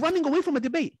 he's running away from a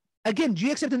debate. Again, do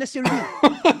you accept the necessary rule?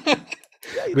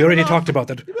 We already talked about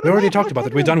that.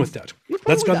 We're done with that.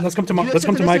 Let's come to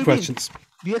my questions.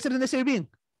 Do you accept the necessary being?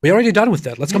 We're already done with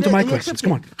that. Let's come to my questions.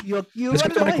 Come on. Let's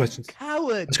come to my questions.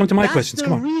 Let's come to my questions.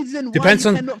 Come on.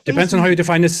 Depends on how you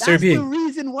define necessary being. That's the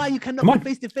reason why you cannot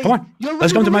face to face. Come on.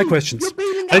 Let's come to my questions.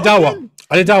 Ali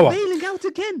Dawah.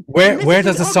 Where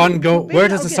does the sun go? Where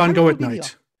does the sun go at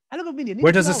night?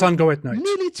 Where does the sun go at night?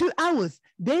 Nearly 2 hours.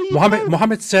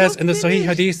 Muhammad says in the Sahih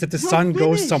Hadith that the sun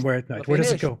goes somewhere at night. Where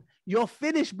does it go? You're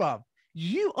finished, bruv.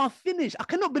 You are finished. I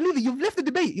cannot believe it. You've left the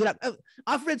debate. You're like, oh,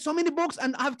 I've read so many books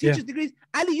and I have teacher's degrees.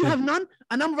 Ali, you have none,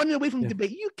 and I'm running away from the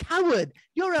debate. You coward.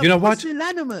 You're a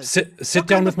pusillanimous. Sit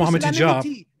down with Muhammad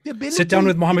Hijab. Sit down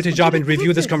with Muhammad Hijab and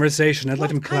review this conversation and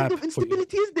let him clap. What kind of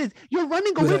instability is this? You're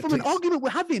running away from an argument we're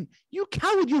having. You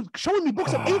coward. You're showing me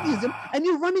books of atheism and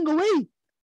you're running away.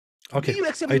 Okay.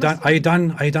 Are you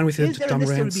done with your dumb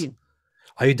rants?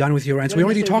 Are you done with your answer? We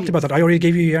already talked about that. I already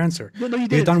gave you your answer. No, you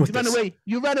did. We're done with this.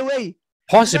 You ran away.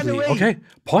 Possibly. Okay.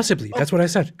 Possibly. That's what I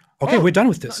said. Okay, we're done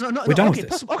with this. We're done with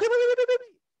this. Okay,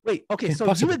 wait. Wait, okay, so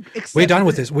Possible. you accept We're done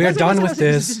with this. We are done with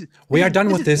this. We are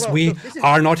done with this. We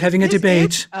are not having a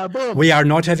debate. We are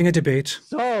not having a debate.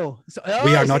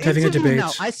 We are not having a debate.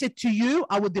 Now. I said to you,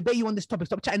 I will debate you on this topic.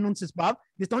 Stop chatting nonsense, bruv.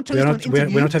 Don't turn We're this into an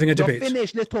interview. we're not having a You're debate.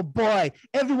 finished, little boy.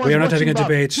 Everyone's We are not watching, having a bruv.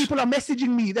 debate. People are messaging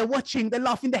me. They're watching. They're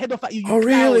laughing their head off at you. Oh,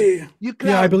 really? You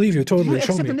Yeah, I believe you. Do Totally. you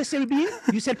Show accept me. a necessary being?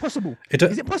 You said possible. It,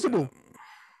 Is it possible?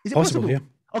 Is it possible, possible? yeah.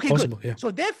 Okay, Possible, good. yeah.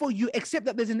 So therefore, you accept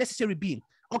that there's a necessary being.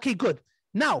 Okay, good.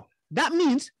 Now, that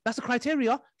means that's a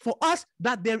criteria for us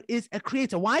that there is a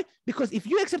creator. Why? Because if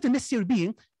you accept a necessary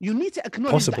being, you need to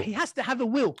acknowledge Possible. that he has to have a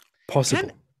will.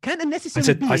 Possible. Can a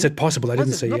necessary being... I said possible. I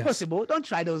didn't say not yes. possible. Don't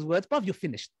try those words, bruv. You're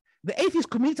finished. The atheist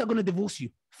community are going to divorce you.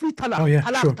 Free talaq. Oh, yeah,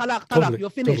 talaq, sure. talaq, talaq. Totally, You're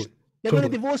finished. totally, They're going to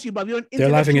totally. divorce you, bruv. You're an They're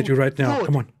laughing at you intellectual right now. fraud.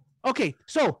 Come on. Okay,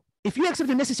 so if you accept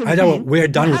the necessary I know being... we're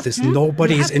done you with have this. to-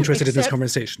 Nobody you is have to interested in this accept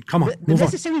conversation. Come on, the move on.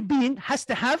 necessary being has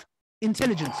to have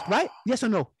intelligence, right? Yes or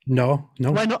no? No,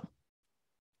 no, Why not?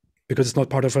 because it's not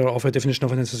part of a definition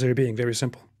of a necessary being. Very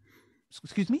simple.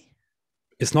 Excuse me?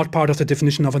 It's not part of the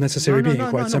definition of a necessary being.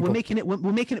 Quite No. simple.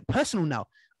 We're making it personal now.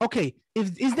 Okay,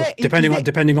 is there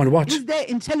Depending on what. is there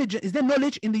intelligence? Is there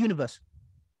knowledge in the universe?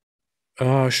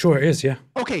 Sure is. Yeah.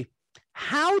 Okay,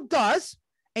 how does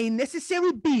a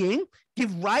necessary being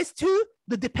give rise to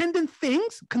the dependent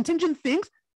things, contingent things,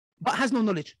 but has no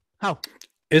knowledge? How?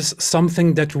 Is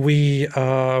something that we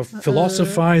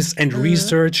philosophize and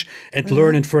research and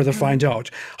learn and further find out.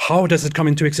 How does it come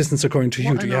into existence according to you?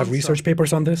 What Do an you have answer. research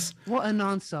papers on this? What an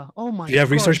answer! Oh my! Do you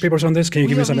have research gosh. papers on this? Can you We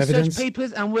give me have some research evidence?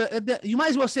 papers, and you might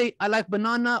as well say I like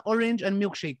banana, orange, and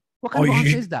milkshake. What kind Oh, of answer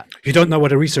you, is that? you don't know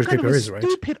what a research What kind paper of a is, right?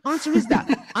 stupid answer is that?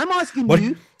 I'm asking What?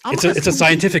 you. It's a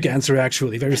scientific answer,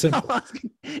 actually. Very simple.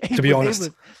 To be honest.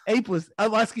 Apus,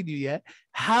 I'm asking you, yeah.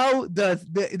 How does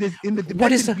in the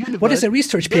What is dependent a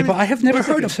research there paper? is- I have never one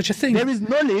heard second. of such a thing. There is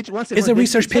knowledge. One second. Is a there's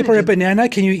research paper a intelligence. banana?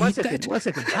 Can you One eat second, that? 1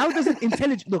 second. How does an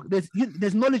intelligence look?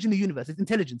 There's knowledge in the universe. It's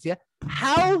intelligence, yeah.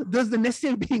 How does the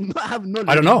necessary being not have knowledge?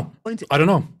 I don't know. Or inte- I don't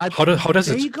know. How does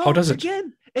There you it? go. How does it?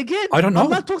 Again. I don't know.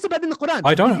 Allah talks about it in the Quran.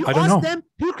 I don't If you know. ask them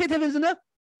who created heavens and earth.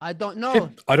 I don't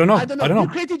know. I don't know. I don't know. I don't know.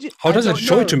 Who created you? How I does it? don't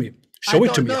Show it know. to me. I Show it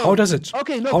to don't me. know. How does it?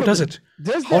 Okay, no How does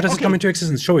problem. it? How does it come into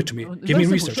existence? Show it to me. Give me Very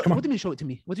simple. research. Come What on. do you mean show it to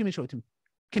me? What do you mean show it to me?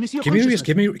 Can you see your Give me consciousness?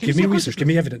 give me Can you give see me your research. Give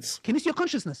me consciousness? evidence. Can you see your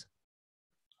consciousness?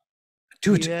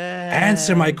 Dude,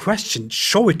 answer my question.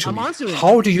 Show it to I'm me. answering.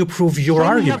 How do you prove your Show me you have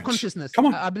argument? consciousness. Come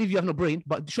on. I believe you have no brain,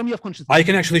 but show me you have consciousness. I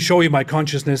can actually show you my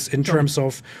consciousness in terms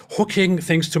of hooking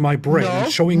things to my brain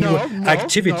and showing you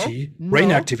activity,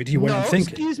 brain activity when I'm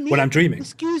thinking, when I'm dreaming.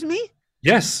 Excuse me?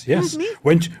 Yes, yes. Excuse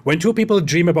me? When two people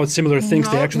dream about similar things,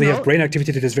 they No, actually no. have brain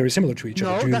activity that is very similar to each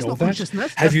other. No, Do you that's know not that?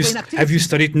 consciousness, Have that's you brain have you activity.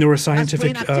 studied That's brain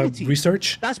neuroscientific activity.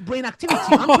 research? That's brain activity.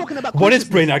 I'm talking about What is consciousness.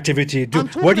 brain activity? I'm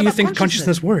talking Where do you about think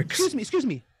consciousness works? Excuse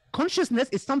me. Consciousness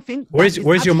is something. Where's that is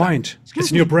your abstract. mind? Excuse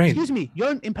It's in your me, brain. Excuse me. You're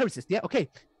an empiricist. Yeah. Okay.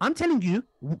 I'm telling you.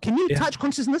 Can you touch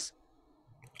consciousness?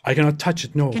 I cannot touch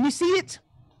it. No. Can you see it?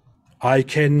 I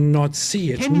cannot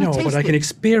see it, Can you no, but taste I can it?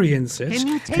 experience it, Can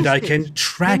you and taste I it? can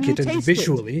track Can you it and taste it?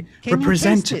 visually Can you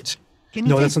represent taste it. it? Can you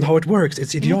No, taste that's not it? how it works.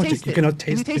 It's Can you idiotic. taste You it? cannot Can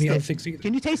you taste taste any it? other things either.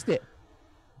 Can you taste it?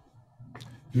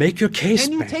 Make your case,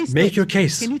 Can you man. taste Make it? your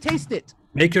case. Can you taste it?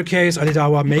 Make your case, Ali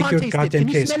Dawah. Make can't your taste it. goddamn Can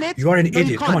you case. smell it? You are an No, you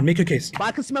idiot. Come can't. on, make your case. But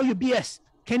I can smell your BS.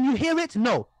 Can you hear it?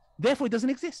 No. Therefore, it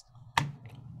doesn't exist.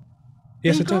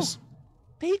 Yes, you it go. does.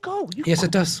 There you go. Yes, it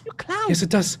does. You clown. Yes, it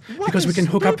does. What Because a we can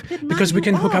hook up. stupid man Because we you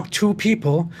can hook are. up two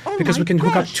people. Oh Because we my can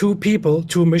hook up gosh. two people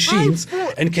to machines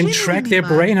thought and can track genuinely, their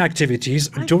man, brain activities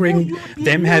thought during you would be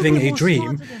them a having little a more dream,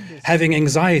 smarter than this. having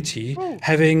anxiety,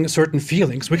 having certain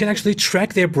feelings. We can actually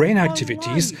track their brain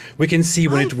activities. right. We can see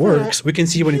when I it works. thought We can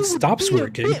see when it you would stops be a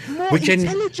working. bit more We can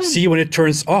intelligent. see when it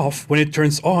turns off, when it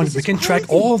turns on. This We is can track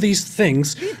crazy. all these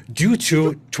things due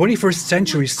to 21st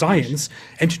century science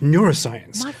and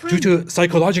neuroscience, My due friend. to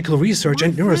psychological research My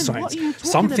and friend, neuroscience. what are you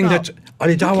talking Something about? that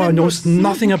Ali You Dawah cannot knows see,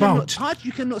 nothing you cannot about. touch,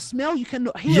 you cannot smell, you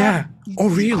cannot hear. Yeah. Oh,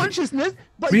 really? Consciousness.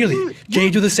 But Really? Can you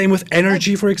do the same with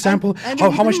energy, for example? and How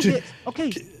you much believe do it.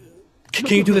 Okay.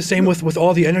 can you do the same with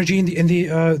all the energy in the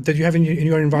that you have in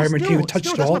your environment? Can you still- touch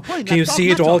still, it that's all? my point. Can you Like see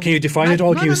dark it all? matter. Can you define Like, it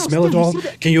all? no, Can you no, no, smell it still, you all? see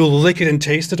that- Can you lick it and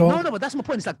taste it all? No, but that's my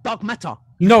point. It's like dark matter.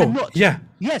 You No, cannot- yeah,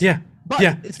 Yes. yeah, but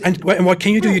yeah. it's- And what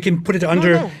can you do? Bro, You can put it no,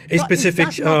 under no, a but specific.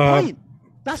 that's my point.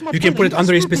 That's my You can point. put it You're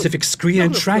under a stupid. specific screen Look,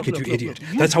 and look, track look, it, look, you look, idiot.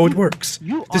 look. That's how it works.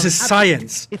 You This are is an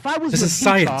science. If I was This your is teacher,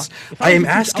 science. if I I was am your teacher,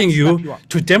 I asking would slap you up.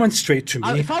 to demonstrate to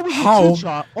me If I was your how.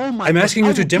 teacher, oh my I'm gosh, asking I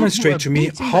you to would give you a demonstrate to me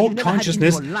beating that how you never had in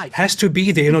consciousness your life. has to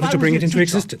be there in If order I to was bring your it into teacher,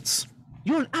 existence.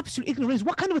 You're an absolute ignorance.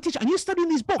 What kind of a teacher? And you're studying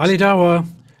these books. Ali Dawah,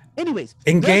 Anyways,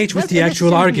 Engage with the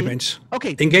actual argument.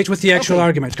 Okay. Engage with the actual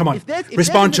argument. Come on.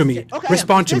 Respond to me.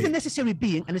 Respond to me. If there's a necessary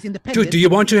being and it's independent. Dude, do you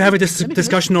want to have a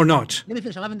discussion or not? Let me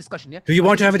finish. I'm having a discussion, yeah? Do you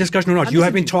want to have a discussion or not? You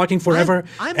have been talking forever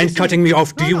and cutting me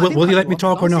off. Will you let me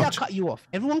talk or not? Cut you off.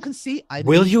 Everyone can see.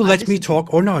 Will you let me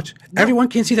talk or not? Everyone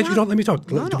can see that you don't let me talk.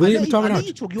 Will you let me talk or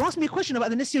not? You asked me a question about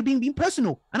the necessary being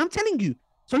personal, and I'm telling you.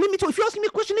 So let me talk. If you're asking me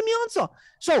a question, let me answer.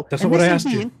 So that's not what I asked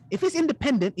you. If it's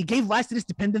independent, it gave rise to these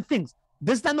dependent things.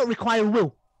 Does that not require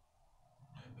will?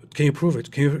 Can you prove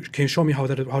it? Can you show me how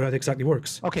that exactly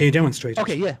works? Okay. Can you demonstrate it?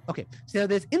 Okay, yeah. Okay. So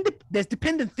there's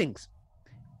dependent things.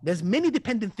 There's many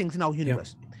dependent things in our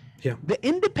universe. Yeah. The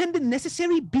independent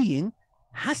necessary being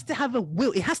has to have a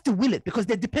will. It has to will it because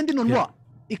they're dependent on what?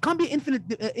 It can't be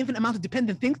infinite amount of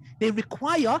dependent things. They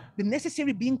require the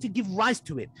necessary being to give rise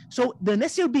to it. So the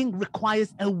necessary being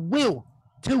requires a will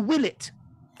to will it.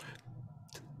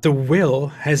 The will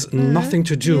has nothing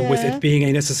to do with it being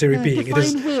a necessary being.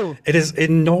 It is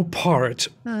in no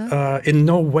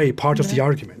way part of the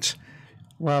argument.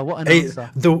 Well, what an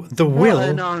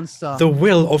answer. The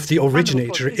will of the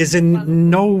originator is in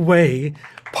no way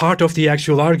part of the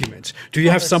actual argument. Do you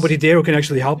have somebody there who can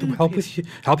actually help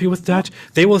you with that?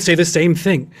 They will say the same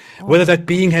thing. Whether that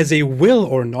being has a will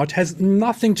or not has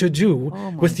nothing to do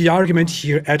with the argument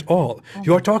here at all.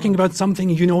 You are talking about something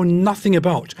you know nothing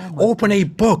about. Open a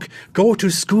book. Go to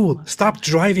school. Stop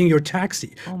driving your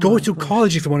taxi. Go to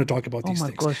college if you want to talk about these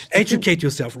things. Educate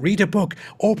yourself. Read a book.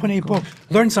 Open a book.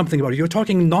 Learn something about it. You're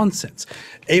talking nonsense.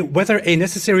 Whether a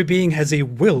necessary being has a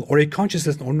will or a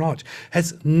consciousness or not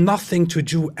has nothing to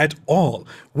do at all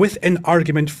with an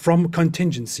argument from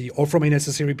contingency or from a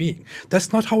necessary being.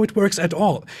 That's not how it works at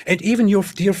all. And even your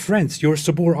dear friends, your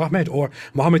Sabur Ahmed or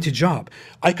Mohammed Hijab,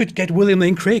 I could get William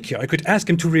Lane Craig here. I could ask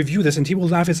him to review this and he will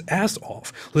laugh his ass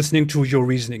off listening to your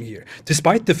reasoning here,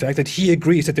 despite the fact that he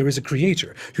agrees that there is a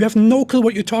creator. You have no clue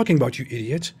what you're talking about, you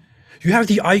idiot. You have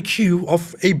the IQ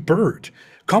of a bird.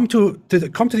 Come to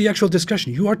the actual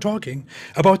discussion. You are talking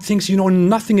about things you know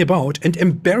nothing about and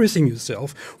embarrassing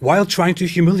yourself while trying to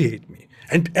humiliate me.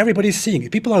 And everybody's seeing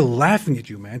it. People are laughing at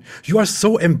you, man. You are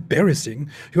so embarrassing.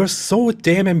 You are so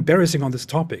damn embarrassing on this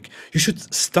topic. You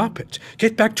should stop it.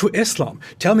 Get back to Islam.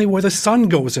 Tell me where the sun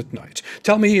goes at night.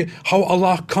 Tell me how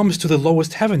Allah comes to the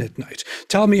lowest heaven at night.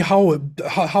 Tell me how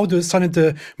the sun and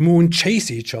the moon chase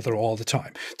each other all the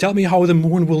time. Tell me how the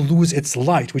moon will lose its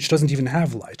light, which doesn't even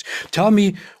have light. Tell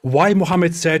me why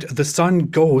Muhammad said the sun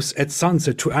goes at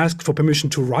sunset to ask for permission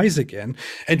to rise again,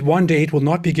 and one day it will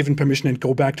not be given permission and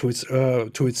go back to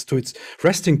its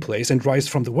resting place and rise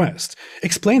from the west.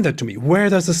 Explain that to me. Where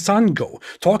does the sun go?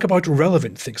 Talk about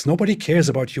relevant things. Nobody cares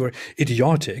about your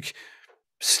idiotic,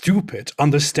 stupid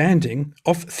understanding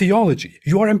of theology.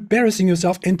 You are embarrassing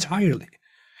yourself entirely.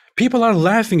 People are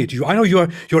laughing at you. I know you're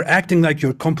acting like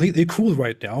you're completely cool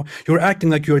right now. You're acting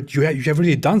like you have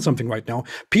really done something right now.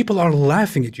 People are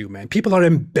laughing at you, man. People are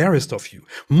embarrassed of you.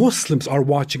 Muslims are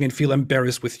watching and feel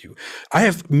embarrassed with you. I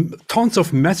have tons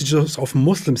of messages of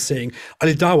Muslims saying,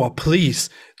 Dawah, please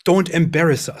don't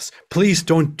embarrass us. Please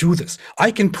don't do this.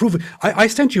 I can prove it. I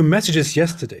sent you messages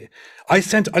yesterday. I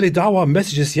sent Dawah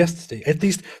messages yesterday, at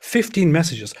least 15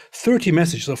 messages, 30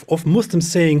 messages of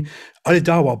Muslims saying,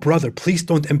 Dawah, brother, please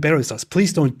don't embarrass us.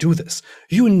 Please don't do this.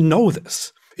 You know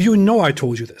this. You know I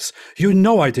told you this. You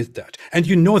know I did that. And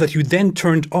you know that you then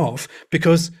turned off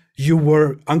because you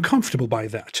were uncomfortable by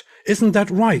that. Isn't that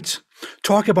right?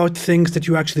 Talk about things that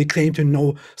you actually claim to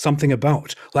know something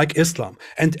about, like Islam,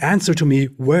 and answer to me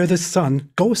where the sun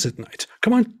goes at night.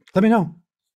 Come on, let me know.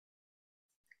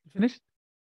 Finished?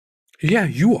 Yeah,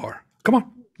 you are. Come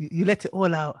on. You let it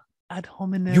all out. Ad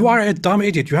hominem. You are a dumb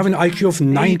idiot. You have an IQ of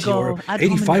 90 or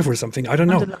 85 or something. I don't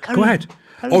know. Go ahead.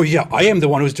 Oh yeah, I am the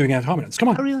one who's doing ad hominems. Come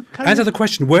on. Answer the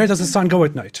question. Where does the sun go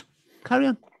at night? Carry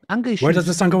on. Anger issues. Where does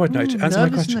the sun go at night? Answer my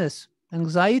question. Nervousness,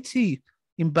 anxiety,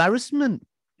 embarrassment,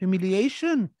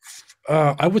 humiliation.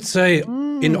 I would say,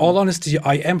 in all honesty,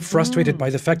 I am frustrated by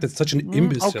the fact that such an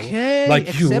imbecile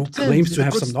like you claims to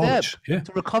have some knowledge. Yeah.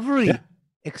 To recovery. Yeah.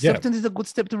 Acceptance is a good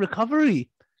step to recovery.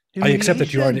 I accept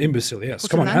that you are an imbecile, yes.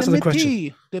 Come on, answer the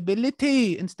question.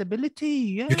 Stability, instability,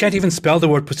 yeah. You can't even spell the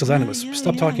word pusillanimous.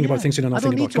 Stop talking about things you know nothing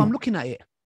about. I don't need to, I'm looking at it.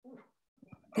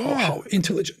 Oh, how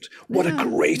intelligent. What a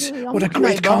great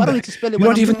comeback. You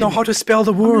don't even know how to spell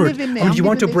the word. You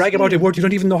want to brag about a word, you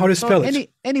don't even know how to spell it.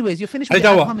 Anyways, you're finished with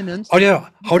the Oh yeah,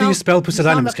 how do you spell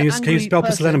pusillanimous? Can you spell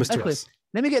pusillanimous to us?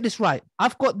 Let me get this right.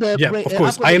 I've got the... Yeah, of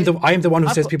course. I am the one who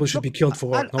says people should be killed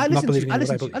for not believing in what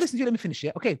I believe. I listen to you, let me finish,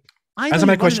 yeah? Okay. Answer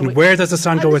my question. Where does the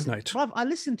sun go at night? Bruv, I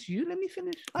listened to you. Let me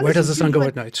finish. Where does the sun go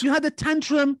at night? You had a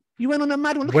tantrum. You went on a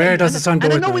mad one. Where does the sun go at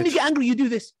night? And I know when you get angry, you do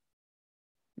this.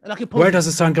 Like Where does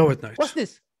the sun go at night? What's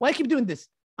this? Why you keep doing this?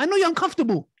 I know you're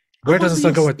uncomfortable. Where does the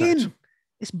sun go at night?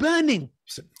 It's burning.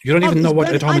 You don't even know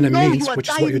what ad hominem means, which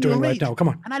is what you're doing right now. Come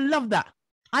on. And I love that.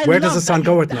 Where does the sun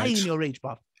go at night? In your rage,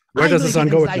 bruv. Where does the sun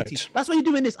go at night? That's why you're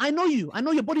doing this. I know you. I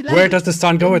know your body language. Where does the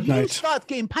sun go at night? You start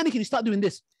getting panicky. You start doing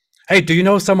this. Hey, do you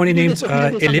know someone named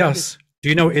Ilyas? Do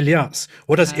you know Ilyas?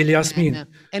 What does Ilyas mean?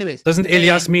 Anyways, doesn't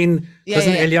Ilyas mean?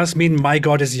 Doesn't Ilyas mean my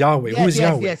God is Yahweh? Who is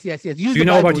Yahweh? Yes. Do you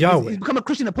know about Yahweh? He's become a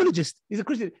Christian apologist. He's a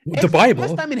Christian. The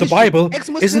Bible.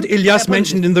 Isn't Ilyas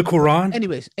mentioned in the Quran?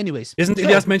 Anyways. Isn't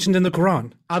Ilyas mentioned in the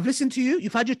Quran? I've listened to you.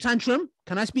 You've had your tantrum.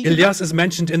 Can I speak? Ilyas is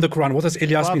mentioned in the Quran. What does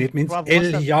Ilyas mean? It means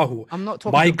El-Yahu. I'm not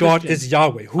talking My God is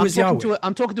Yahweh. Who is Yahweh?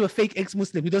 I'm talking to a fake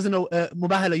ex-Muslim who doesn't know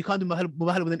Mubahala. You can't do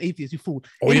Mubahala with an atheist. You fool.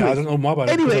 Oh yeah, I don't know Mubahala.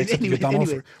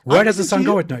 Anyways. Where does the sun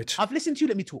go at night? I've listened to you.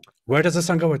 Let me talk. Where does the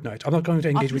sun go at night? I'm not going to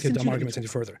engage with your dumb arguments any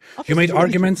further. You made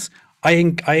arguments. I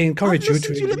encourage you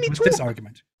to engage with this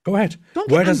argument. Go ahead.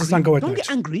 Where does the sun go at night? Don't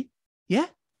get angry. Yeah?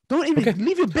 Don't even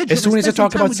leave your bedroom. As soon as you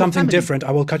talk about something different,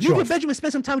 I will cut you off. Leave your bedroom and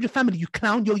spend some time with your family, you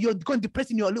clown. You're going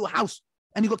depressed in your little house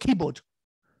and you got keyboard.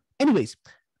 Anyways,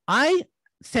 I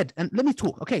said, and let me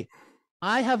talk, okay?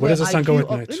 I have. Where does the sun go at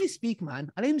night? Let me speak,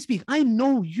 man. I let me speak. I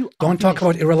know you. Don't talk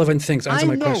about irrelevant things. Answer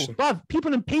my question. Bruv,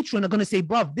 people in Patreon are going to say,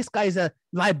 bruv, this guy is a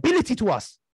liability to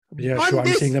us. Yeah, sure. I'm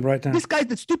seeing them right now. This guy's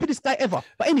the stupidest guy ever.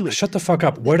 But anyway. Shut the fuck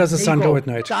up. Where does the sun go at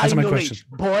night? Answer my question.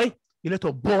 Boy, you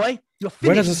little boy. You're finished.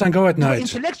 Where does the sun go at night?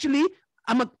 Intellectually,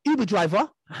 I'm an Uber driver.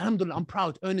 Alhamdulillah, I'm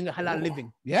proud, earning a halal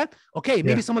living. Yeah? Okay,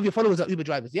 maybe some of your followers are Uber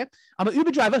drivers. Yeah? I'm an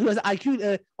Uber driver who has an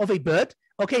IQ of a bird.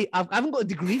 Okay, I haven't got a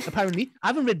degree, apparently. I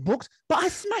haven't read books, but I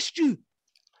smashed you.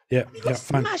 Yeah,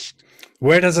 fine. Smashed.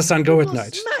 Where does the sun go at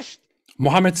night? Smashed.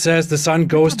 Muhammad says the sun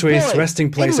goes to his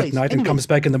resting place at night and comes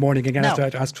back in the morning again after I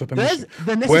ask for permission.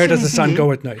 Where does the sun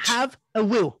go at night? Have a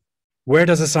will. Where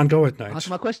does the sun go at night? Answer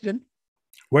my question.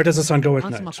 Where does the sun go at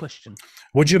night? Answer my question.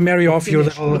 Would you marry off your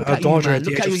little daughter at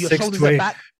the age of 6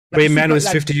 to a man who is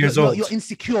 50 years old? You're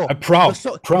insecure. Proud.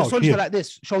 Your shoulders are like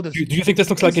this. Shoulders. Do you think this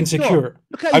looks like insecure?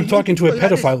 I'm talking to a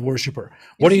pedophile worshipper.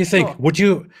 What do you think? Would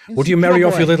you marry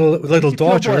off your little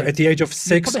daughter at the age of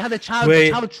 6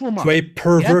 to a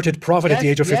perverted prophet at the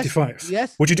age of 55?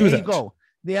 Yes. Would you do that?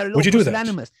 Would you do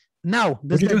that? Now,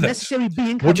 does the necessary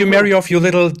being would you marry off your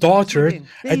little daughter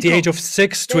at the age of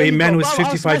 6 to a man who is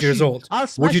 55 years old?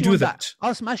 Would you do that?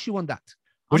 I'll smash you on that.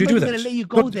 Would you do that? I'm going to let you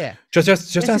go there.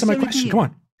 Just answer my question. Come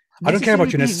on. I don't care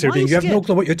about your necessary being. You have no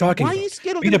clue what you're talking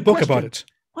about. Read a book about it.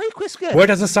 Why are you scared? Where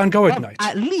does the sun go at night?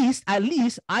 At least,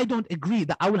 I don't agree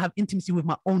that I will have intimacy with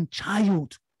my own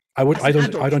child. I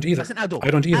don't either. As an adult.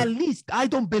 I don't either. At least I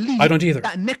don't believe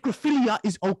that necrophilia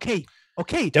is okay.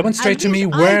 Okay. Demonstrate to me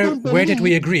where did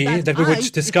we agree that we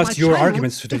would discuss your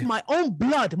arguments today? If my own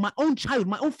blood, my own child,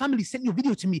 my own family sent you a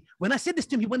video to me. When I said this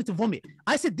to him, he wanted to vomit.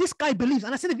 I said, this guy believes,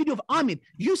 and I sent a video of Armin,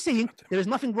 you saying there is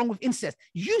nothing wrong with incest.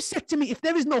 You said to me, if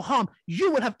there is no harm,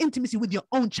 you will have intimacy with your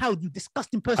own child, you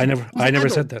disgusting person. I never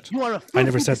said that. You are a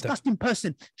filthy, disgusting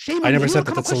person. Shame on you. I never said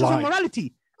that. That's a lie.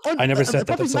 Morality. I never said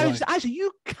that. That's a lie. Actually,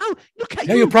 you can't look at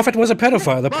you. Your prophet was a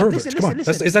pedophile, a pervert. Come on,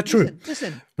 is that true?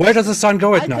 Where does the sun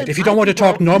go at night? If you don't want to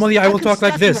talk normally, I will talk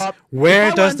like this. Where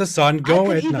does the sun go at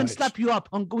night? I can even slap you up.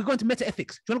 We're going to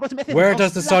metaethics. Do you want to go to metaethics? Where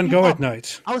does the sun go at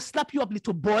night? I'll slap you up,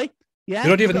 little boy. Yeah. You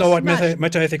don't even know what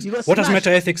metaethics. What does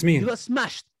metaethics mean? You got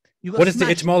smashed. What is the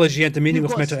etymology and the meaning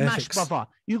of metaethics?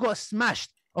 You got smashed.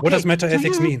 Okay. What does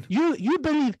metaethics mean? You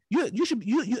believe you should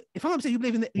if I'm saying you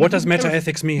believe in the what does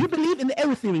metaethics mean? You believe in the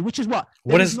error theory, which is what?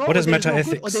 What is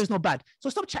metaethics? Or there is no bad. So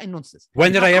stop chatting nonsense.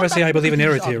 When did I ever say I believe in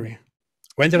error theory?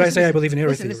 When did I say I believe in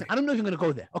error theory? Listen, I don't know if you're going to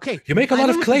go there. Okay. You make a lot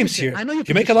of claims here.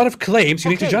 You make a lot of claims. You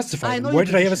need to justify them. Where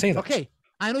did I ever say that? Okay.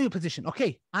 I know your position.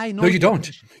 Okay. I know. No, you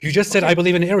don't. You just said I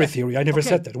believe in error theory. I never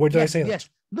said that. Where did I say that? Yes.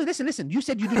 No, listen. You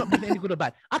said you do not believe in any good or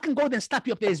bad. I can go there and slap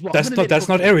you up there as well. That's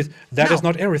not error. That is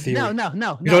not error theory.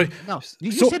 No.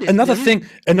 So another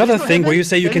thing where you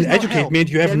say you can educate me and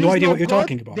you have no idea what you're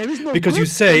talking about. Because you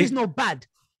say there is no bad.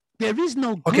 There is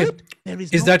no good. There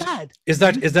is no bad. Is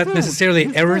that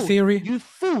necessarily error theory? You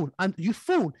fool.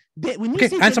 Okay,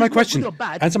 answer my question.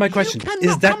 Answer my question.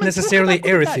 Is that necessarily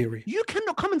error theory? You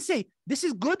cannot come and say this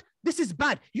is good, this is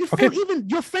bad. You fool. Even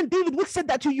your friend David Wood said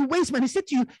that to you, waste man. He said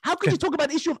to you, how could you talk about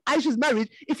the issue of Aisha's marriage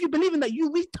if you believe in that? You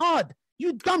retard.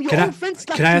 You dumb. Your own friend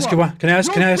slapped you up. Can I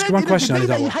ask you one question, Ali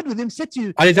Dawah? You had with him said to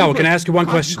you, Ali Dawah, can I ask you one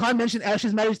question? You can't mention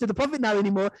Aisha's marriage to the Prophet now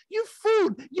anymore. You fool.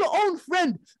 Your own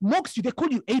friend mocks you. They call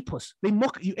you Apus. They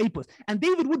mock you Apus. And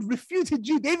David Wood refuted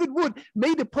you. David Wood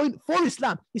made a point for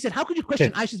Islam. He said, how could you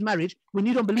question Aisha's marriage when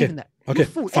you don't believe in that? Okay,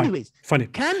 fool. Fine. Anyways, funny.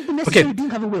 Can the necessary being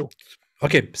have a will?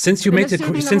 Okay, since you made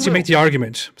the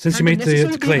argument, since you made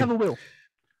the claim,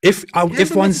 If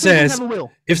one says, have a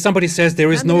will. if somebody says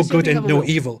there is Can no the good Muslims and have a no will?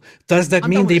 evil, does that I'm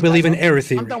mean done they with this believe guy, in bro. error I'm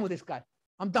theory? done with this guy.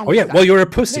 I'm done Oh with yeah, this guy. well you're a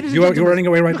pussy. Ladies and You're gentlemen, running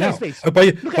away right look at now. his face. By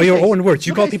Look at your his face. own words,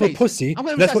 you Look call at his people face. pussy. I'm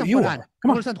gonna That's recite what some you Qur'an. are. I'm Come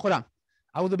gonna on. recite the Qur'an.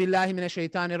 أعوذ بالله من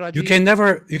الشيطان الرجيم. You can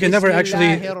never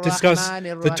actually بسم discuss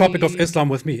الله the topic of الرحمن Islam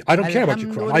with me. I don't care about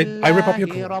your Quran. I rip up your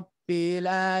الحمد Quran.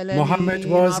 لله رب Muhammad العالمين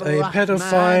was a الرحمن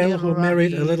pedophile who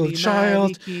married a little الرحيم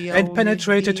child مالك and يوم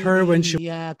penetrated her when she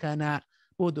الدين إياك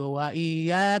نعبد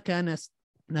وإياك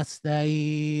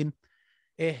نستعين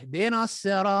اهدنا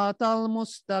الصراط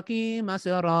المستقيم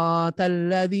صراط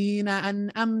الذين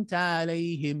أنعمت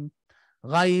عليهم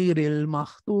غير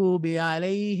المغضوب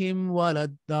عليهم ولا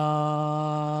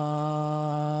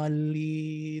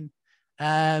الضالين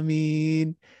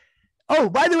آمين. Oh,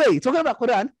 by the way, talking about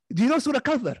Quran, do you know Surah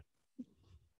Kawthar?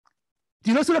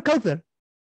 Do you know Surah Kawthar?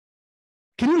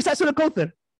 Can you recite Surah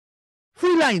Kawthar?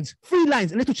 3 lines,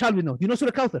 a little child will know. Do you know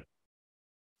Surah Kawthar?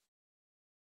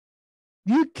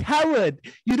 You coward.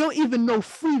 You don't even know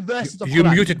 3 verses of Quran. You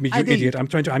muted me, you idiot. I'm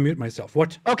trying to unmute myself.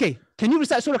 What? Okay, can you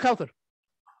recite Surah Kawthar?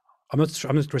 I'm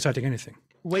not reciting anything.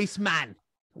 Waste man.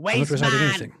 I'm not reciting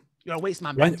anything. You're a waste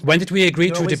man. When did we agree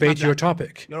You're a to waste debate man, your black.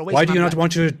 topic? You're a waste Why do you man, not black.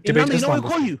 want to In debate London, you know Islam what I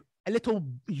call with me? you? A little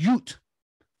Ute.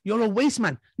 You're a waste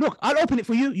man. Look, I'll open it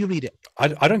for you. You read it.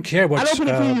 I don't care what. I'll open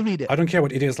it for you. You read it. I don't care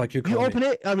what idiots like you call You open me.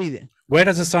 it. I'll read it. Where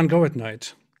does the sun go at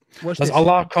night? Watch Does this.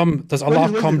 Allah come? Does Allah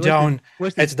Where's come this? down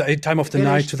Where's at this? the time of the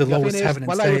night to the You're lowest finished. heaven and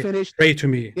Wallah, you're say, finished. "Pray to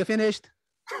me"? You're finished.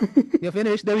 You're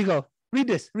finished. There we go. Read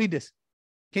this. Read this.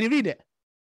 Can you read it?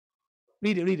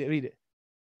 Read it. Read it. Read it.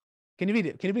 Can you read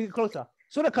it? Can you bring it closer?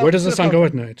 Where does the sun go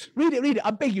at night? Read it. Read it.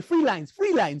 I beg you. 3 lines.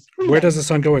 3 lines. 3 Where lines. does the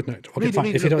sun go at night? Okay, Read it, fine.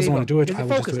 read If it. he Look, doesn't there want you to do it, go. I will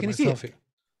There's just the do it focus. Can you see myself it? here.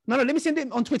 No, let me send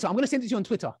it on Twitter. I'm going to send it to you on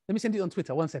Twitter. Let me send it on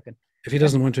Twitter. 1 second. If he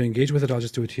doesn't want to engage with it, I'll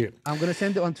just do it here. I'm going to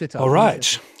send it on Twitter. All right.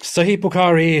 Sahih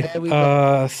Bukhari There we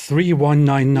go.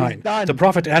 3199. He's done. The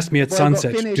Prophet asked me at Boy got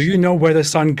sunset, finished. "Do you know where the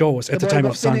sun goes at The the boy time got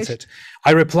of sunset?" finished.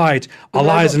 I replied, boy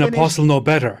 "Allah is got an finished. apostle no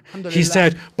better." He Alhamdulillah.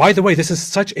 said, "By the way, this is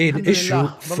such an issue."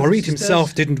 Alhamdulillah. Brothers and Farid sisters,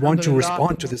 himself didn't want to Alhamdulillah.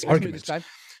 respond to this Let's mute argument. guy.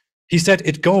 He said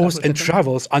it goes for a and second.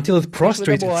 travels until it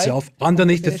prostrates boy. itself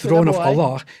underneath the Finish with the throne of boy.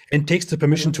 Allah and takes the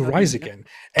permission to rise again.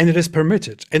 And it is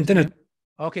permitted. And then it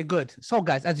Okay, good. So,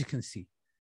 guys, as you can see,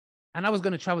 and I was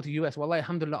going to travel to US. Wallahi,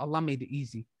 alhamdulillah, Allah made it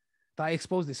easy that I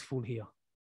exposed this fool here.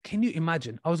 Can you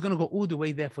imagine? I was going to go all the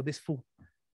way there for this fool.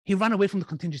 He ran away from the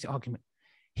contingency argument.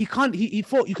 He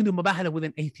thought you can do mubahala with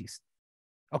an atheist.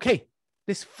 Okay,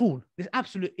 this fool, this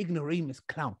absolute ignoramus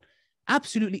clown,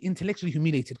 absolutely intellectually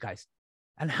humiliated, guys.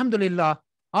 Alhamdulillah,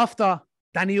 after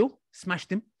Daniel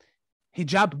smashed him,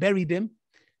 Hijab buried him,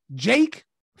 Jake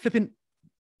flipping,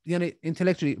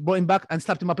 intellectually brought him back and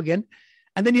slapped him up again.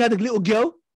 And then you had a little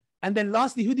girl. And then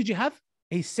lastly, who did you have?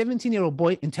 A 17-year-old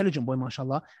boy, intelligent boy,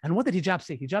 mashallah. And what did Hijab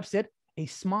say? Hijab said, a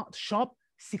smart, sharp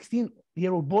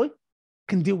 16-year-old boy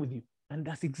can deal with you. And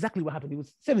that's exactly what happened. He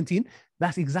was 17.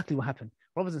 That's exactly what happened.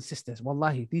 Brothers and sisters,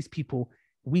 wallahi, these people,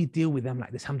 we deal with them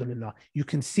like this, alhamdulillah. You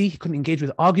can see he couldn't engage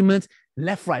with arguments,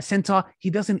 left, right, center. He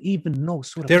doesn't even know.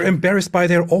 They're embarrassed by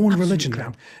their own religion,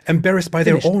 man. Embarrassed by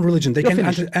their own religion. They You're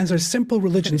can answer simple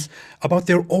religions about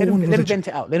their own religion. Let him vent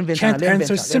it out. Let him vent Can't it out.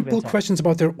 answer simple questions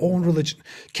about their own religion.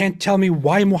 Can't tell me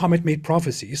why Muhammad made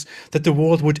prophecies that the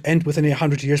world would end within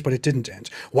 100 years, but it didn't end.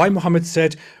 Why Muhammad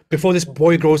said, before this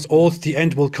boy grows old, the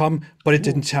end will come, but it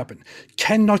didn't happen.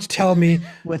 Cannot tell me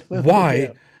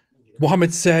why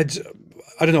Muhammad said,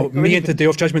 I don't know, me at the Day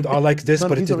of Judgment are like this,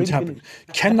 but it didn't happen.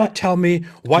 Cannot tell me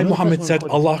why Muhammad said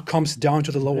Allah comes down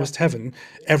to the lowest heaven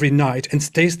every night and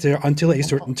stays there until a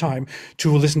certain time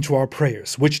to listen to our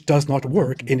prayers, which does not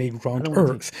work in a round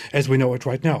earth as we know it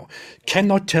right now.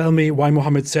 Cannot tell me why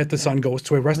Muhammad said the sun goes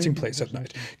to a resting place at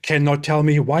night. Cannot tell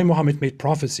me why Muhammad made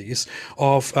prophecies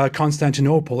of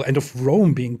Constantinople and of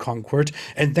Rome being conquered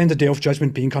and then the Day of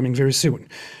Judgment being coming very soon.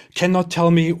 Cannot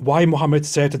tell me why Muhammad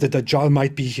said that the Dajjal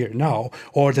might be here now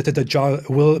or that the Dajjal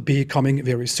will be coming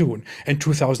very soon and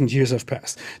 2,000 years have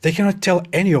passed. They cannot tell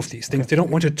any of these things. They don't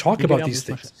want to talk about these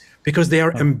things because they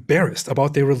are embarrassed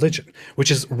about their religion,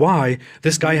 which is why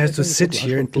this guy has to sit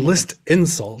here and list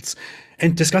insults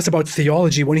and discuss about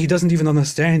theology when he doesn't even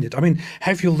understand it. I mean,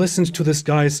 have you listened to this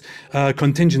guy's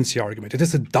contingency argument? It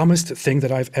is the dumbest thing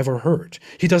that I've ever heard.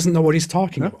 He doesn't know what he's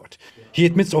talking about. He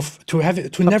admits to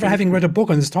never having read a book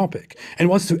on this topic and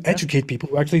wants to educate people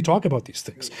who actually talk about these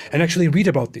things and actually read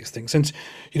about these things and,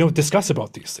 discuss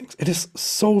about these things. It is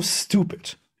so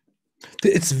stupid.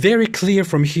 It's very clear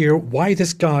from here why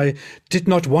this guy did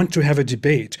not want to have a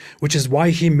debate, which is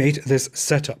why he made this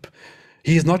setup.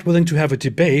 He is not willing to have a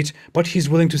debate, but he's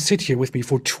willing to sit here with me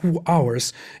for 2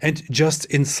 hours and just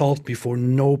insult me for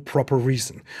no proper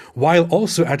reason, while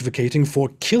also advocating for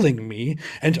killing me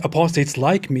and apostates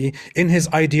like me in his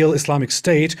ideal Islamic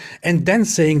state, and then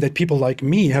saying that people like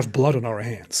me have blood on our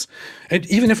hands. And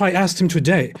even if I asked him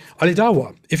today, Ali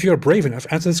Dawah, if you're brave enough,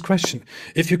 answer this question.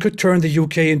 If you could turn the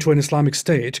UK into an Islamic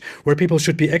state where people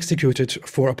should be executed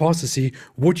for apostasy,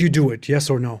 would you do it, yes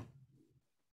or no?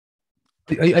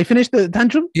 I finished the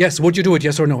tantrum? Yes, would you do it?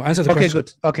 Yes or no? Answer the question.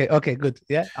 Okay, good. Okay, good.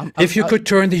 Yeah. If you could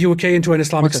turn the UK into an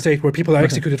Islamic state where people are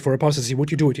executed for apostasy,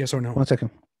 would you do it? Yes or no? 1 second.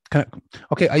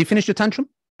 Okay, are you finished your tantrum?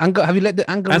 Anger, have you let the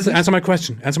anger... Answer my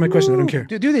question. Answer my question. I don't care.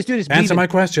 Do this. Answer my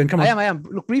question. Come on. I am.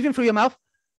 Look, breathe in through your mouth.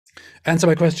 Answer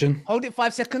my question. Hold it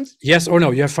 5 seconds. Yes or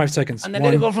no? You have 5 seconds. And then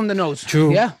let it go from the nose.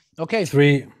 2. Yeah. Okay.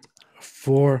 3,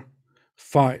 4,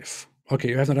 5. Okay,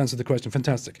 you have not answered the question.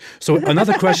 Fantastic. So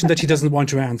another question that he doesn't want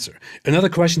to answer. Another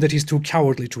question that he's too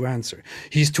cowardly to answer.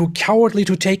 He's too cowardly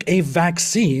to take a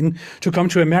vaccine to come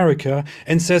to America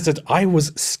and says that I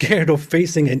was scared of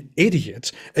facing an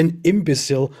idiot, an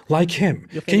imbecile like him.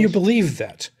 Can you believe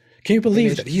that? Can you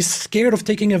believe that? He's scared of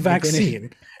taking a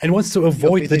vaccine and wants to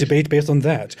avoid the debate based on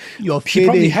that. He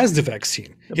probably has the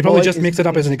vaccine. He probably just makes it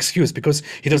up as an excuse because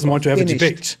he doesn't want to have a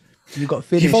debate. You got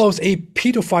finished. He follows a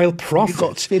pedophile prophet. You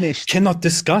got finished. Cannot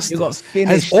discuss You got this.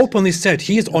 finished. Has openly said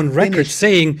he is on record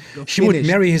saying he would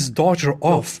marry his daughter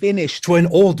off to an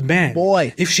old man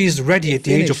if she is ready at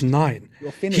the age of 9.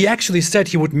 He actually said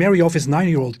he would marry off his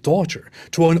 9-year-old daughter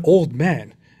to an old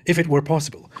man if it were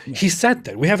possible. He said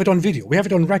that. We have it on video. We have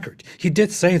it on record. He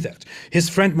did say that. His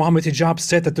friend Muhammad Hijab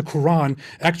said that the Qur'an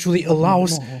actually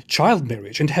allows child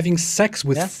marriage and having sex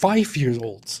with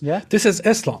 5-year-olds. This is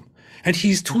Islam. And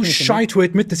he's too shy to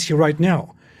admit this here right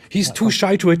now. He's too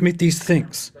shy to admit these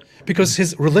things because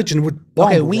his religion would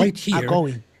bomb right here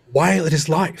while it is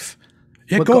live.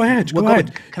 Yeah, go ahead. Go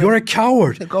ahead. You're a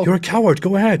coward. You're a coward.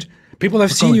 Go ahead. People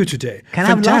have seen you today.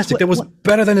 Fantastic. That was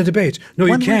better than a debate. No,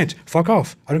 you can't. Fuck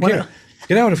off. I don't care.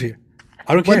 Get out of here.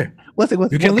 I don't care.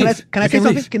 You can leave. Can I say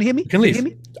something? Can you hear me? You can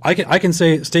leave. I can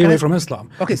say stay away from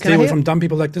Islam. Okay, stay away from dumb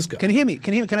people like this guy. Can you hear me?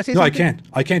 Can I say something? No, I can't.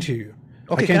 I can't hear you.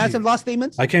 Okay, can I have some last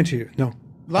statements? I can't hear you. No.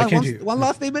 I can't hear you. One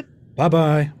last statement?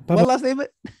 Bye-bye. One last statement?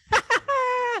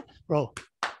 Bro.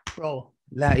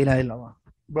 La ilaha illallah.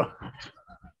 Bro.